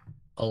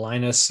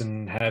Linus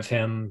and have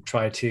him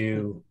try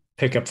to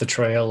pick up the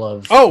trail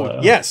of?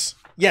 Yes.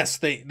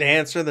 They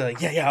answer. They're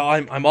like, yeah,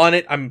 I'm on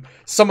it. I'm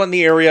somewhat in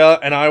the area,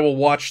 and I will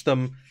watch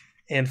them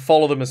and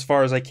follow them as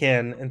far as I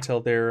can until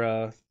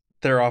they're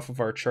off of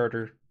our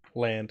charter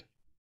land.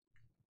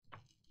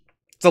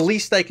 It's the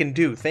least I can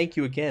do. Thank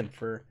you again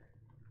for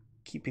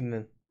keeping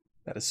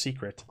that a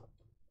secret.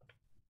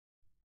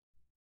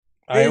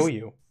 I owe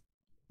you.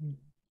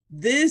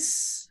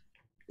 This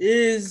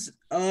is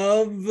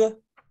of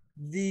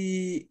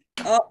the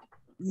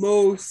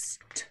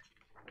utmost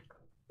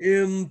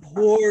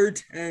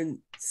importance.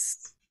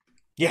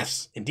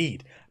 Yes,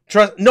 indeed.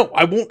 Trust. No,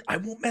 I won't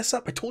mess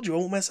up. I told you I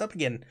won't mess up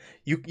again.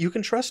 You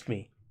can trust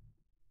me.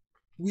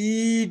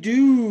 We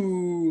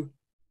do.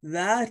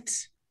 That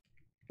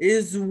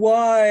is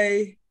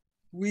why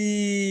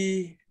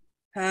we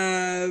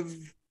have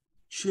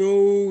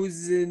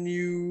chosen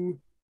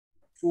you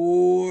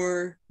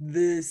for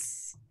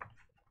this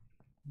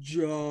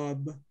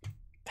job.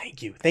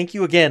 Thank you. Thank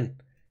you again.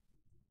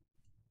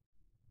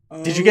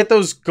 Did you get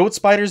those goat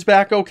spiders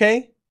back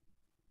okay?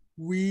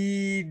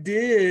 We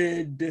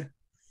did.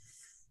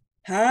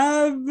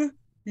 Have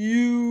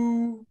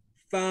you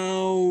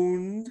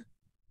found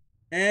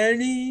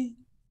any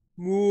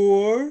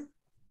more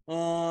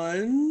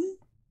on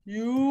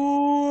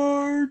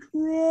your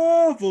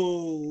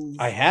travels?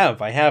 I have,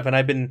 and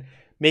I've been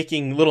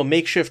making little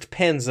makeshift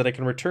pens that I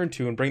can return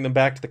to and bring them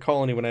back to the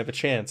colony when I have a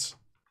chance.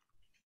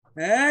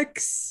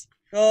 Excellent.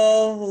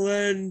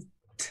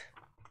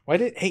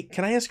 Hey,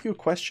 can I ask you a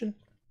question?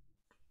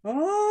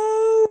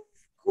 Of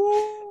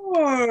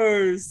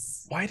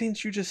course. Why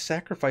didn't you just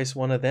sacrifice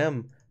one of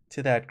them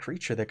to that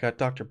creature that got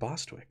Dr.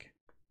 Bostwick?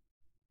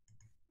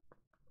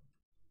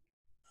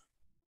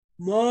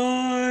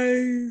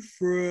 My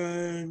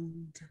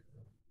friend,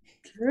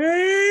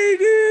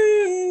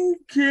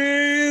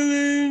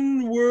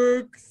 Kaylin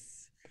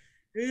works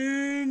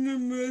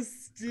in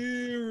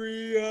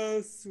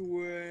mysterious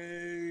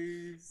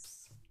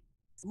ways.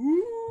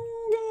 Who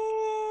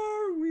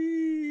are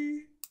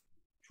we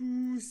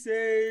to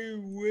say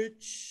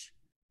which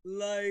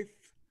life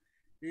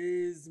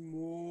is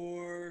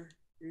more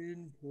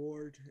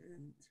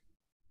important?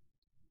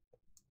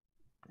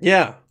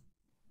 Yeah.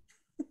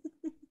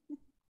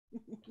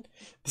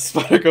 The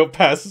spider goat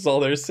passes all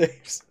their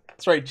saves.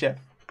 That's right, Jeff.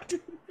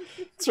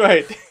 That's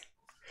right.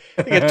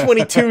 They got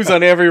 22s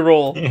on every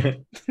roll.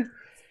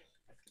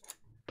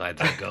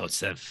 Spider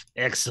goats have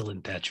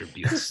excellent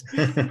attributes.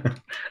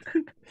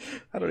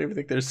 I don't even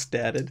think they're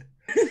statted.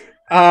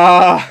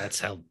 That's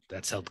how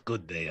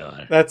good they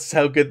are. That's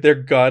how good they're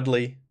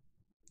godly.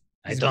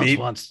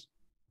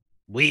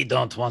 We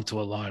don't want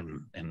to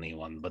alarm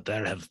anyone, but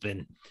there have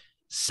been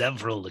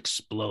several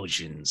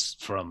explosions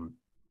from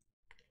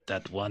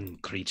that one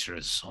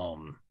creature's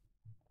home.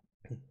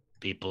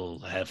 People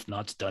have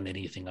not done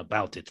anything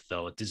about it,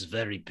 though. It is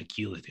very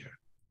peculiar.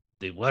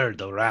 The word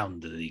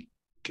around the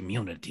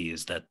community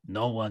is that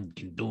no one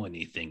can do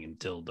anything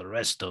until the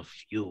rest of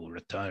you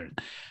return.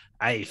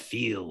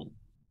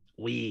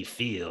 We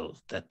feel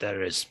that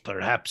there is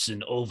perhaps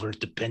an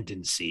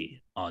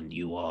over-dependency on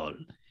you all.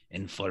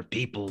 And for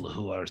people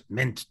who are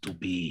meant to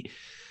be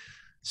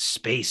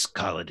space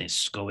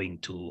colonists going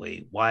to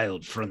a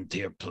wild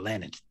frontier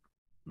planet,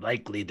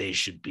 likely they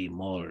should be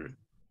more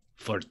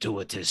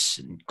fortuitous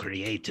and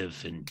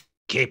creative and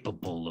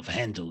capable of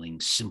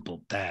handling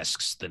simple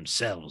tasks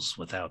themselves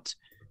without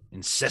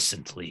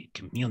incessantly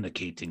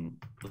communicating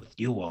with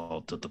you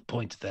all, to the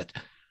point that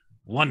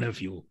one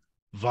of you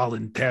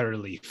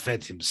voluntarily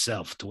fed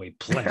himself to a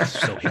plant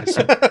so he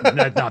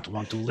did not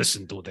want to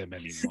listen to them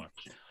anymore.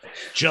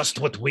 Just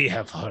what we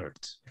have heard,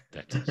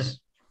 that is.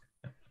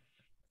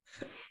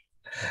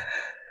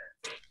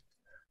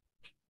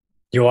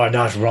 You are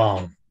not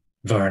wrong,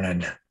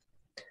 Vernon.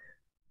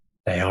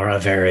 They are a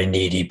very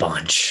needy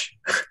bunch.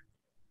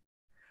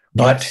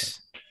 But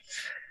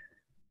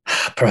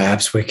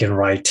perhaps we can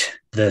right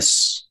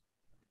this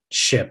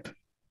ship.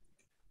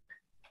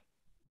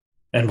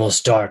 And we'll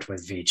start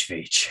with Veach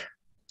Veach.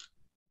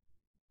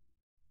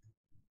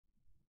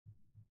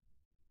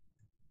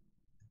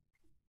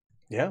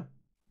 Yeah.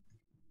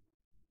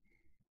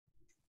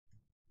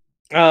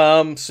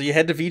 So you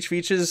head to Veach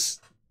Veach's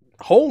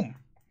home.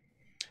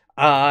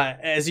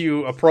 As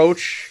you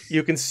approach,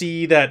 you can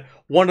see that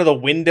one of the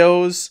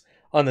windows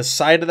on the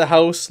side of the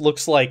house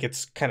looks like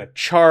it's kind of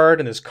charred,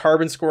 and there's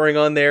carbon scoring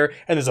on there,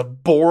 and there's a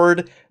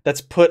board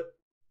that's put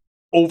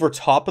over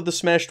top of the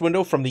smashed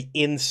window from the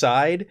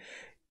inside.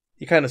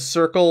 You kind of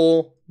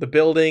circle the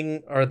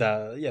building, or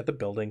the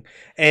building,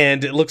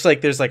 and it looks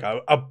like there's like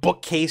a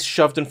bookcase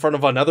shoved in front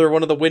of another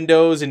one of the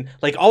windows, and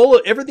like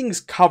everything's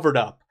covered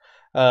up.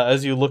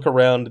 As you look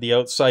around the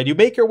outside, you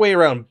make your way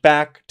around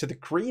back to the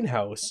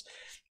greenhouse,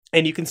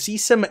 and you can see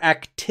some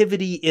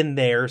activity in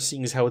there,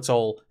 seeing as how it's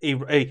all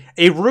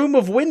a room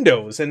of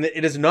windows, and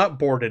it is not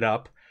boarded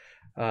up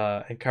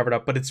and covered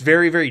up, but it's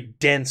very, very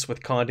dense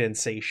with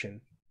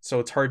condensation,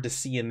 so it's hard to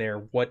see in there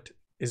what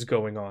is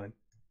going on.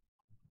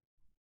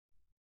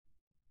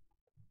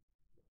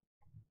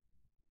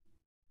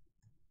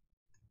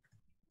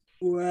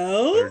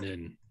 Well,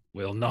 Vernon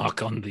will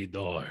knock on the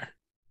door.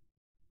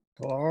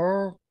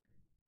 Hello?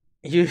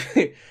 You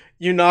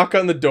knock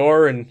on the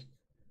door and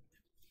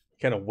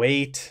kind of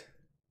wait,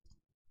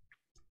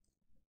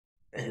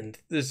 and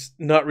there's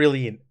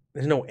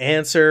no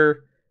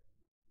answer,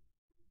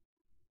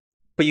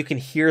 but you can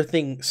hear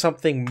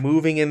something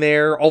moving in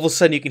there. All of a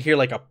sudden you can hear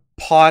like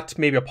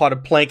maybe a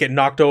potted plant get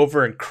knocked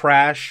over and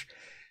crash.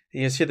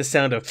 You just hear the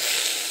sound of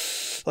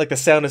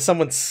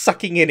someone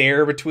sucking in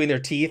air between their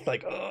teeth,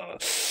 like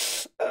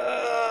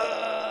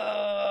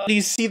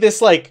you see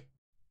this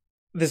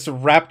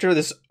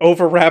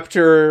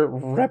oviraptor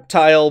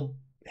reptile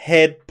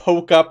head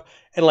poke up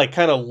and like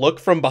kind of look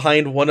from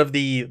behind one of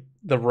the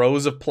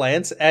rows of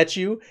plants at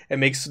you,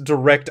 and makes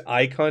direct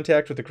eye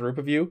contact with a group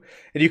of you.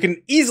 And you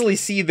can easily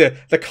see the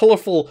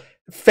colorful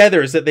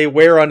feathers that they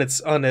wear on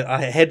a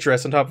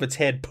headdress on top of its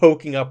head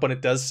poking up when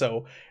it does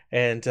so.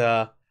 And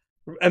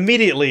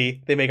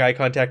immediately they make eye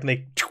contact and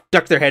they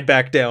duck their head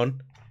back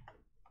down.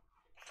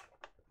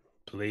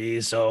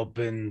 Please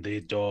open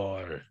the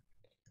door.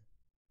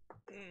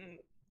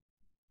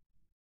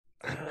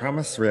 I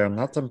promise we are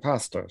not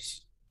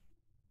imposters.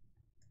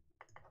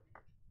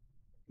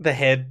 The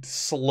head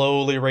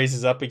slowly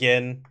raises up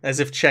again,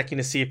 as if checking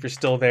to see if you're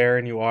still there,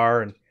 and you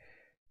are. And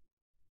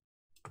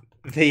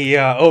the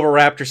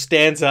oviraptor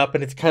stands up,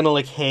 and it kind of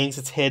like hangs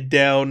its head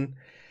down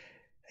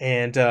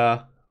and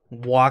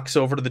walks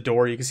over to the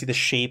door. You can see the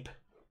shape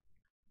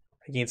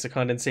against the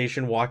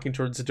condensation walking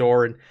towards the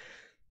door, and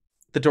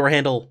the door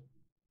handle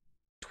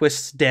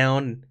twists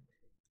down,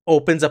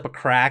 opens up a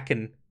crack,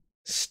 and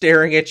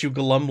staring at you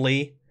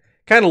glumly,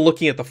 kind of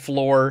looking at the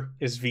floor,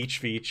 is Veach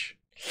Veach.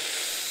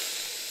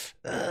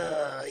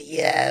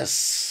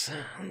 Yes.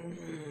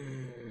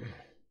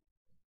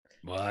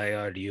 Why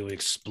are you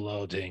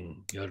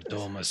exploding your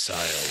domicile?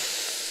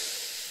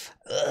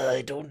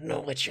 I don't know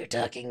what you're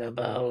talking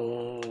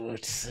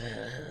about.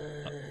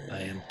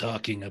 I am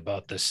talking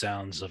about the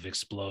sounds of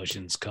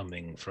explosions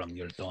coming from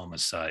your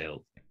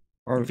domicile.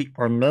 Or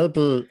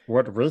maybe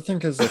what we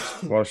think is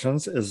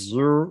explosions is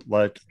you,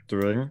 like,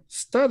 doing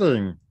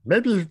studying.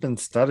 Maybe you've been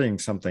studying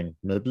something.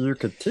 Maybe you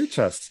could teach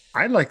us.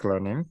 I like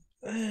learning.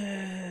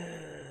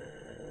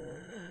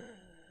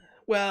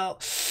 Well,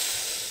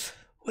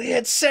 we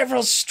had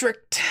several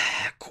strict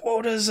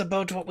quotas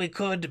about what we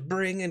could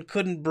bring and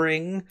couldn't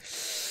bring.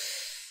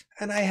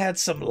 And I had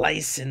some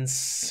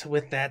license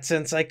with that,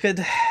 since I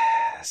could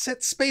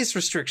set space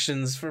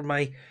restrictions for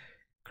my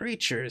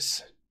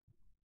creatures.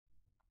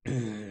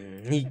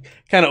 He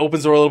kind of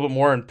opens the door a little bit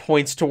more and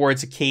points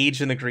towards a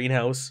cage in the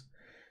greenhouse.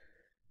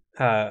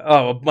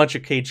 A bunch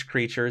of caged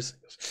creatures.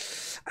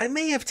 I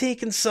may have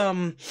taken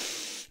some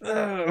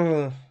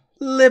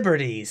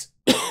liberties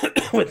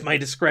with my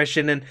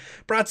discretion and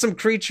brought some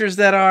creatures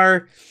that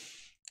are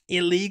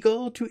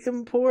illegal to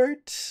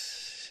import.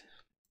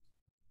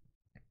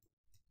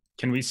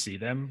 Can we see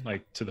them,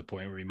 like, to the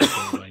point where we might be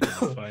able to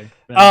identify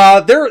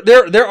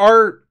them? There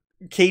are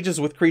cages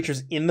with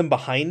creatures in them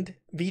behind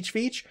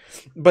Veach,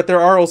 but there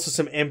are also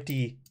some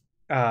empty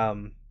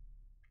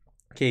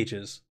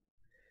cages.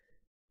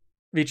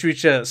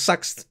 Veach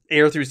sucks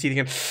air through his teeth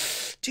again.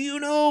 Do you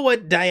know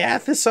what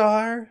diathys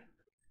are?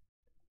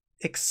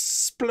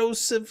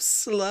 Explosive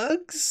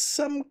slugs,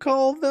 some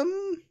call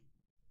them.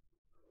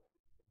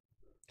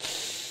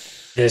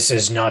 This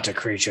is not a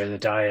creature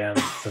that I am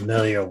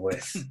familiar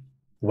with.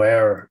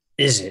 Where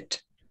is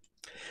it?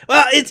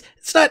 Well, it's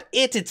not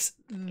it, it's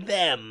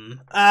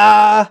them.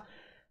 I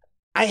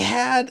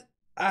had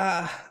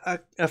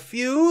a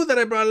few that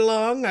I brought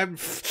along. I'm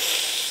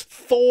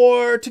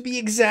 4 to be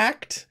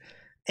exact.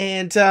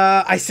 And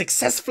I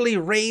successfully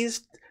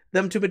raised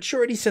them to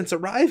maturity since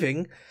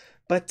arriving.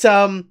 But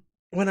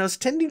when I was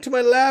tending to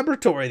my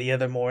laboratory the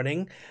other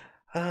morning,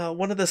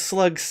 one of the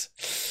slugs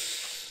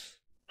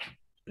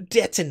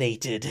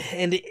detonated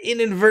and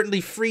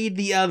inadvertently freed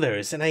the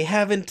others, and I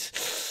haven't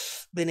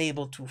been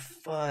able to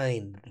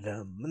find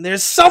them. And they're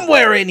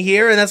somewhere in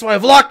here, and that's why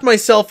I've locked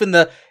myself in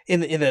the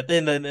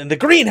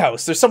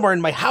greenhouse. They're somewhere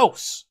in my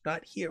house,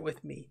 not here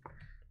with me.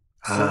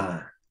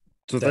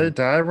 Do they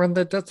die when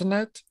they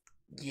detonate?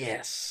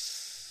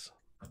 Yes.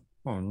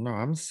 Oh no,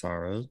 I'm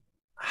sorry.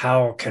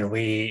 How can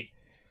we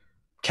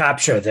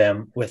capture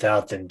them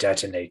without them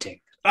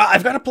detonating?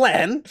 I've got a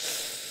plan.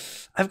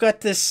 I've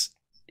got this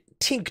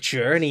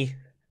tincture, and he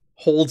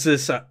holds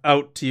this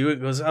out to you.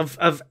 It goes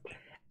of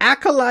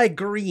alkali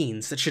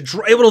greens that should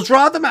it will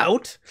draw them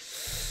out.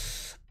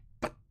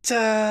 But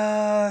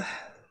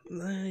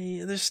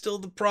there's still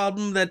the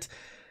problem that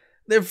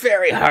they're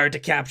very hard to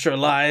capture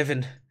alive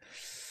and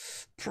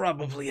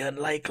probably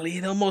unlikely.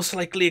 They'll most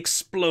likely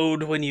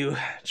explode when you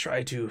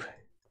try to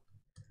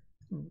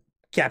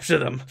capture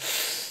them.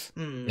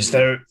 Is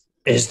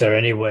there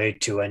any way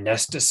to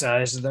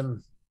anesthetize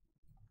them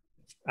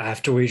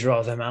after we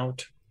draw them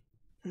out?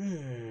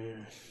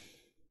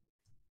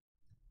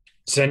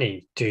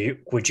 Zenny,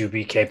 would you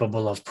be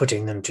capable of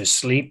putting them to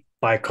sleep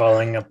by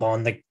calling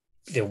upon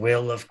the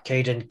will of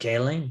Caden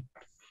Kaling?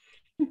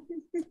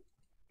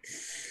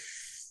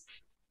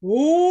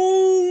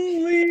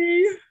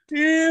 Only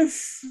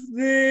if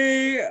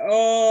they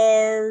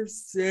are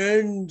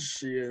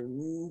sentient,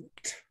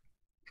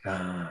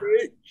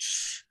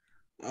 which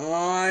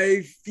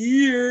I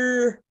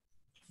fear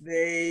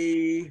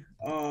they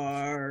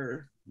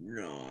are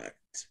not.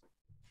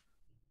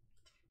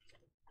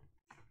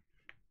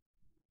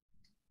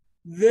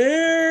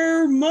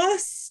 There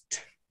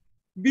must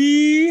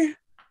be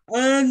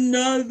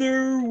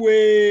another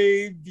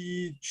way,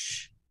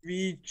 Beach.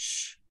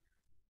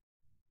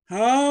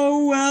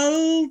 How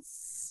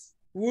else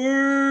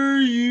were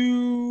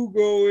you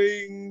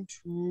going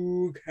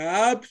to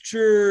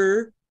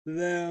capture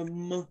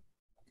them?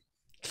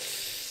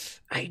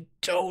 I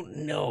don't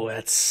know.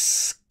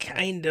 That's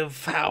kind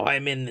of how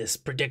I'm in this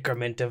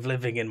predicament of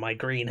living in my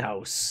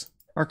greenhouse.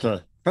 Okay,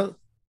 but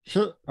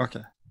here,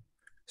 okay.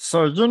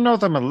 So you know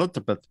them a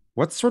little bit.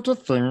 What sort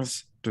of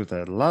things do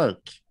they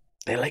like?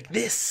 They like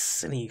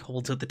this, and he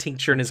holds out the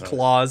tincture in his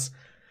claws,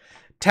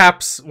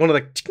 taps one of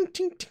the tink,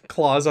 tink, tink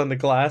claws on the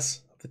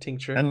glass of the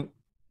tincture. And,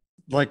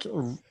 like,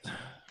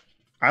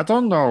 I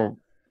don't know.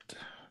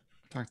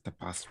 Dr.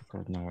 Boss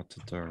would know what to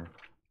do.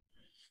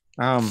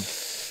 I'm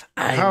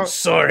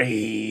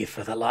sorry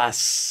for the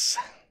loss.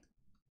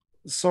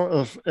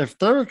 So if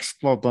they're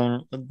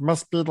exploding, it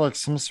must be like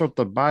some sort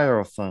of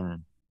bio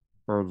thing,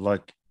 or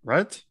like,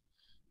 right?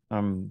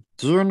 Do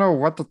you know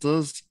what it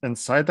is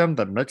inside them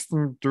that makes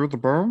them do the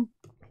boom?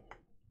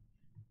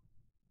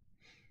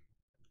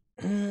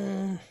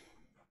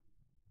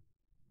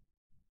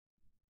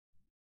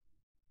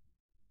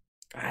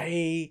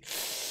 I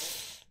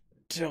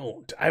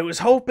don't. I was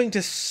hoping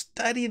to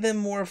study them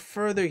more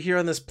further here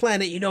on this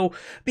planet,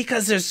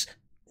 because there's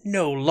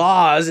no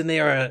laws and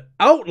they are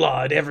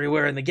outlawed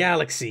everywhere in the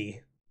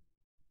galaxy.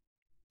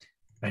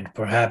 And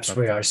perhaps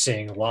we are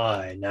seeing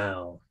why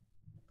now.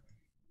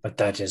 But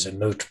that is a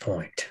moot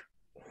point.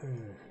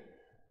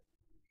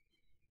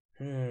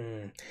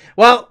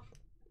 Well,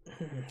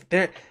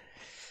 they're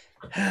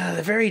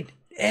very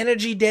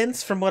energy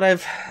dense from what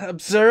I've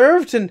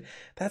observed, and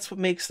that's what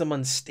makes them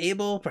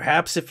unstable.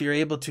 Perhaps if you're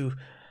able to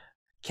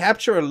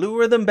capture or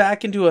lure them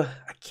back into a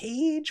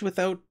cage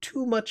without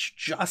too much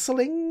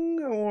jostling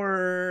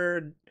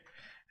or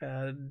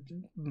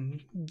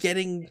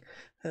getting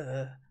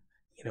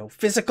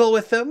physical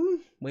with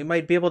them, we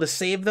might be able to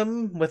save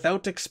them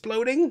without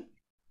exploding.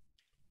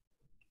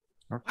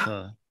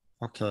 Okay.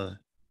 So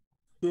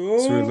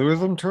we lure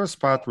them to a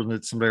spot. We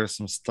need somebody with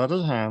some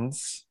steady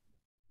hands.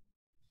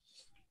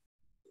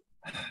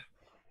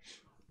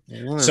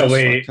 So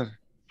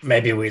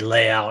maybe we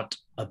lay out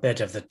a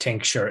bit of the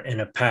tincture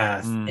in a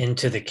path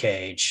into the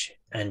cage,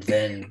 and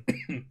then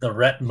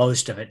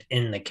most of it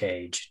in the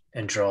cage,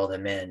 and draw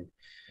them in,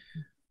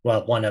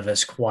 while one of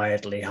us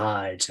quietly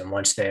hides. And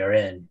once they are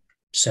in,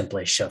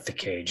 simply shut the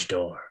cage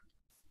door.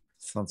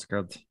 Sounds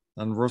good.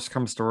 And worst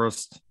comes to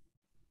worst,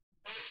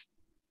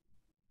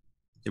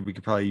 yeah, we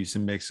could probably use a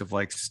mix of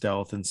like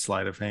stealth and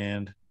sleight of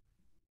hand.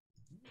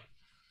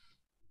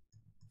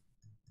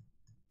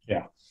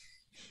 Yeah.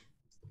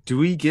 Do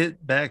we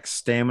get back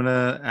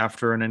stamina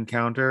after an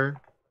encounter?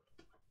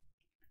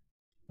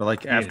 Or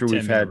like after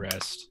we've had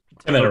rest.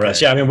 10-minute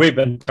rest. Yeah, I mean we've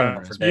been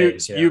trying for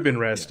days. Yeah. You've been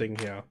resting,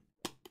 yeah.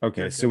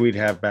 Okay, so we'd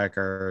have back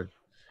our,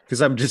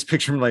 because I'm just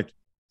picturing like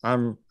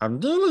I'm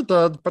nearly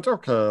dead, but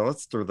okay,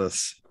 let's do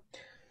this.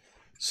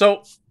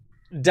 So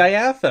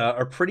Diatha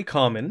are pretty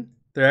common.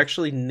 They're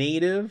actually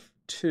native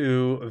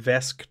to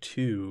Vesk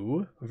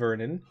 2,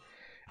 Vernon.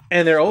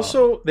 And they've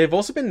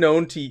also been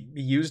known to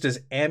be used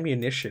as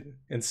ammunition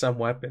in some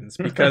weapons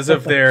because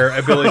of their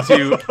ability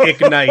to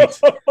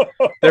ignite,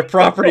 their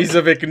properties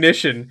of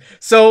ignition.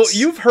 So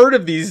you've heard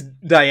of these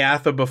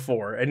Diatha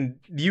before, and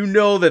you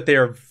know that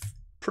they're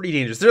pretty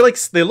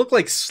dangerous. They look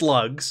like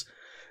slugs.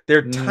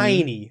 They're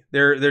tiny.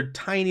 They're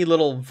tiny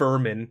little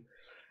vermin,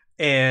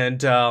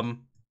 and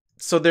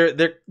so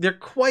they're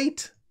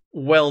quite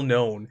well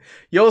known.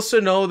 You also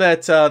know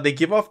that they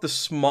give off the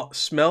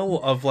smell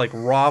of like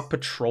raw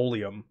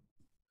petroleum.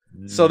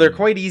 So they're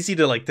quite easy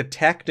to like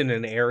detect in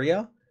an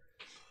area.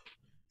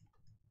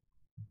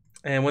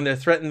 And when they're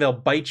threatened, they'll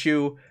bite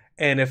you.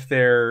 And if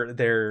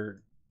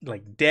they're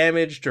like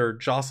damaged or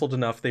jostled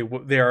enough,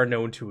 they are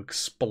known to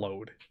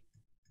explode.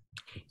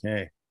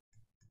 Okay.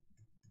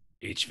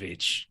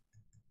 Vich,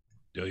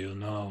 do you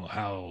know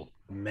how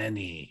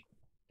many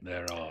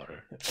there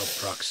are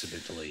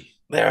approximately?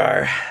 There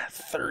are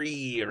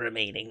 3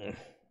 remaining.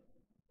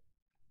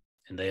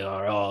 And they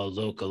are all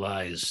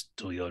localized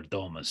to your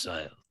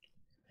domicile.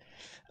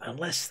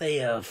 Unless they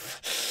have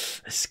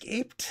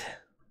escaped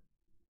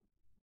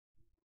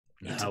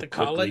And into how the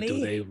quickly colony. do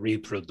they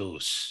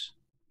reproduce?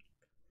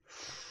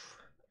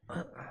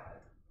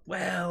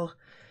 Well,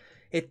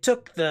 it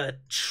took the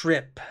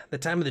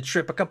time of the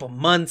trip, a couple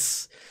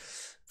months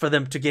for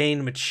them to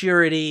gain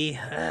maturity.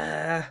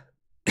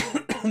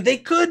 They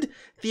could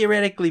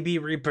theoretically be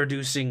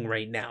reproducing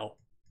right now.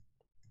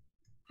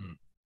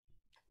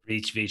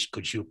 Vich,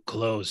 could you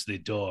close the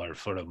door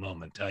for a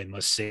moment? I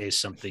must say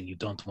something you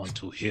don't want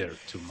to hear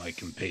to my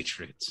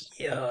compatriots.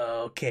 Yeah,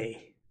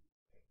 okay.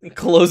 He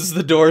closes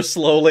the door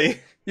slowly.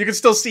 You can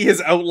still see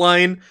his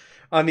outline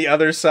on the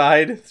other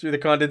side through the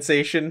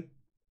condensation.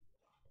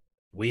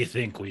 We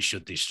think we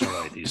should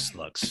destroy these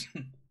slugs.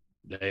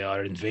 They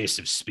are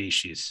invasive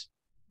species.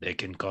 They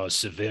can cause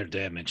severe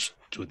damage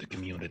to the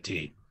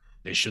community.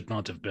 They should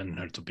not have been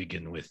here to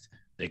begin with.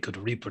 They could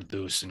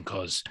reproduce and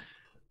cause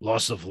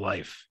loss of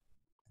life.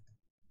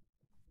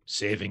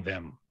 Saving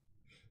them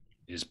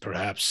is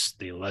perhaps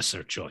the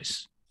lesser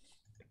choice.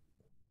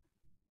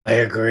 I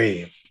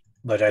agree,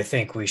 but I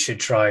think we should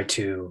try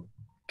to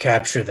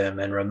capture them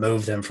and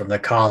remove them from the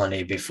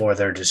colony before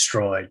they're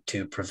destroyed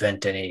to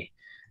prevent any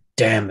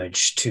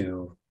damage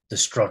to the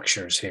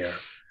structures here.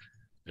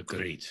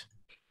 Agreed.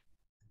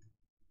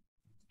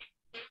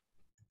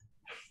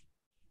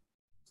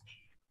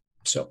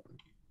 So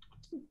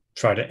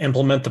try to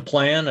implement the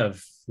plan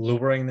of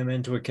luring them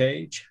into a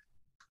cage.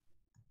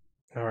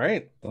 All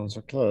right. Sounds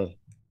okay.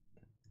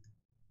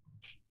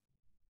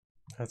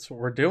 That's what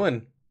we're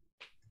doing.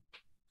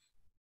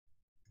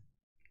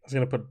 I was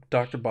going to put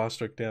Dr.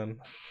 Bostwick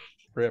down.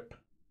 Rip.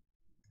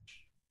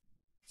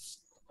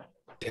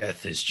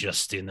 Death is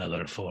just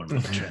another form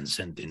of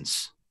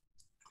transcendence.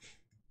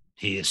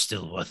 He is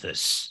still with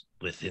us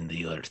within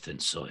the earth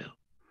and soil.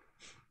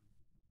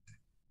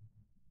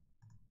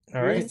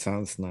 All right. That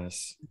sounds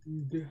nice.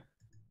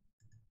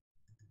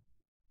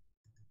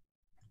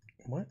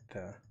 What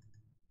the?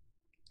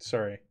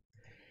 Sorry.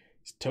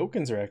 These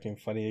tokens are acting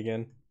funny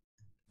again.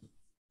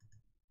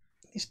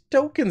 These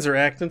tokens are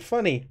acting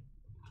funny.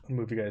 I'll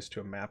move you guys to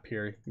a map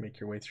here.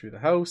 Make your way through the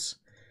house.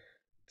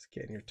 Let's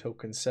get your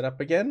tokens set up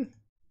again.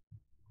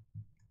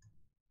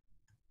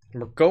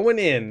 And we're going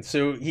in.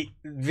 So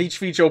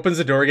Vich opens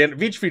the door again.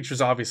 Vich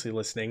was obviously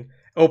listening.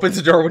 Opens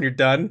the door when you're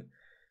done.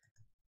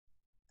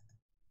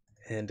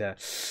 And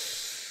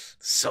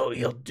so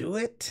you'll do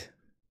it?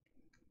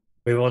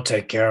 We will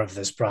take care of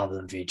this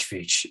problem,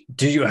 Vich.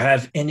 Do you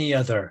have any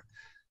other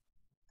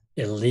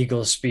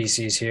illegal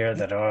species here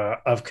that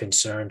are of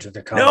concern to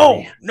the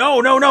colony?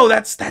 No.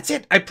 That's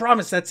it. I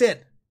promise that's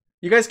it.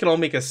 You guys can all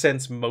make a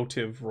sense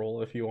motive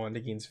roll if you want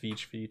against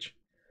Vich.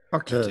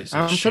 Okay,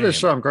 I'm pretty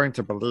sure I'm going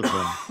to believe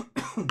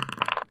him.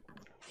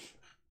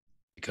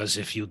 Because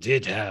if you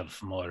did have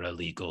more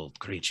illegal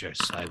creatures,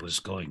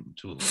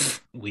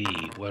 we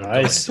were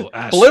Nice. going to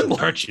ask to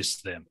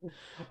purchase them.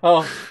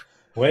 Oh,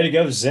 Way to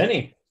go,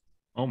 Zenny.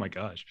 Oh my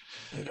gosh.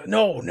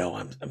 no,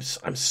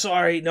 I'm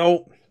sorry.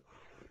 No.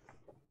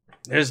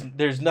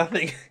 There's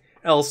nothing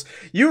else.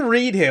 You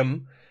read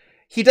him.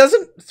 He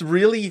doesn't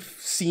really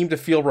seem to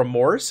feel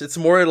remorse. It's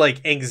more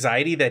like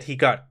anxiety that he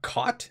got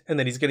caught and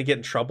that he's going to get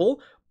in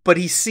trouble. But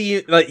he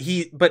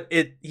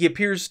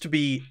appears to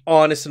be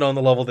honest and on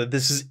the level that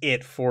this is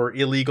it for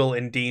illegal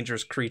and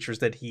dangerous creatures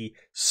that he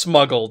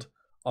smuggled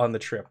on the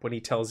trip when he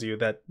tells you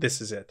that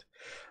this is it.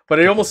 But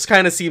it almost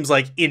kind of seems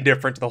like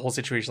indifferent to the whole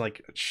situation,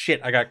 like,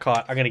 shit, I got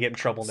caught, I'm gonna get in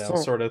trouble now,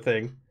 sort of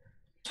thing.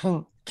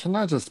 Can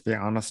I just be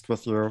honest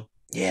with you?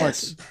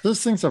 Yes. Like,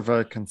 these things are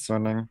very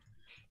concerning.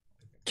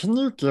 Can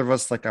you give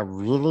us like a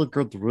really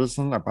good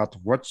reason about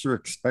what you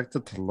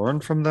expected to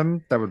learn from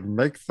them that would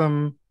make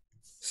them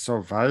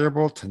so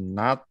valuable to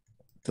not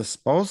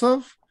dispose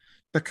of?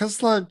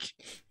 Because like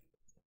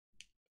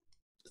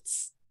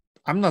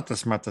I'm not the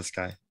smartest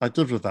guy, I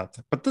give you that.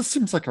 But this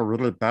seems like a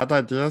really bad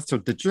idea. So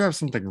did you have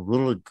something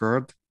really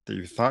good that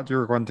you thought you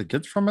were going to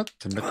get from it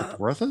to make it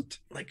worth it?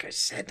 Like I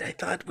said, I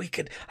thought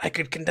I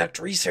could conduct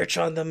research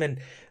on them, and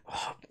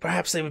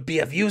perhaps they would be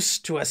of use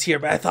to us here,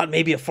 but I thought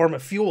maybe a form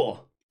of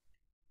fuel.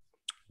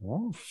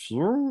 Well,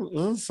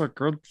 fuel is a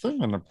good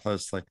thing in a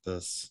place like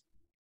this.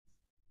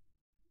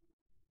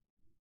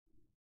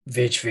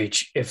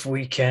 Vich, if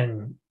we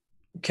can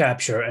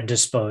capture and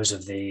dispose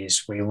of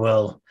these, we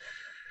will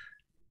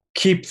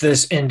keep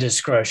this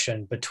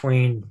indiscretion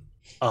between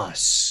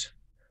us,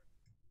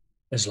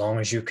 as long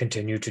as you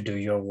continue to do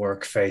your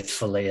work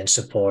faithfully in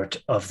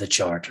support of the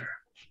charter.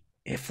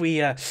 If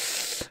we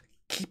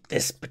keep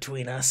this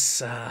between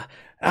us,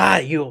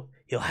 you'll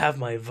have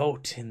my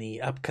vote in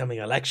the upcoming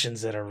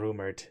elections that are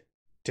rumored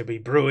to be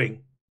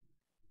brewing.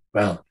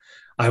 Well,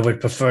 I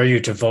would prefer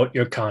you to vote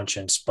your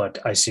conscience, but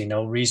I see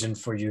no reason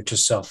for you to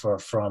suffer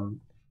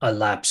from a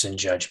lapse in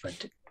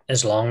judgment,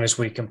 as long as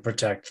we can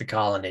protect the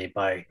colony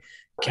by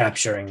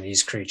capturing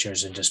these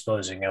creatures and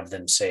disposing of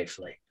them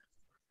safely.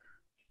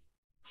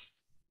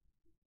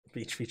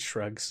 Beach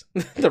shrugs.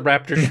 The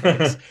raptor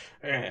shrugs.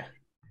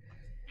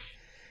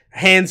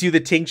 Hands you the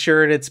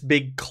tincture and its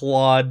big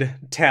clawed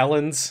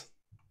talons.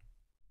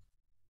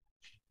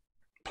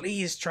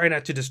 Please try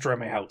not to destroy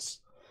my house.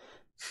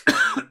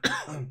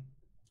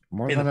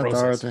 More than it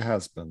already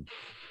has been.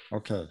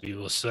 Okay. We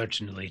will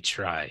certainly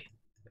try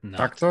not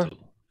Doctor? to.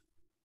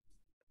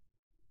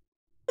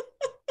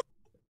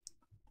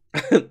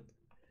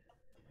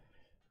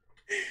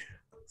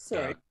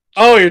 Sorry.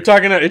 Oh, you're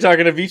talking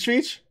to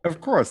Beach? Of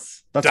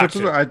course. That's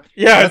Doctor. what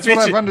That's what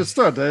I've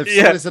understood. If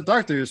somebody's a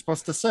doctor, you're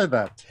supposed to say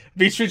that.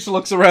 Beach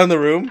looks around the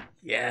room.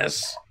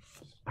 Yes.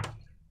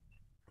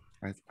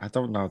 I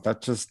don't know.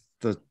 That just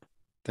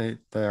they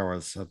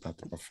always said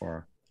that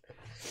before.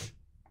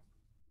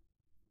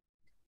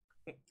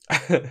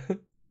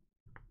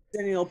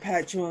 Danny will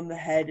pat you on the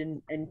head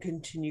and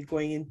continue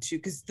going into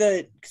because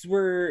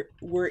we're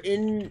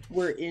in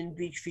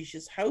Beach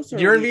Fish's house.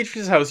 You're in Beach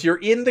Fish's house. You're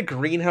in the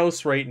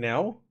greenhouse right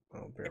now.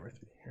 Oh, bear with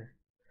me here.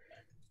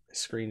 My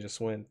screen just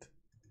went.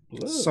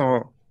 Blue.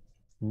 So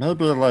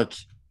maybe like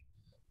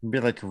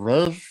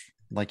Rafe,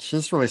 like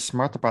he's really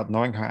smart about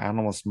knowing how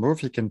animals move.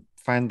 He can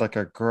find like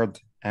a good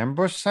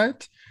ambush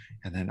site,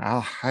 and then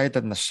I'll hide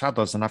in the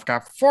shadows. And I've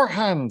got 4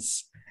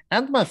 hands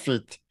and my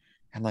feet,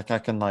 and like I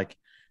can like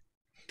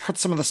put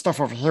some of the stuff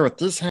over here with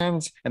these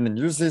hands, and then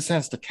use these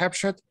hands to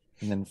capture it,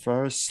 and then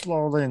very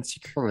slowly and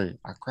securely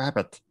I'll grab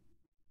it.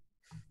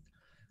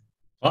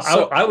 Well,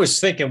 so, I was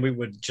thinking we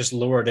would just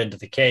lure it into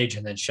the cage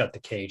and then shut the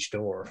cage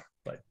door,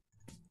 but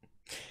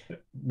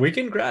we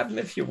can grab him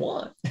if you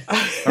want.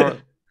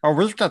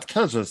 We've got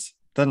cages.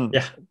 Then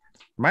yeah,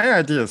 my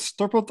idea is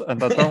stupid,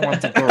 and I don't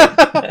want to do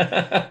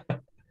it.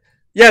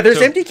 Yeah,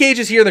 there's empty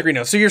cages here in the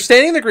greenhouse. So you're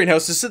standing in the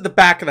greenhouse. This is at the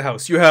back of the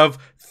house. You have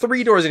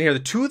 3 doors in here. The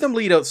 2 of them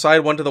lead outside,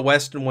 one to the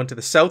west and one to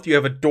the south. You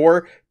have a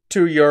door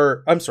to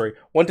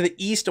one to the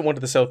east and one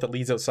to the south that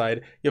leads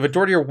outside. You have a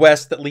door to your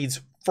west that leads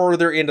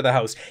further into the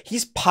house.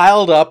 He's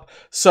piled up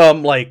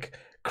some like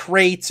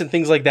crates and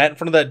things like that in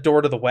front of that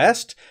door to the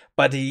west,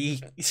 but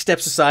he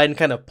steps aside and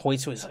kind of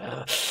points to his,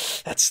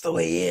 that's the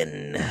way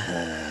in,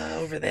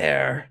 over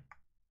there.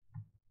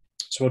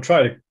 So we'll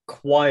try to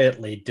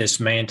quietly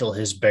dismantle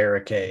his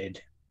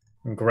barricade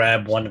and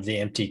grab one of the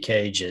empty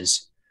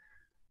cages,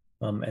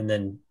 and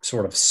then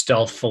sort of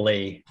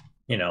stealthily,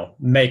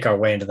 make our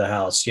way into the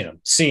house,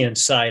 seeing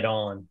sight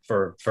on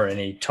for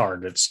any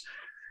targets.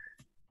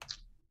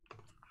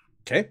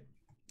 Okay.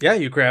 Yeah,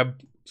 you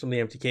grab some of the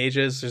empty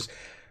cages. There's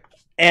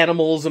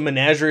animals, a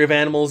menagerie of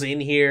animals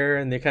in here,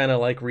 and they kind of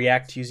like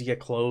react to you as you get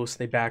close.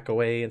 They back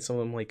away, and some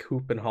of them like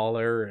hoop and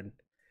holler, and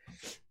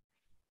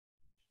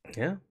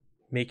yeah.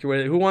 Make your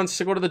way. Who wants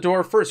to go to the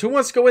door first? Who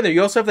wants to go in there?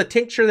 You also have the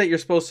tincture that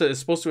is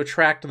supposed to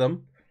attract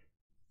them.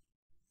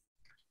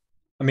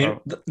 I mean,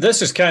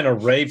 this is kind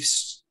of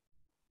Rafe's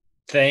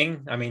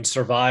thing. I mean,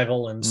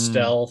 survival and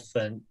stealth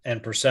and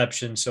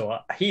perception. So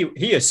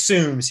he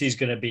assumes he's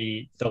going to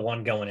be the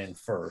one going in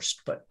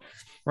first. But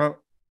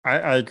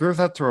I agree with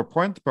that to a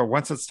point. But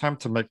once it's time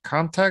to make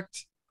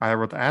contact, I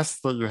would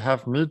ask that you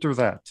have me do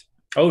that.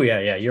 Oh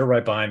yeah, you're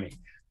right behind me.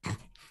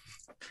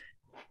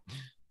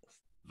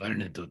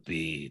 Vernet would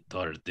be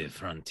toward the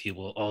front. He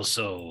will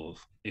also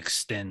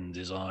extend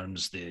his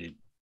arms. The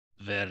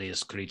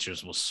various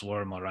creatures will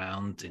swarm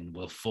around and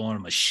will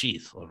form a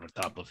sheath over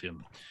top of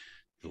him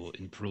to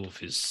improve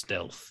his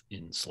stealth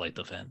in sleight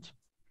of hand.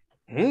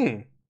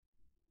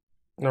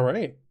 All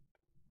right.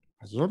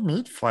 Your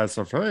meat flies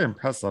are very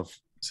impressive.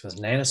 Because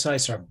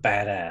nanocytes are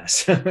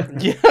badass.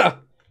 Yeah.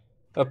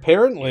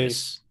 Apparently.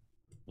 Yes,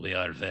 we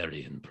are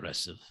very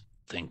impressive.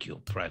 Thank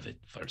you, Private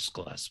First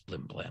Class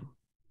Blim Blam.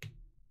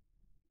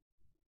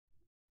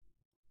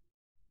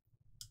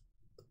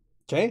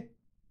 Okay.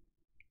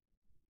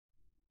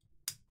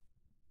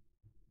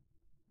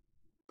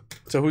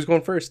 So who's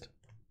going first?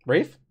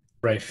 Rafe?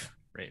 Rafe.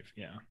 Rave,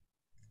 yeah.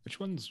 Which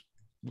one's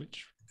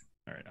which?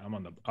 All right,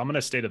 I'm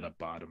gonna stay to the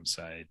bottom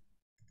side.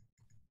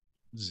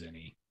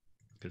 Zinni,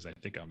 because I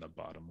think I'm the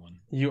bottom one.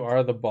 You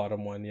are the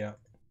bottom one, yeah.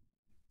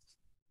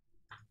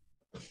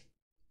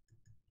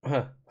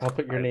 I'll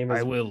put your name as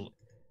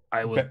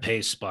I will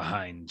pace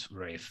behind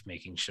Rafe,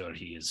 making sure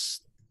he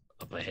is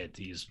up ahead.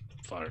 He is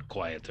far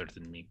quieter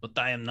than me, but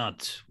I am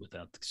not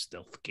without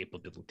stealth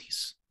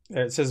capabilities.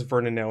 It says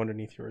Vernon now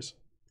underneath yours.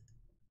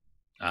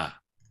 Ah,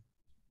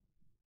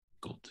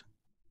 good.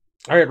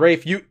 All right,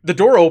 Rafe, the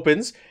door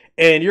opens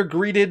and you're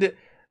greeted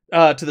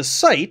to the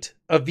site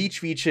of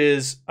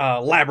Veech's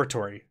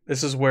laboratory.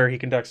 This is where he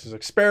conducts his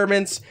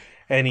experiments,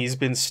 and he's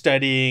been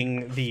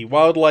studying the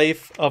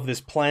wildlife of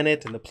this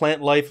planet and the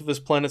plant life of this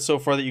planet so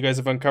far that you guys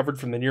have uncovered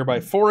from the nearby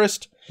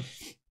forest.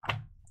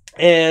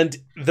 And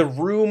the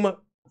room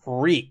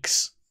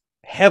reeks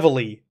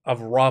heavily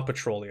of raw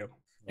petroleum,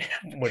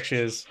 which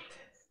is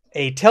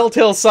a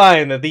telltale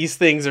sign that these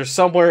things are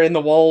somewhere in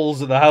the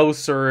walls of the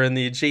house or in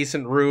the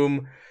adjacent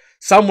room,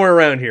 somewhere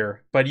around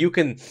here. But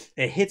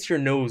it hits your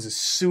nose as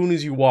soon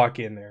as you walk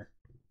in there.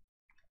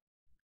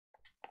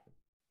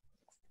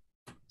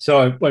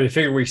 So I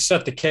figure we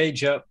set the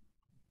cage up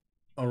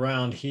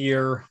around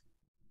here,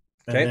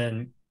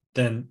 and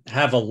then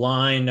have a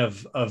line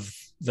of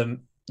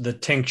the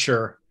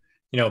tincture,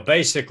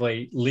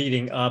 basically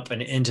leading up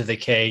and into the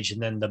cage,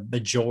 and then the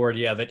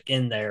majority of it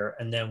in there,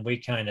 and then we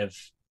kind of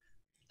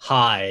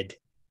hide,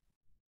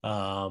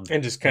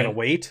 and just kind of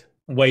wait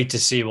to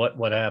see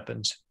what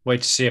happens.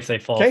 Wait to see if they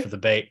fall for the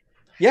bait.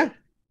 Yeah,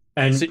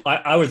 and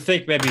I would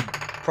think maybe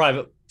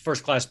Private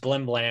First Class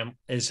Blim Blam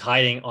is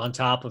hiding on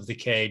top of the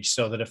cage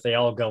so that if they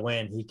all go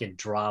in, he can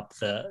drop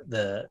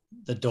the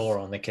door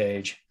on the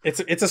cage. It's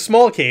a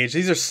small cage.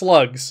 These are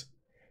slugs.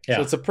 Yeah.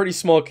 So it's a pretty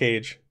small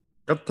cage.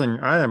 Good thing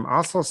I am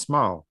also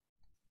small,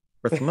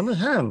 with many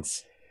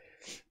hands.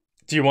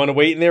 Do you want to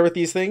wait in there with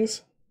these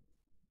things?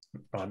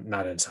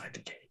 Not inside the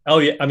cage. Oh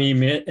yeah, I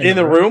mean in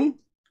the room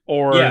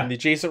or in the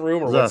adjacent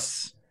room, or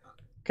yes.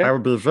 Okay. I will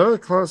be very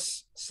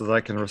close so that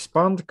I can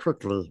respond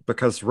quickly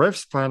because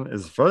Rafe's plan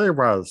is very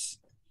wise.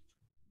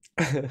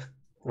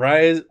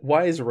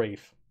 Wise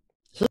Rafe.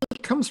 He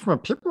comes from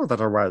people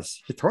that are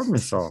wise. He told me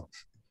so.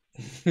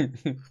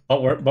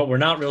 but we're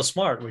not real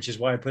smart, which is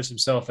why he puts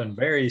himself in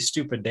very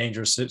stupid,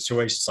 dangerous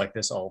situations like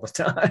this all the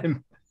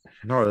time.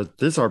 No,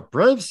 these are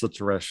brave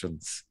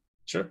situations.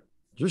 Sure.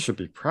 You should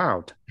be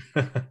proud.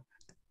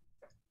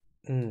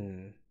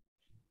 You're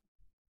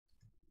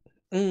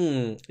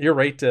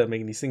right,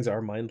 Megan. These things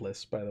are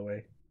mindless, by the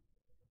way.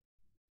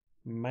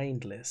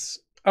 Mindless.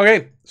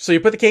 Okay, so you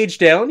put the cage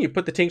down. You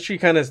put the tincture. You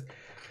kind of,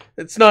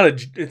 it's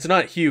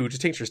not huge. The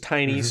tincture is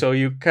tiny, so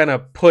you kind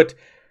of put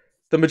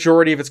the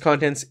majority of its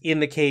contents in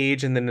the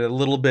cage, and then a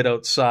little bit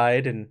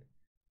outside, and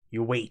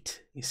you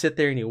wait. You sit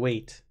there and you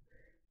wait,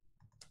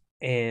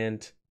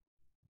 and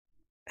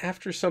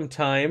after some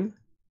time,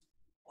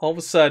 all of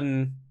a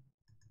sudden,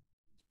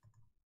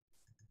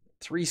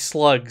 3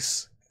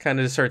 slugs kind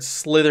of start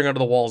slithering out of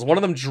the walls. One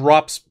of them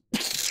drops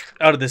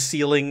out of the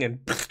ceiling and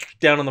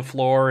down on the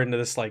floor into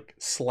this like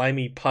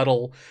slimy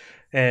puddle,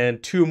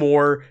 and 2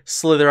 more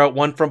slither out,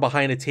 one from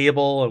behind a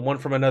table and one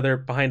from another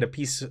behind a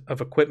piece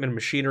of equipment and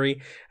machinery,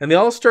 and they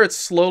all start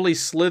slowly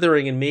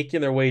slithering and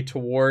making their way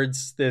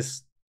towards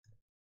this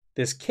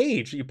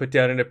cage that you put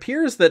down. And it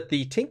appears that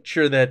the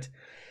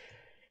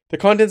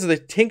contents of the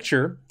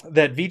tincture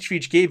that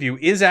Veech gave you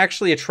is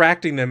actually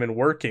attracting them and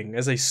working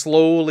as they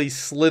slowly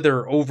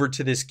slither over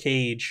to this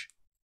cage.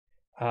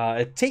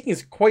 It's taking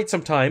quite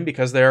some time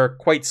because they're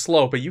quite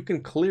slow, but you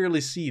can clearly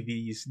see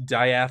these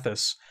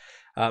diathos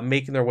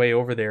making their way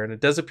over there. And it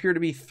does appear to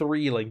be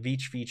 3 like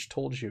Veech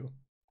told you.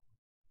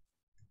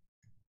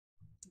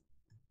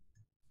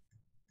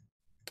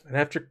 And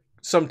after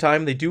some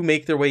time, they do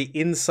make their way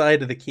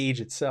inside of the cage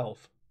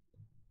itself.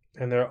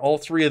 And all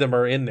 3 of them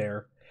are in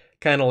there,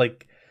 kind of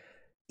like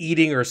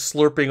eating or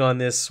slurping on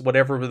this,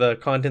 whatever the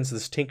contents of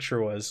this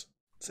tincture was.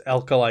 It's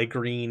alkali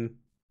green.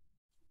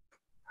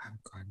 I'm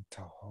going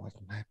to hold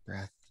my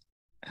breath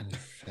and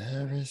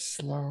very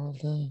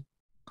slowly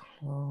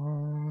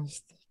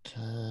close the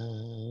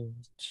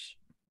cage.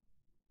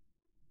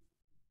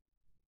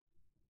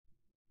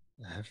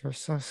 Ever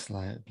so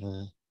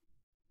slightly.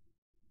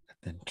 And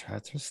then try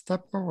to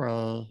step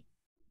away.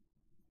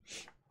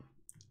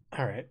 All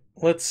right.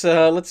 Let's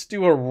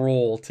do a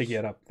roll to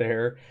get up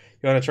there.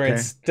 You want to try and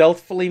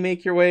stealthily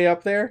make your way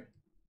up there?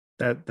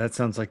 That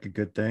sounds like a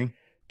good thing.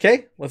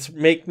 Okay, let's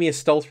make me a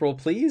stealth roll,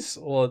 please.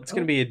 Well, it's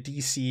going to be a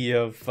DC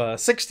of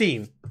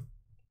 16.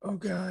 Oh,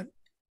 God.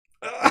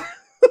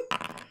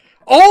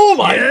 Oh,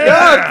 my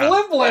God,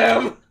 Blim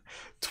Blam!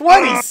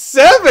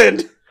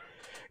 27!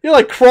 You're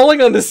like crawling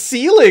on the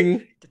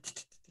ceiling.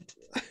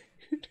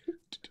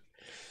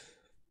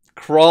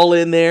 crawl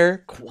in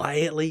there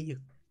quietly. You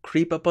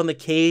creep up on the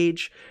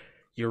cage.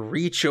 You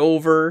reach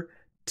over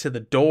to the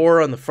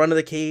door on the front of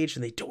the cage,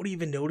 and they don't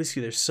even notice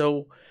you. They're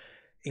so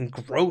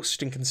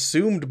engrossed and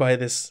consumed by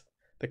the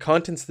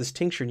contents of this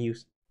tincture, and you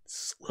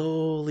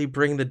slowly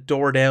bring the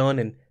door down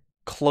and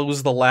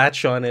close the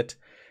latch on it.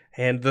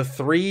 And the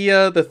three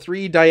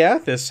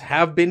Diathys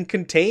have been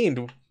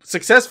contained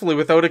successfully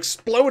without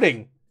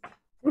exploding.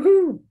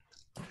 Woohoo!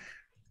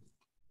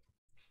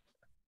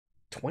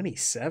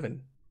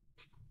 27.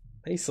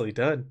 Nicely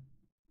done.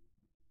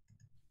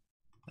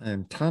 I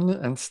am tiny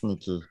and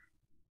sneaky.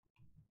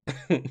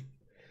 Now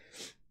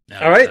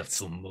All right. you have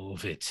to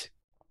move it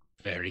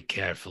very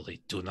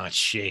carefully. Do not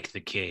shake the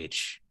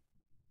cage.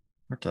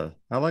 Okay,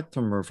 I like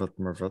to move it.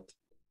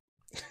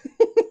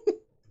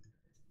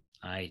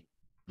 I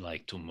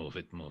like to move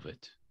it.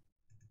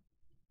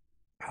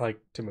 I like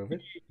to move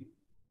it.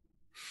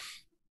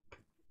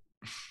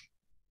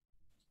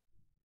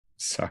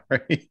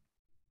 Sorry.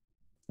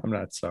 I'm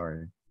not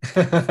sorry.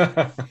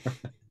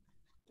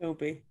 Don't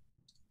be.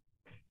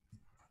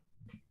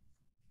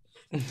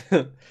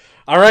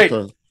 All right.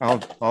 Okay,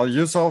 I'll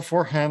use all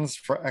 4 hands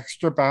for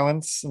extra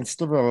balance and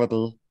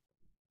stability.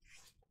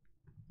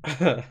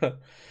 Yeah.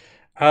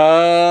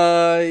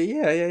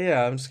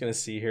 I'm just gonna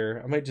see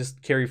here. I might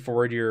just carry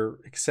forward your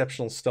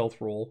exceptional stealth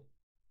roll.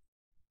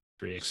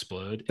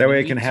 Explode. That And way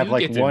I we can have do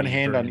like get to one meet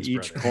hand on Vernon's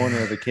each brother. corner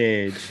of the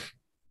cage.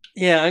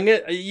 Yeah,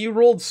 you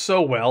rolled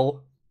so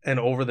well and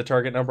over the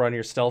target number on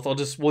your stealth.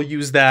 We'll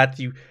use that.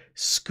 You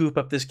scoop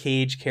up this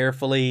cage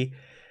carefully,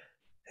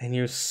 and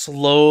you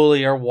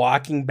slowly are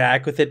walking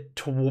back with it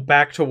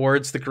back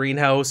towards the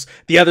greenhouse.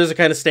 The others are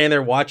kind of standing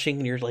there watching,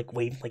 and you're like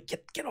waving, like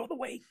get out of the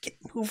way,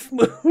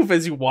 move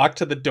as you walk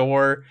to the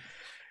door.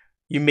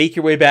 You make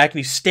your way back, and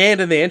you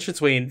stand in the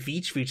entranceway, and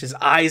Veech's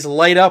eyes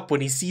light up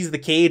when he sees the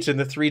cage and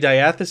the 3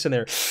 Diathys in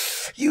there.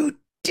 You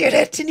did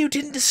it, and you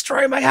didn't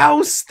destroy my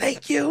house.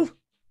 Thank you.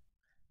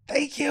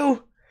 Thank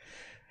you.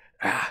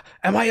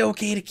 Am I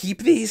okay to keep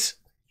these?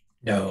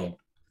 No,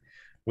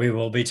 we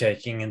will be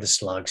taking in the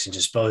slugs and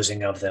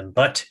disposing of them,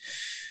 but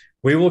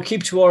we will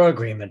keep to our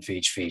agreement,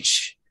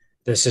 Veech.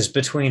 This is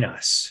between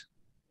us.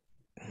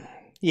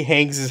 He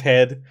hangs his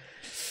head.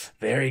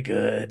 Very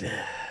good.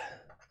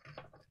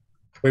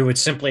 We would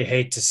simply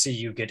hate to see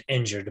you get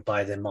injured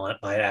by them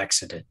by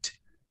accident.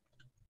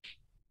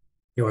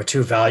 You are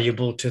too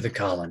valuable to the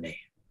colony.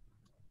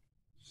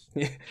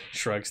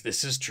 Shrugs.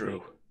 This is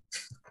true.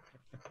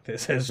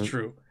 This is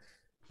true.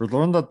 We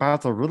learned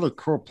about a really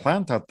cool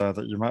plant out there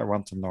that you might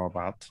want to know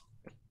about.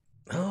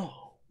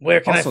 Oh,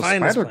 where can Also, I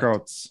find this spider plant?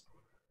 goats.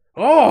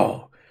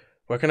 Oh,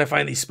 where can I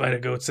find these spider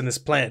goats in this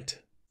plant?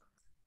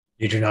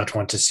 You do not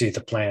want to see the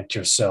plant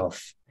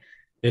yourself.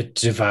 It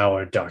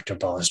devoured Dr.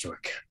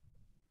 Bostwick.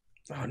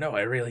 Oh no,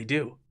 I really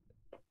do.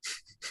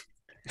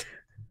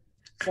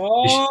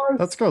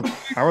 That's good.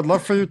 I would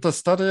love for you to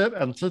study it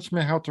and teach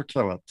me how to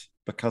kill it,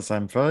 because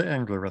I'm very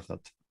angry with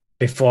it.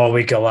 Before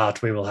we go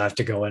out, we will have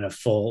to go in a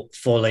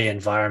fully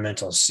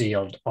environmental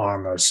sealed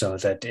armor so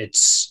that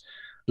its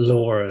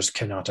lures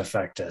cannot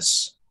affect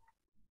us.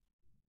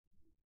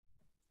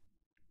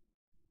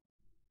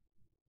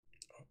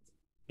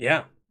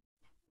 Yeah.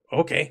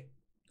 Okay.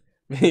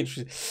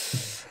 Maybe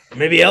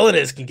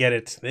Elidis can get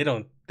it. They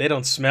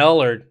don't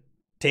smell or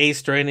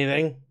taste or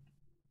anything. It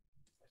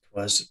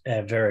was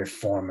a very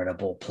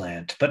formidable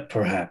plant, but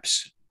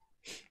perhaps.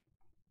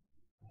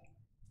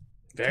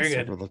 Very Let's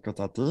good. have a look at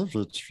that,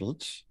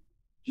 Veech.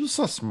 You're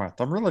so smart.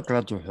 I'm really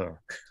glad you're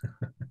here.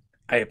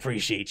 I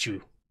appreciate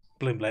you,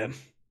 Blim Blam.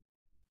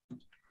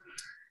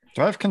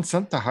 Do I have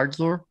consent to hug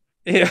you?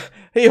 Yeah,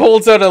 he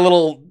holds out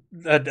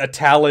a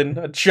talon,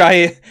 a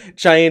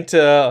giant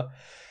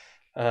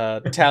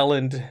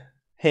taloned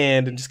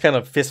hand, and just kind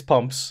of fist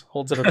pumps.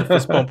 Holds it up to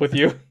fist pump with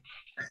you.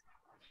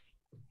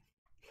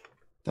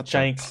 That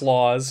Giant works.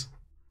 claws.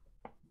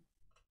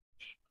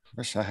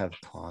 Wish I had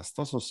claws.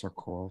 Those are so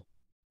cool.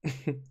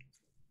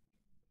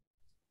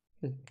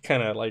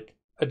 Kind of like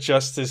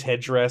adjusts his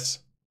headdress,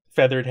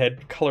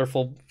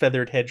 colorful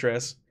feathered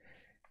headdress.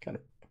 Kind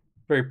of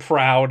very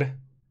proud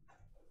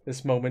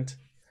this moment.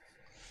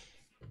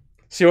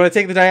 So you want to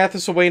take the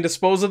Diathys away and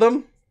dispose of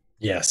them?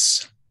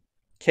 Yes.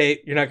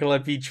 Okay, you're not going to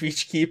let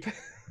Veech keep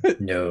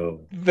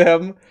No.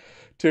 them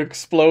to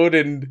explode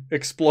and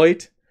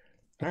exploit?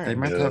 But they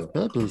might have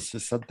babies. You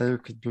said they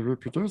could be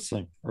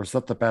reproducing. Or is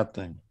that the bad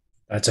thing?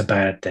 That's a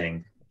bad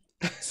thing.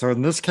 So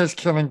in this case,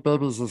 killing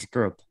babies is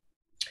good.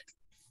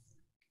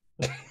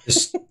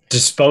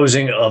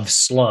 Disposing of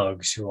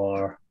slugs who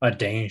are a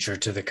danger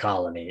to the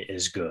colony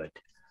is good.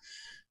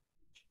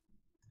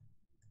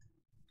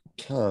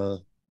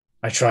 Okay.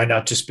 I try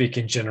not to speak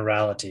in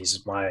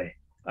generalities. I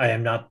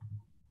am not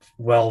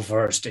well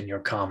versed in your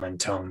common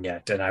tongue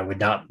yet, and I would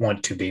not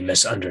want to be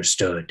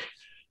misunderstood.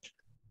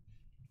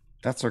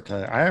 That's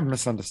okay. I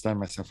misunderstand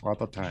myself all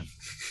the time.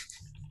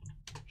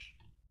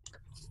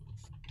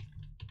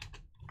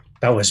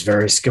 That was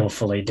very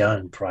skillfully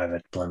done,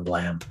 Private Blim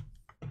Blam.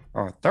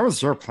 Oh, that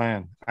was your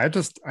plan. I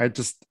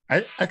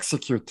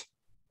execute.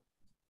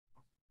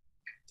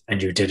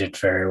 And you did it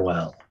very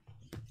well.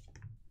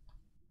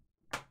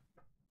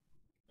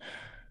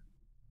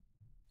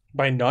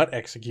 By not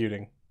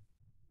executing.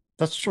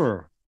 That's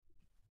true.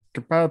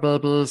 Goodbye,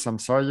 babies. I'm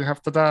sorry you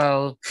have to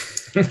die.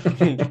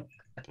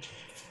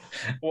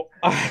 Well,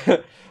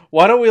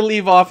 why don't we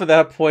leave off at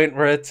that point?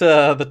 We're at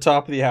the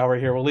top of the hour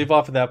here. We'll leave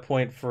off at that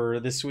point for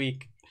this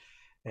week.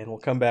 And we'll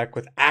come back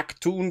with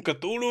Actun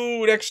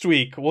Cthulhu next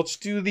week. We'll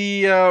just do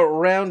the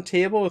round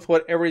table with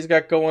what everybody's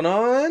got going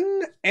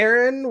on.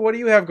 Aaron, what do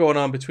you have going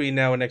on between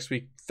now and next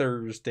week,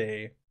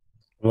 Thursday?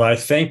 Well, I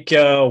think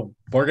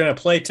we're going to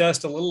play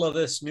test a little of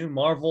this new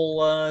Marvel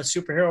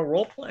superhero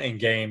role-playing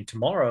game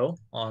tomorrow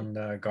on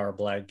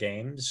Garblag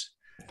Games.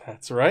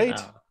 That's right.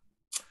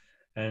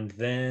 And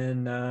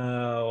then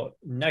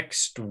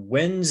next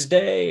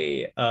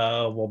Wednesday,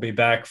 we'll be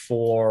back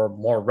for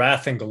more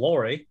Wrath and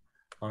Glory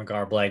on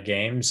Garblag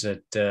Games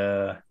at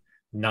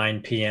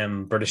 9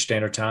 p.m. British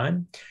Standard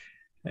Time.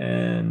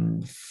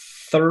 And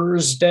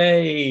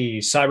Thursday,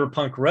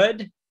 Cyberpunk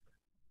Red,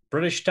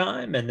 British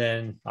time, and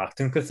then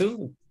Achtung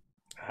Cthulhu.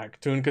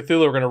 Achtung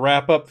Cthulhu. We're going to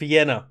wrap up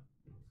Vienna.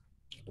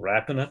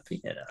 Wrapping up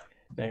Vienna.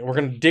 We're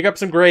going to dig up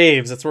some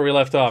graves. That's where we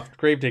left off.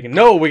 Grave digging.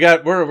 No,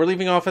 we're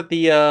leaving off at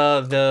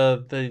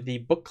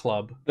the book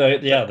club.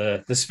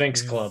 The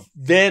Sphinx Club.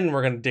 Then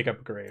we're going to dig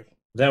up a grave.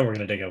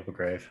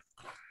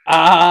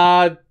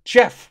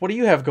 Jeff, what do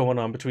you have going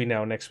on between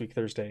now and next week,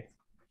 Thursday?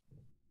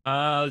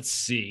 Let's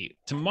see.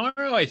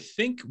 Tomorrow, I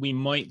think we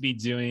might be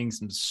doing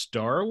some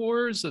Star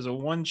Wars as a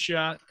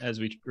one-shot, as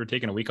we're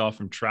taking a week off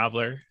from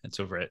Traveler. It's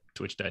over at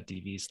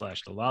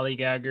twitch.tv/the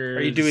Lollygaggers.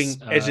 Are you doing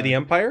Edge of the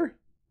Empire?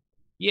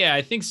 Yeah,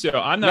 I think so.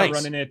 I'm not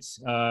Nice. running it.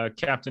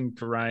 Captain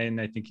Karayan,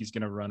 I think he's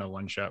going to run a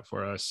one-shot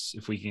for us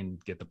if we can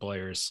get the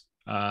players.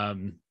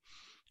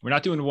 We're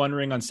not doing One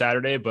Ring on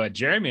Saturday, but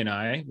Jeremy and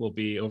I will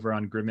be over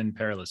on Grim and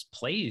Perilous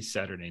Plays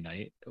Saturday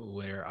night,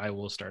 where I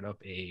will start up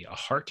a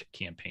heart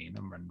campaign.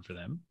 I'm running for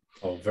them.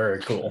 Oh, very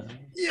cool.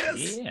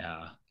 Yes.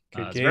 Yeah.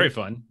 Good It's game. very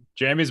fun.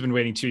 Jeremy's been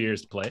waiting 2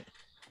 years to play it.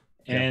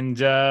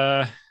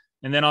 Yeah.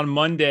 And then on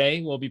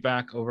Monday, we'll be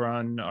back over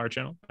on my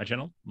channel,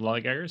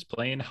 Lollygaggers,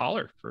 playing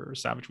Holler for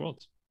Savage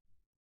Worlds.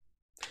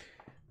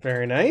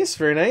 Very nice.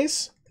 Very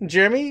nice.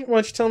 Jeremy, why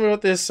don't you tell me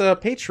about this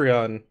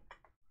Patreon?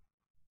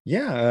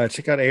 Yeah,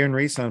 check out Aaron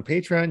Reese on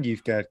Patreon.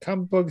 You've got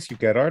comic books, you've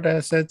got art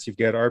assets, you've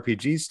got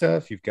RPG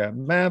stuff, you've got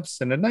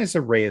maps, and a nice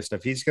array of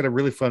stuff. He's got a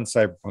really fun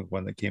cyberpunk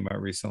one that came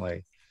out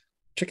recently.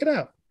 Check it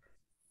out.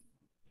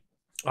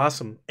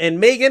 Awesome. And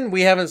Megan,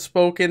 we haven't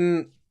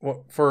spoken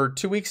for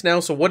 2 weeks now,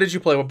 so what did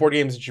you play? What board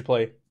games did you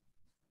play?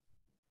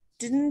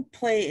 Didn't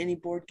play any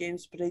board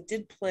games, but I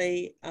did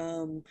play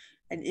an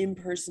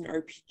in-person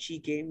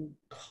RPG game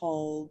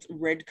called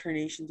Red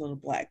Carnations on a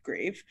Black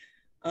Grave.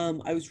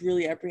 I was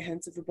really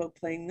apprehensive about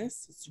playing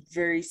this. It's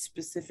very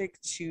specific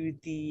to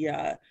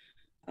the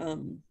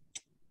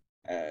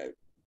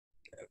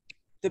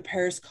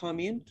Paris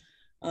Commune.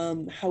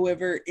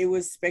 However, it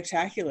was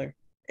spectacular.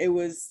 It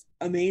was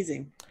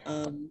amazing.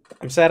 I'm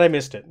sad I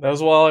missed it. That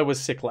was while I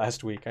was sick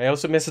last week. I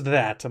also missed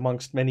that,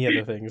 amongst many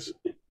other things.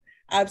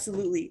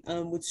 Absolutely.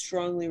 Would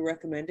strongly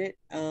recommend it.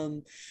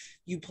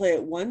 You play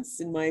it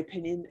once, in my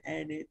opinion,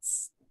 and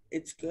it's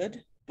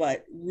good,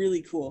 but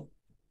really cool.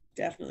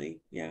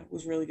 Definitely. Yeah, it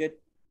was really good.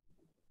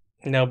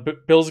 Now,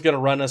 Bill's going to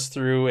run us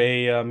through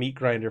a meat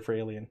grinder for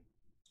Alien.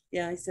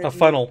 Yeah, I said A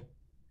funnel.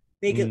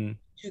 make it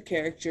 2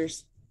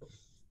 characters.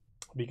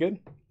 Be good.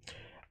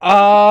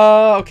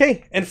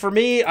 Okay. And for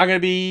me, I'm going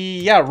to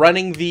be,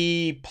 running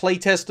the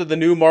playtest of the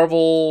new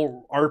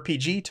Marvel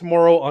RPG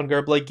tomorrow on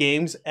Garblag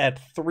Games at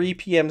 3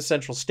 p.m.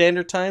 Central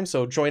Standard Time.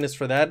 So join us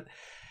for that.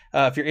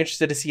 If you're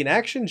interested to see in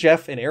action,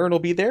 Jeff and Aaron will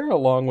be there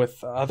along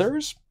with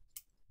others.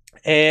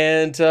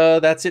 And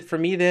that's it for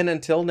me then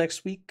until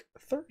next week,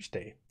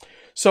 Thursday.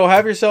 So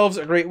have yourselves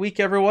a great week,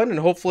 everyone, and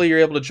hopefully you're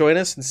able to join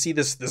us and see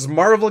this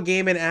Marvel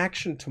game in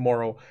action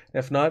tomorrow.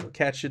 If not,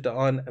 catch it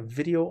on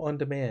video on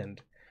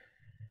demand.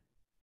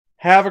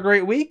 Have a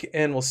great week,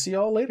 and we'll see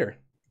y'all later.